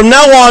 But from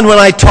now on, when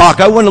I talk,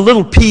 I want a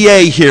little PA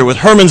here with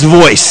Herman's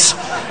voice.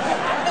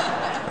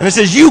 And it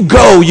says, you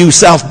go, you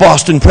South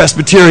Boston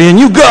Presbyterian,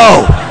 you go.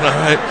 All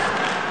right.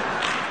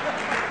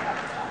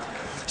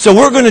 So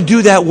we're going to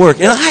do that work.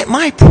 And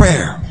my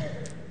prayer,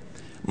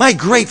 my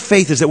great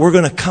faith is that we're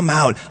going to come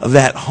out of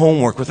that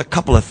homework with a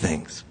couple of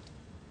things.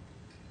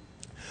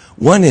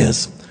 One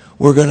is,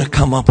 we're going to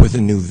come up with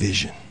a new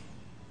vision.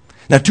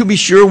 Now, to be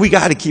sure, we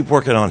got to keep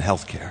working on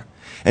health care.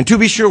 And to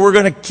be sure, we're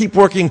going to keep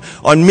working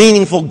on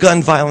meaningful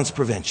gun violence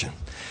prevention.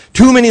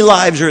 Too many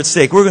lives are at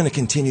stake. We're going to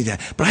continue that.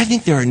 But I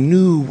think there are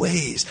new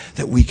ways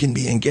that we can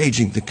be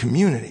engaging the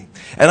community.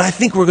 And I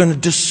think we're going to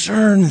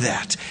discern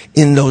that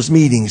in those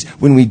meetings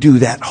when we do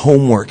that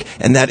homework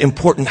and that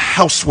important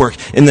housework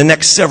in the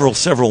next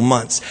several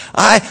months.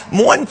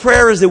 One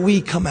prayer is that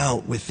we come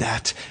out with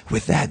that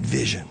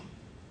vision.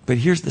 But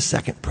here's the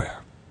second prayer.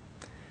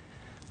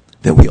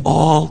 That we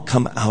all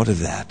come out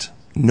of that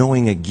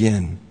knowing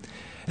again,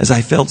 as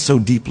I felt so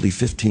deeply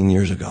 15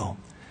 years ago,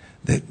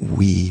 that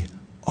we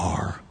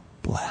are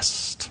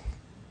blessed.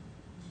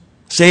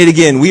 Say it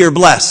again. We are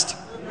blessed.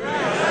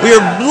 We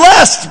are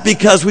blessed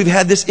because we've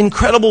had this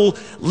incredible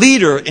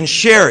leader in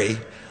Cheri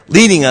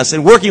leading us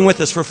and working with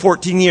us for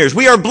 14 years.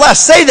 We are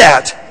blessed. Say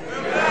that.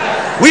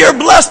 We are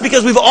blessed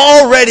because we've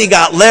already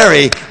got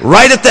Larry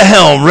right at the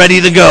helm,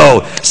 ready to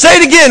go.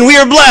 Say it again. We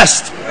are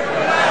blessed.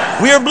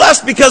 We are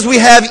blessed because we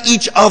have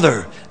each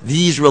other,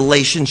 these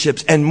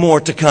relationships, and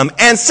more to come.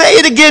 And say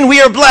it again.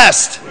 We are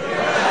blessed.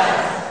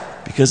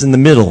 Because in the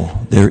middle,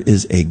 there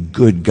is a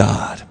good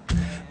God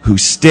who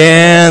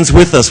stands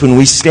with us when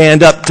we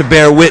stand up to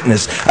bear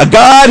witness. A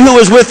God who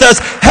is with us,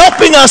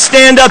 helping us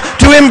stand up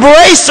to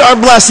embrace our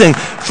blessing.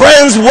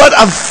 Friends, what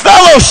a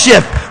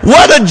fellowship.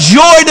 What a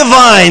joy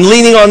divine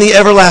leaning on the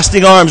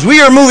everlasting arms.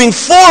 We are moving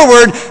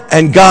forward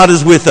and God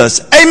is with us.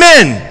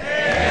 Amen.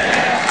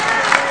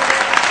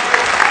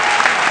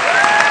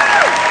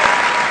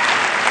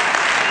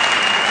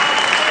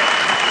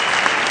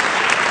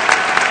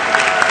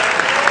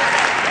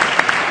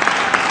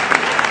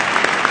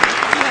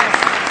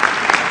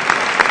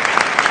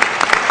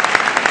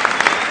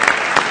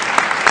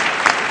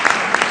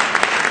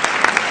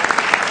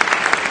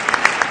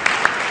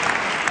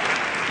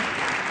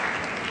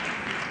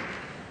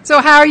 So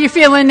how are you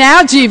feeling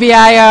now,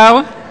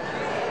 GBIO?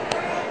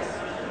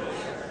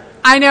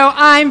 I know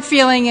I'm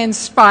feeling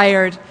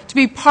inspired to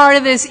be part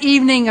of this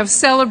evening of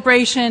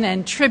celebration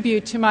and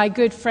tribute to my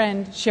good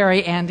friend,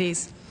 Cheri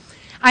Andes.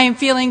 I am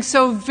feeling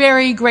so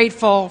very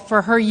grateful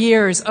for her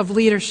years of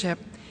leadership.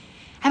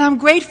 And I'm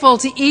grateful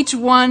to each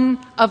one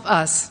of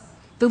us,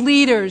 the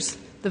leaders,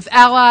 the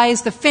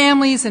allies, the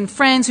families and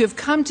friends who have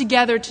come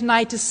together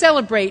tonight to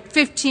celebrate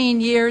 15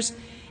 years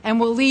and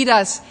will lead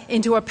us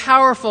into a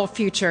powerful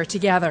future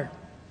together.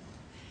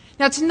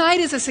 Now,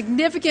 tonight is a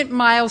significant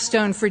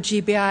milestone for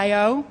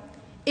GBIO.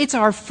 It's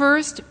our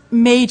first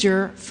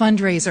major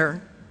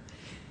fundraiser.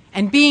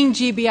 And being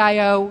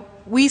GBIO,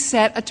 we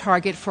set a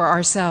target for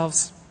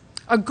ourselves,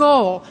 a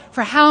goal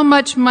for how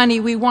much money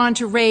we want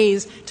to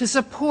raise to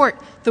support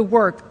the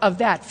work of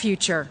that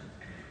future.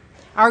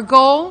 Our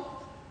goal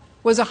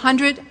was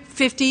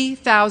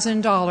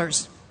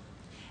 $150,000.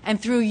 And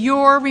through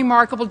your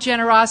remarkable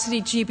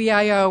generosity,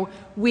 GBIO,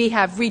 we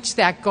have reached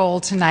that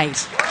goal tonight.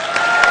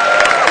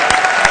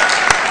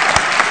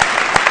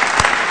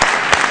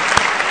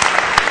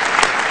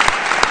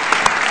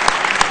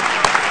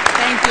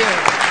 Thank you.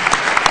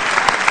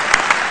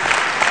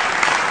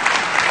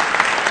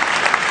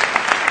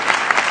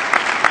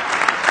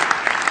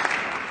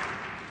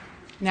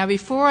 Now,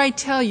 before I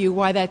tell you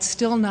why that's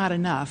still not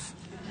enough,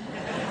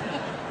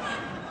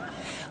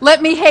 let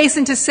me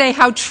hasten to say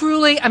how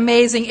truly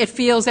amazing it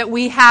feels that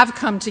we have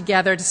come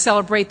together to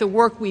celebrate the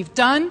work we've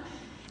done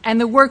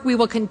and the work we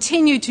will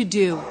continue to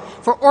do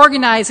for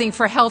organizing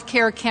for health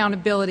care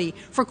accountability,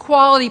 for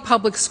quality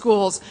public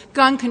schools,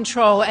 gun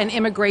control, and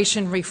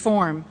immigration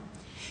reform.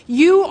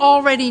 You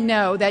already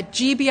know that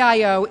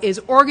GBIO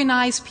is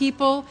organized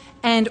people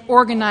and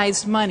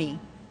organized money.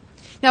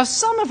 Now,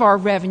 some of our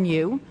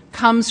revenue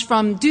comes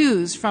from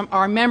dues from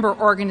our member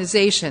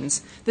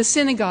organizations, the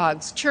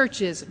synagogues,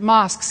 churches,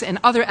 mosques, and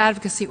other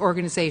advocacy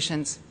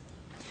organizations.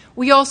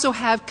 We also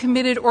have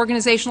committed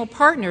organizational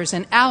partners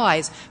and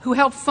allies who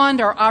help fund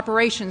our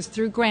operations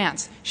through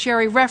grants.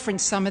 Cheri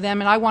referenced some of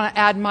them, and I want to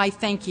add my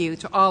thank you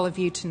to all of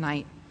you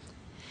tonight.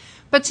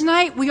 But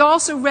tonight, we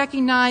also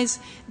recognize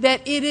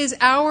that it is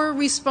our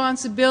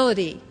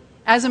responsibility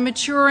as a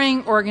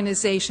maturing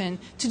organization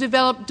to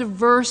develop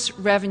diverse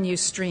revenue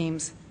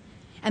streams,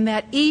 and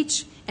that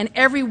each and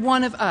every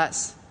one of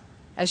us,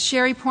 as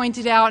Cheri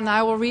pointed out, and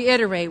I will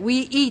reiterate, we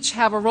each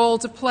have a role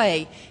to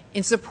play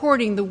in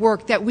supporting the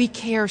work that we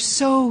care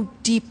so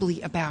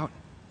deeply about.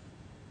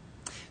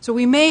 So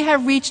we may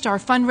have reached our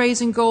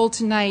fundraising goal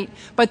tonight,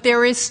 but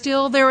there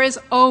is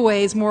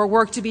always more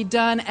work to be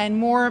done and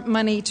more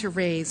money to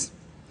raise.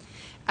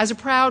 As a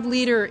proud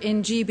leader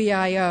in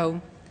GBIO,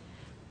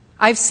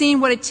 I've seen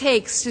what it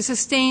takes to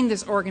sustain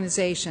this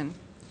organization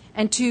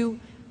and to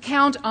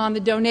count on the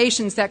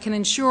donations that can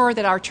ensure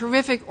that our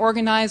terrific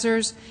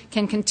organizers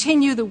can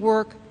continue the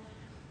work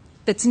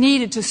that's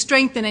needed to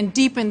strengthen and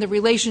deepen the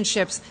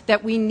relationships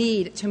that we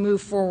need to move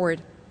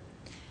forward.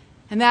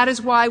 And that is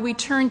why we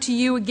turn to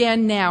you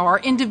again now, our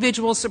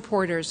individual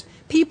supporters,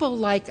 people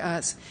like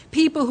us,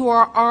 people who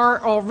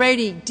are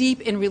already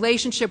deep in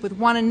relationship with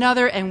one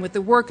another and with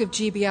the work of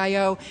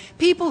GBIO,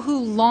 people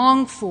who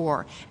long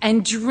for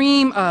and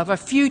dream of a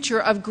future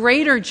of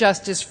greater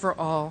justice for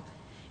all,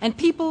 and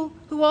people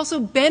who also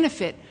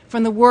benefit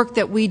from the work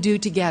that we do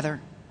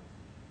together.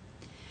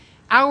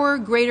 Our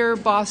Greater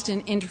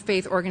Boston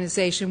Interfaith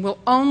Organization will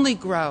only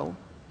grow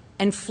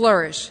and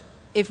flourish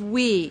if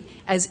we,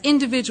 as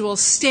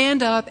individuals,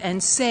 stand up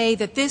and say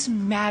that this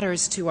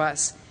matters to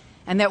us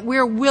and that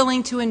we're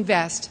willing to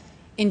invest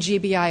in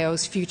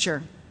GBIO's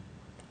future.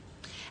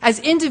 As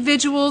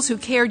individuals who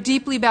care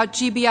deeply about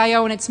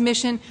GBIO and its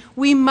mission,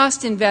 we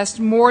must invest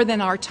more than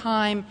our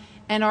time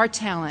and our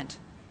talent.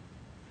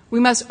 We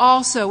must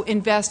also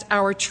invest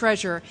our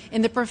treasure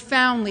in the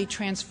profoundly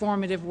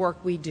transformative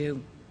work we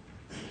do.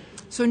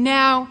 So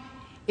now,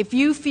 if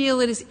you feel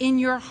it is in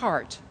your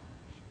heart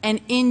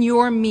and in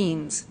your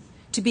means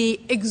to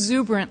be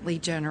exuberantly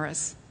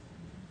generous,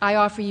 I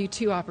offer you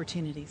two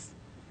opportunities.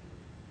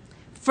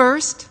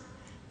 First,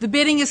 the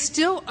bidding is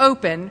still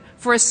open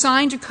for a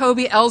signed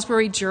Jacoby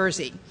Ellsbury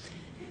jersey.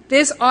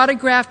 This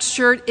autographed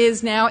shirt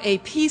is now a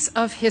piece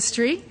of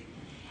history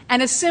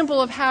and a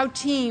symbol of how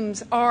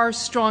teams are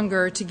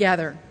stronger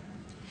together.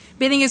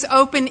 Bidding is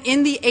open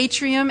in the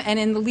atrium and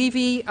in the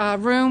Levy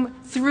room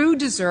through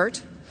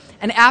dessert.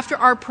 And after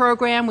our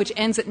program, which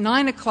ends at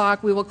 9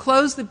 o'clock, we will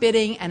close the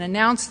bidding and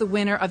announce the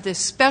winner of this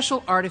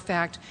special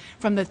artifact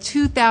from the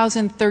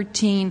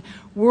 2013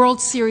 World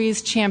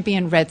Series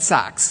champion Red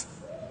Sox.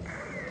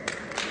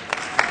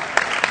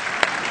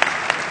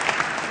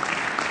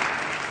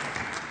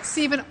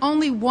 Stephen,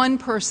 only one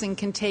person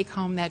can take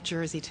home that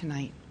jersey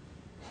tonight.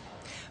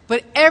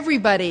 But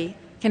everybody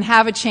can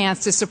have a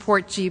chance to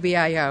support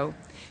GBIO.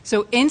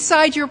 So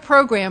inside your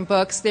program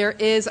books, there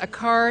is a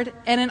card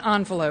and an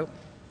envelope.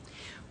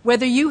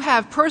 Whether you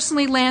have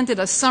personally landed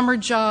a summer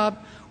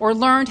job or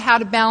learned how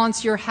to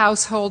balance your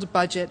household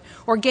budget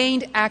or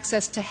gained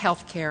access to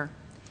health care,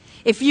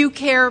 if you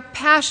care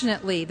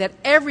passionately that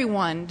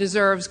everyone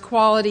deserves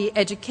quality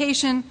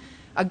education,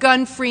 a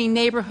gun-free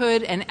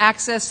neighborhood, and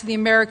access to the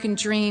American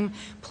dream,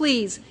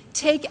 please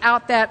take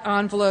out that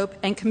envelope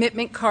and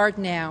commitment card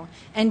now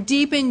and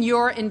deepen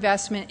your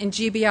investment in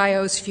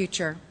GBIO's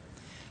future.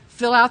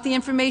 Fill out the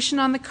information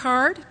on the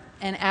card,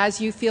 and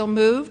as you feel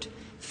moved,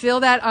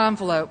 fill that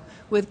envelope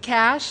with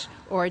cash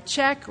or a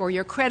check or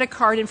your credit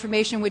card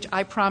information, which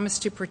I promise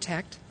to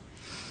protect.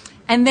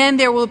 And then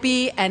there will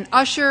be an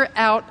usher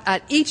out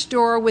at each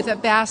door with a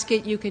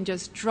basket. You can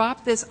just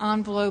drop this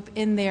envelope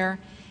in there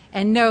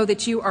and know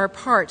that you are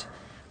part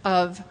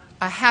of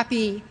a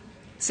happy,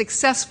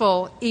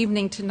 successful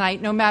evening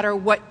tonight, no matter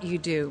what you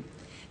do.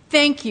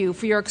 Thank you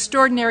for your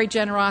extraordinary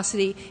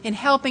generosity in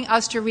helping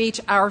us to reach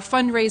our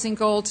fundraising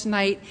goal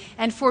tonight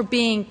and for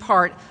being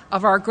part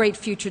of our great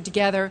future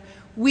together.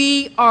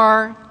 We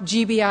are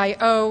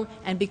GBIO,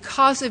 and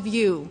because of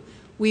you,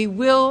 we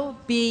will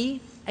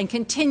be and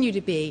continue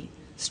to be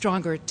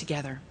stronger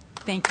together.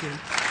 Thank you.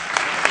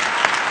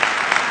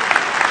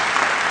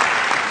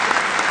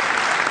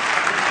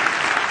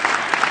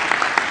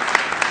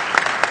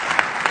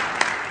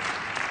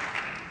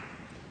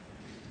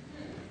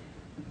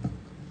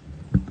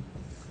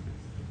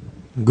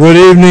 Good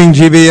evening,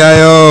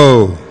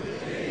 GBIO.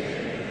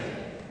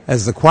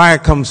 As the choir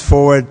comes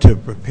forward to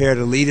prepare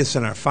to lead us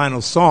in our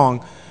final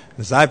song,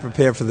 as I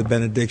prepare for the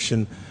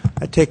benediction,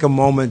 I take a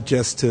moment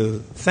just to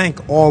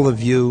thank all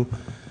of you.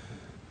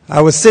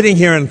 I was sitting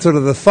here and sort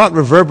of the thought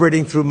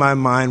reverberating through my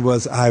mind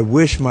was, I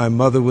wish my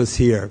mother was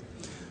here.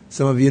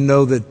 Some of you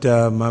know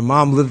that my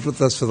mom lived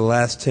with us for the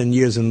last 10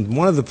 years, and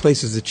one of the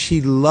places that she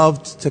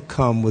loved to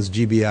come was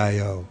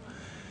GBIO.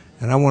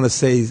 And I want to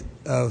say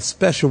a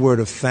special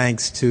word of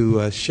thanks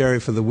to Cheri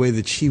for the way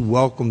that she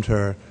welcomed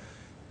her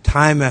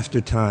time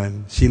after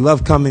time. She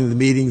loved coming to the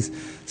meetings.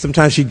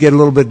 Sometimes she'd get a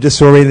little bit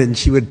disoriented and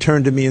she would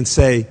turn to me and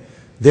say,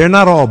 "They're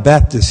not all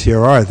Baptists here,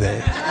 are they?"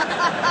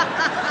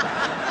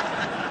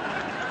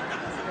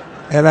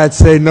 And I'd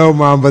say, "No,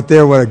 Mom, but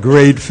they're what a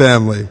great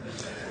family."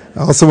 I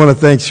also want to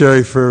thank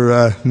Cheri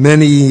for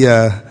many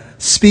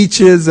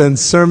speeches and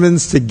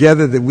sermons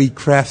together that we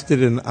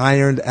crafted and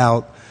ironed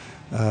out,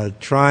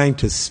 trying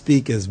to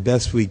speak as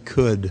best we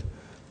could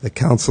the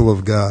counsel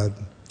of God.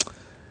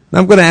 Now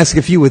I'm going to ask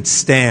if you would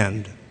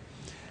stand.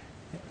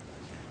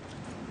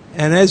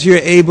 And as you're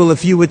able,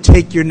 if you would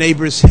take your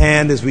neighbor's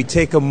hand as we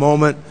take a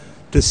moment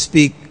to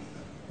speak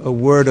a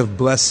word of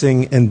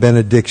blessing and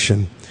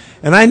benediction.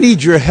 And I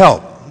need your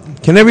help.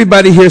 Can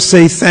everybody here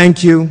say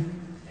thank you?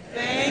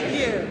 Thank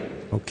you.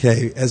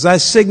 Okay. As I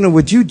signal,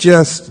 would you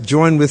just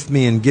join with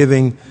me in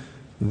giving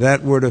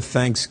that word of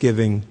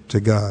thanksgiving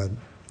to God?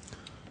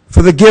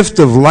 For the gift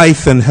of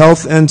life and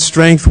health and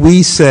strength,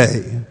 we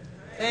say,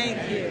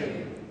 thank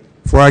you.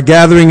 For our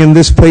gathering in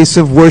this place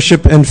of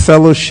worship and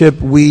fellowship,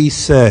 we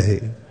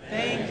say,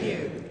 thank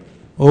you.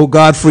 O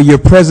God, for your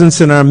presence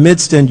in our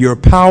midst and your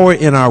power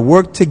in our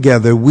work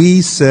together,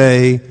 we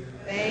say,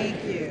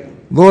 thank you.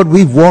 Lord,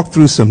 we've walked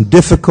through some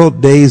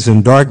difficult days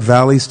and dark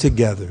valleys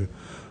together,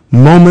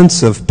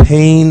 moments of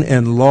pain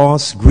and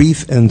loss,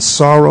 grief and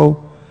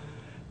sorrow.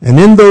 And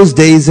in those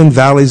days and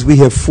valleys, we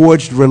have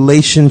forged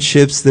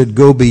relationships that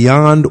go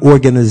beyond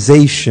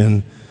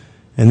organization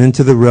and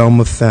into the realm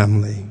of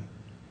family.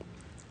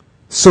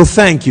 So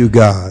thank you,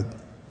 God,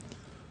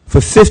 for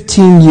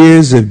 15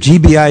 years of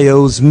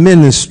GBIO's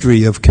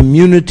ministry of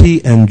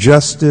community and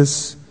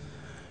justice,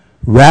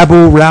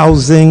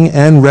 rabble-rousing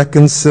and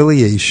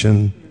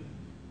reconciliation,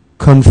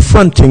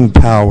 confronting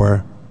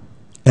power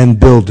and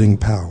building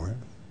power.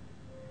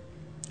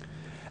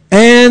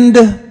 And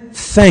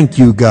thank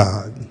you,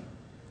 God,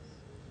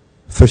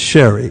 for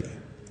Cheri,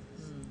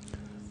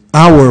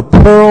 our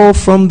pearl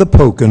from the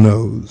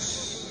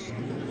Poconos,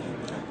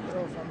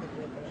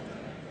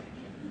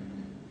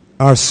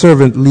 our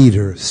servant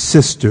leader,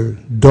 sister,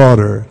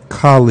 daughter,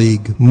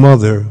 colleague,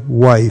 mother,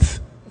 wife,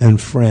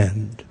 and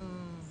friend.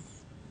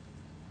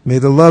 May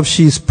the love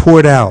she's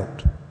poured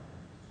out,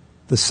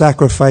 the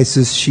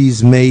sacrifices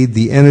she's made,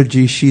 the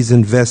energy she's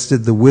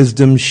invested, the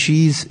wisdom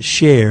she's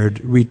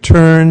shared,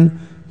 return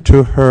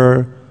to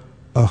her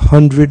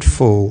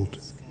 100-fold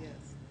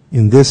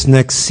in this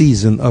next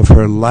season of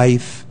her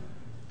life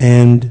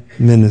and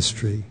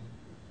ministry.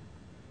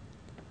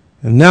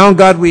 And now,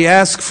 God, we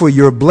ask for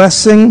your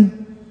blessing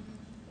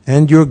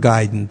and your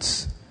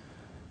guidance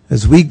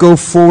as we go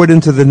forward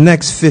into the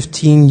next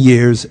 15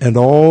 years and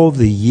all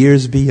the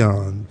years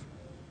beyond.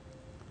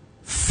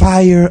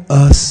 Fire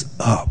us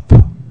up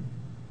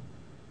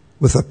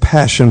with a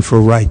passion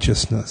for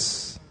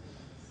righteousness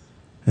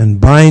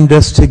and bind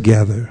us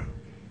together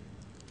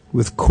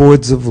with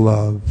cords of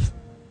love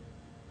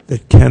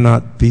that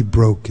cannot be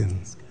broken.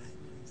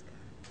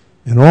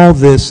 And all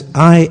this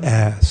I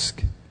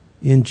ask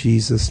in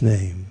Jesus'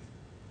 name,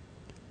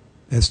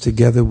 as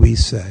together we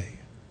say,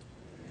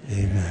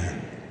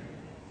 amen.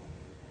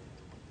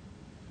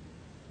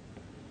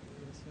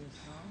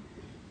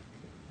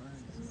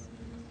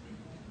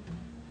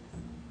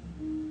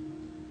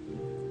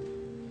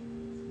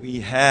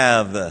 We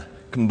have the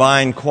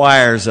combined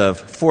choirs of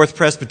Fourth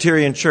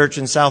Presbyterian Church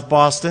in South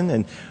Boston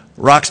and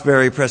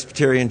Roxbury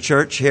Presbyterian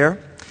Church here.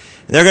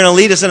 And they're going to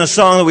lead us in a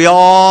song that we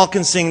all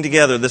can sing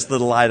together, This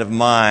Little Light of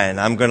Mine.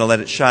 I'm going to let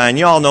it shine.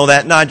 You all know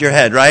that. Nod your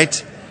head,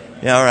 right?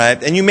 Yeah, all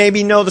right. And you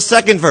maybe know the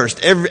second verse.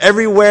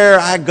 Everywhere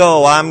I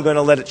go, I'm going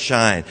to let it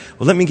shine.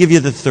 Well, let me give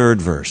you the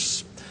third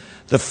verse.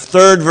 The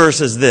third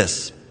verse is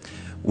this.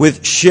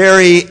 With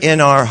Cheri in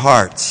our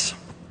hearts,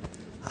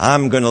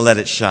 I'm going to let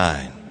it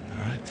shine. All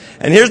right.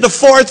 And here's the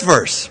fourth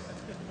verse.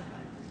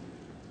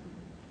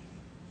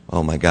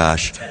 Oh my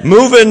gosh.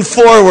 Moving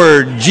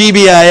forward,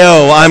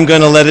 GBIO, I'm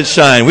going to let it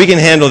shine. We can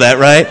handle that,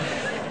 right?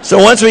 So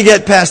once we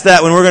get past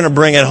that one, we're going to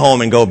bring it home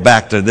and go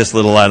back to This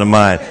Little Light of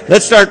Mine.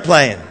 Let's start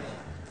playing.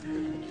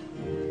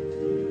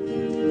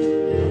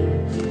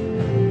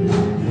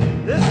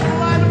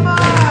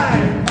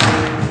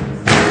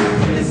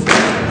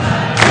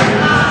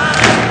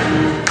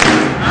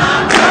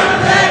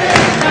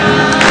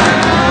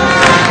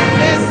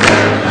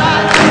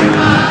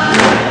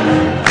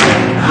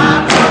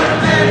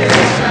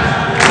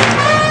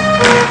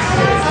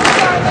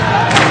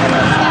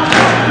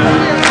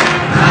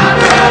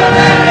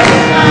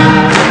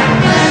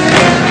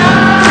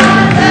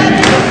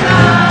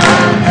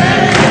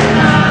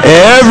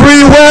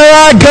 Everywhere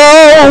I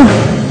go,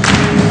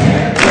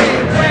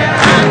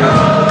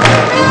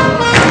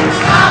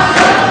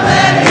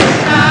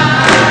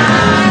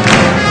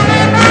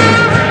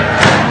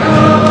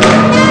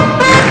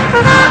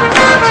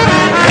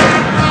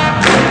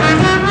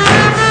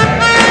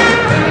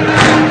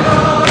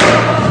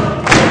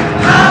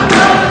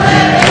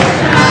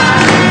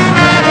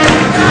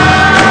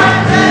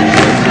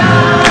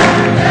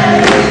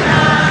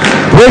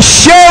 with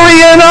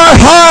Cheri in our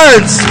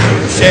hearts.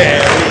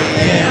 Cheri.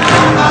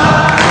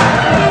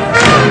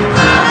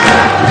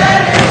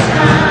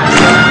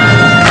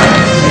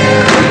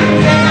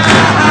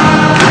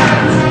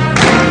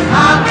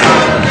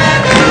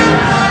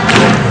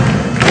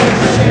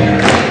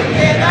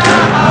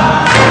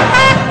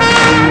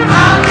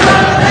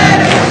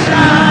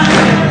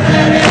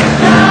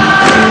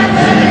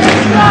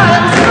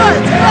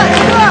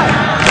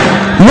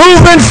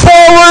 Moving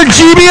forward,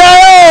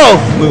 GBIO.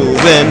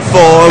 Moving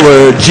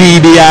forward,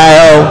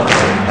 GBIO.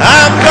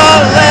 I'm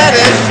gonna let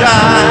it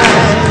shine.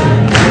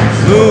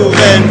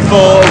 Moving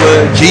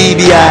forward,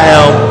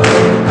 GBIO.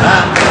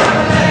 I'm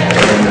gonna let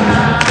it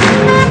shine.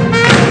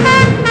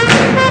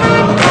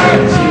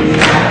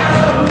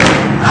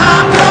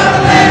 I'm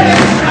gonna let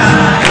it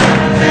shine.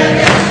 Let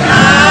it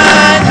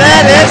shine.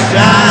 Let it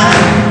shine.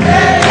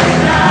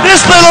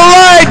 This little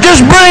light,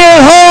 just bring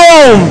it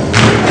home.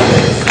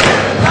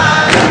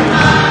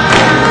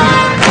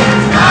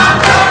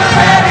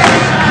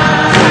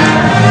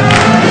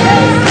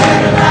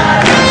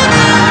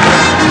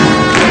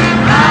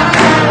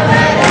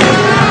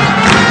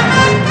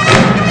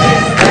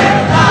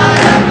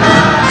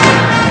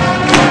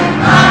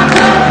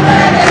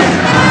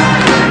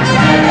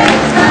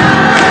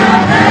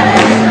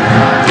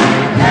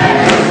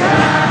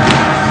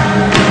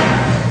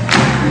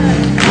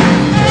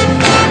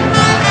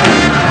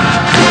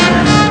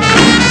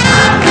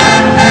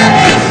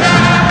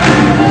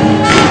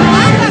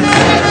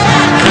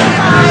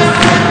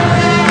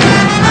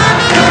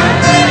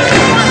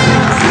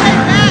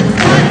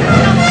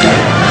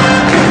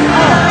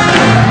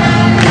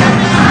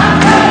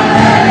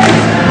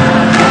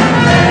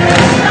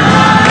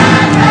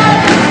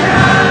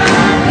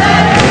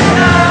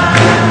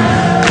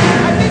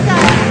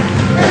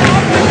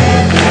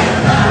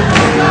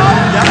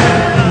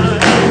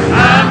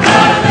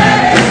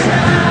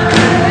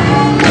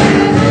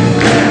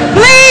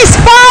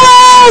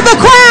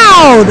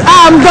 gold.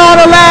 I'm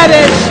gonna let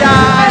it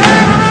shine.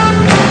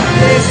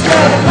 This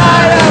little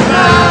light of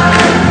mine.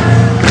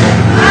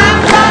 I'm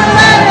gonna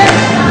let it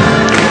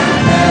shine.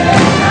 Let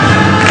it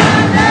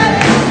shine. Let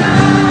it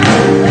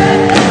shine. Let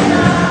it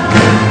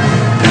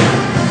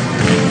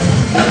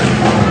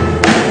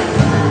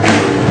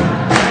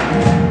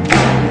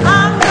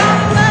I'm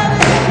gonna let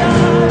it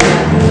shine.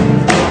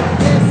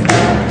 This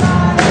little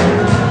light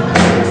of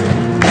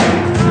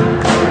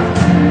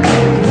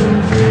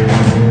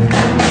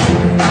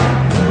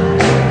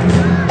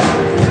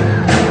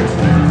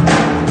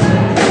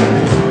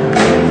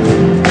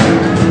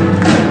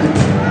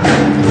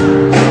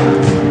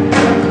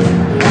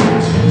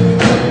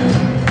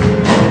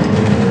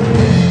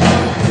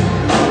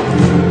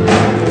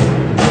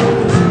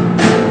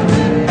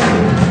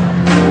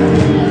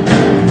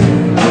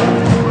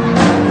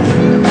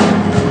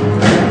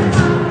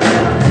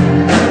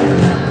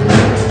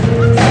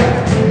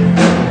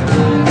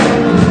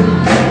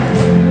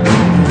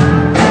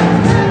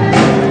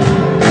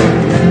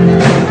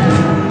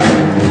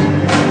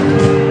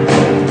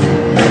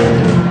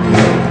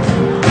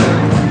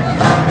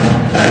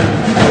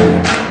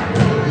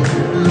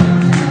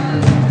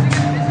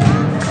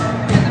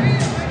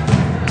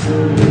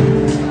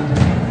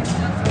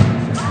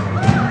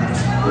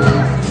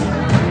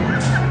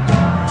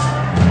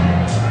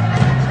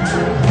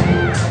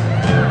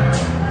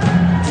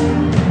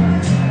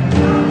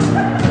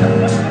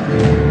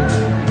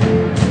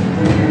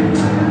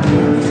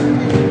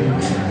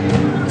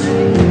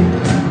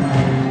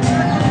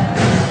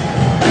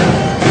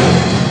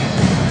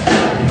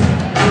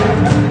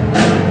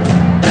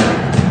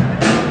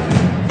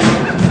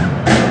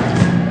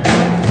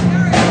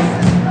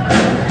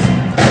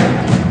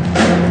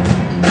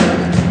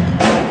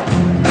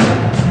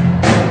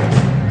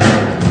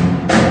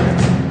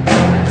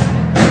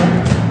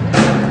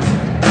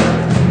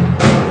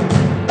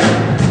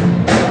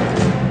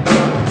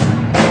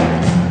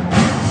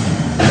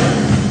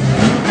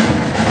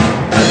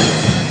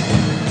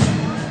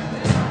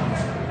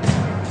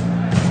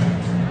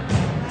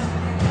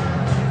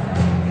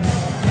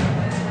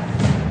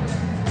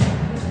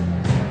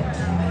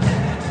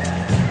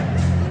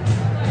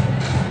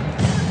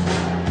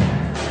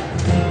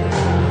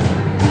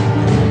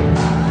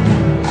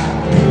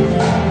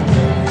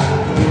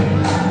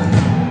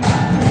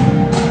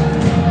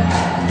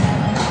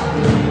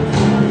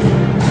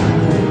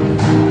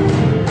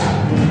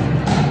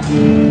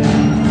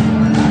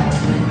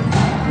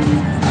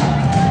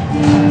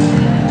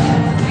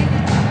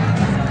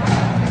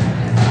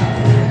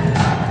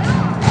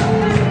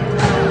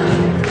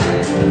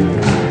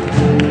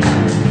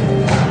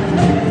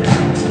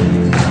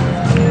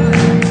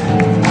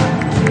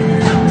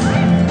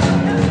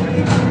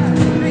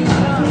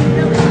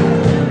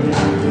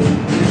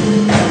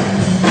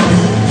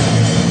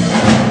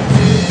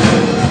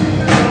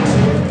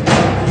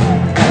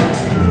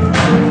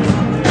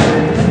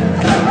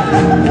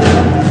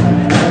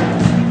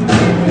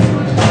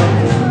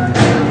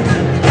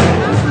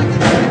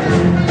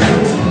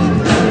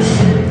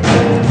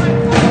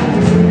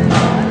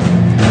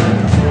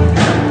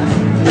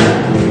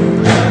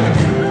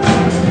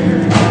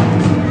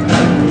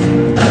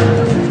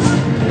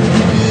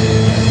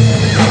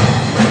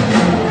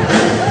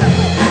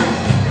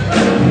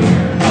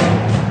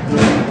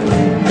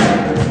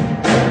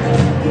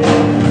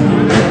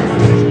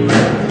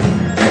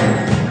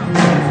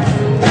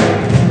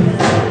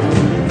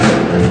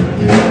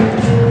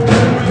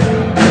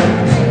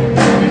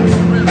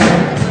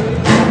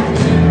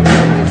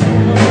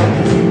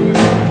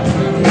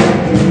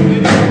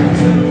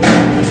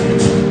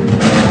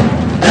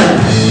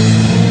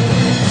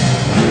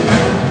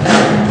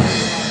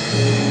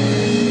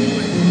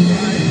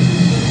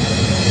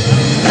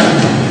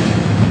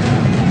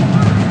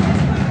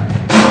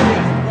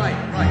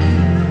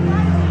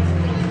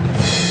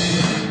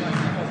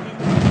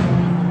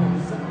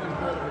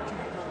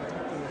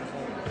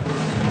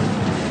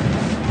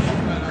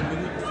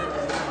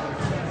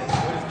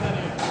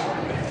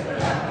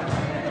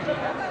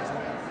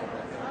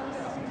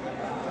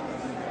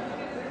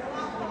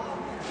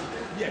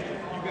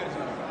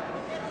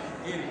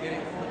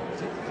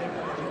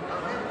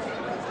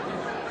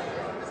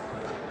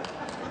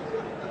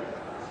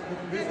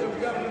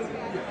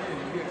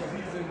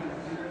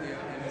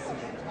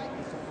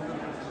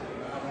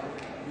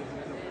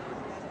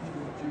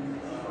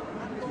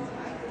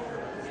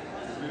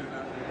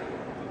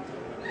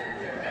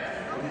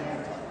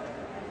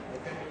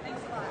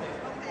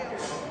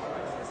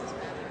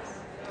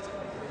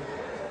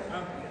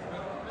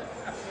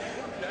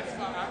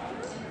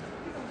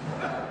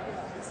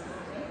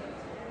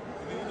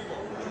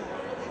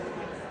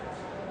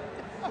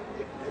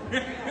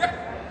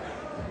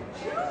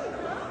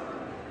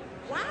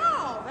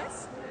Wow,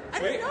 I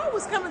didn't know it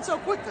was coming so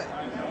quickly.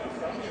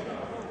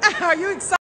 Are you excited?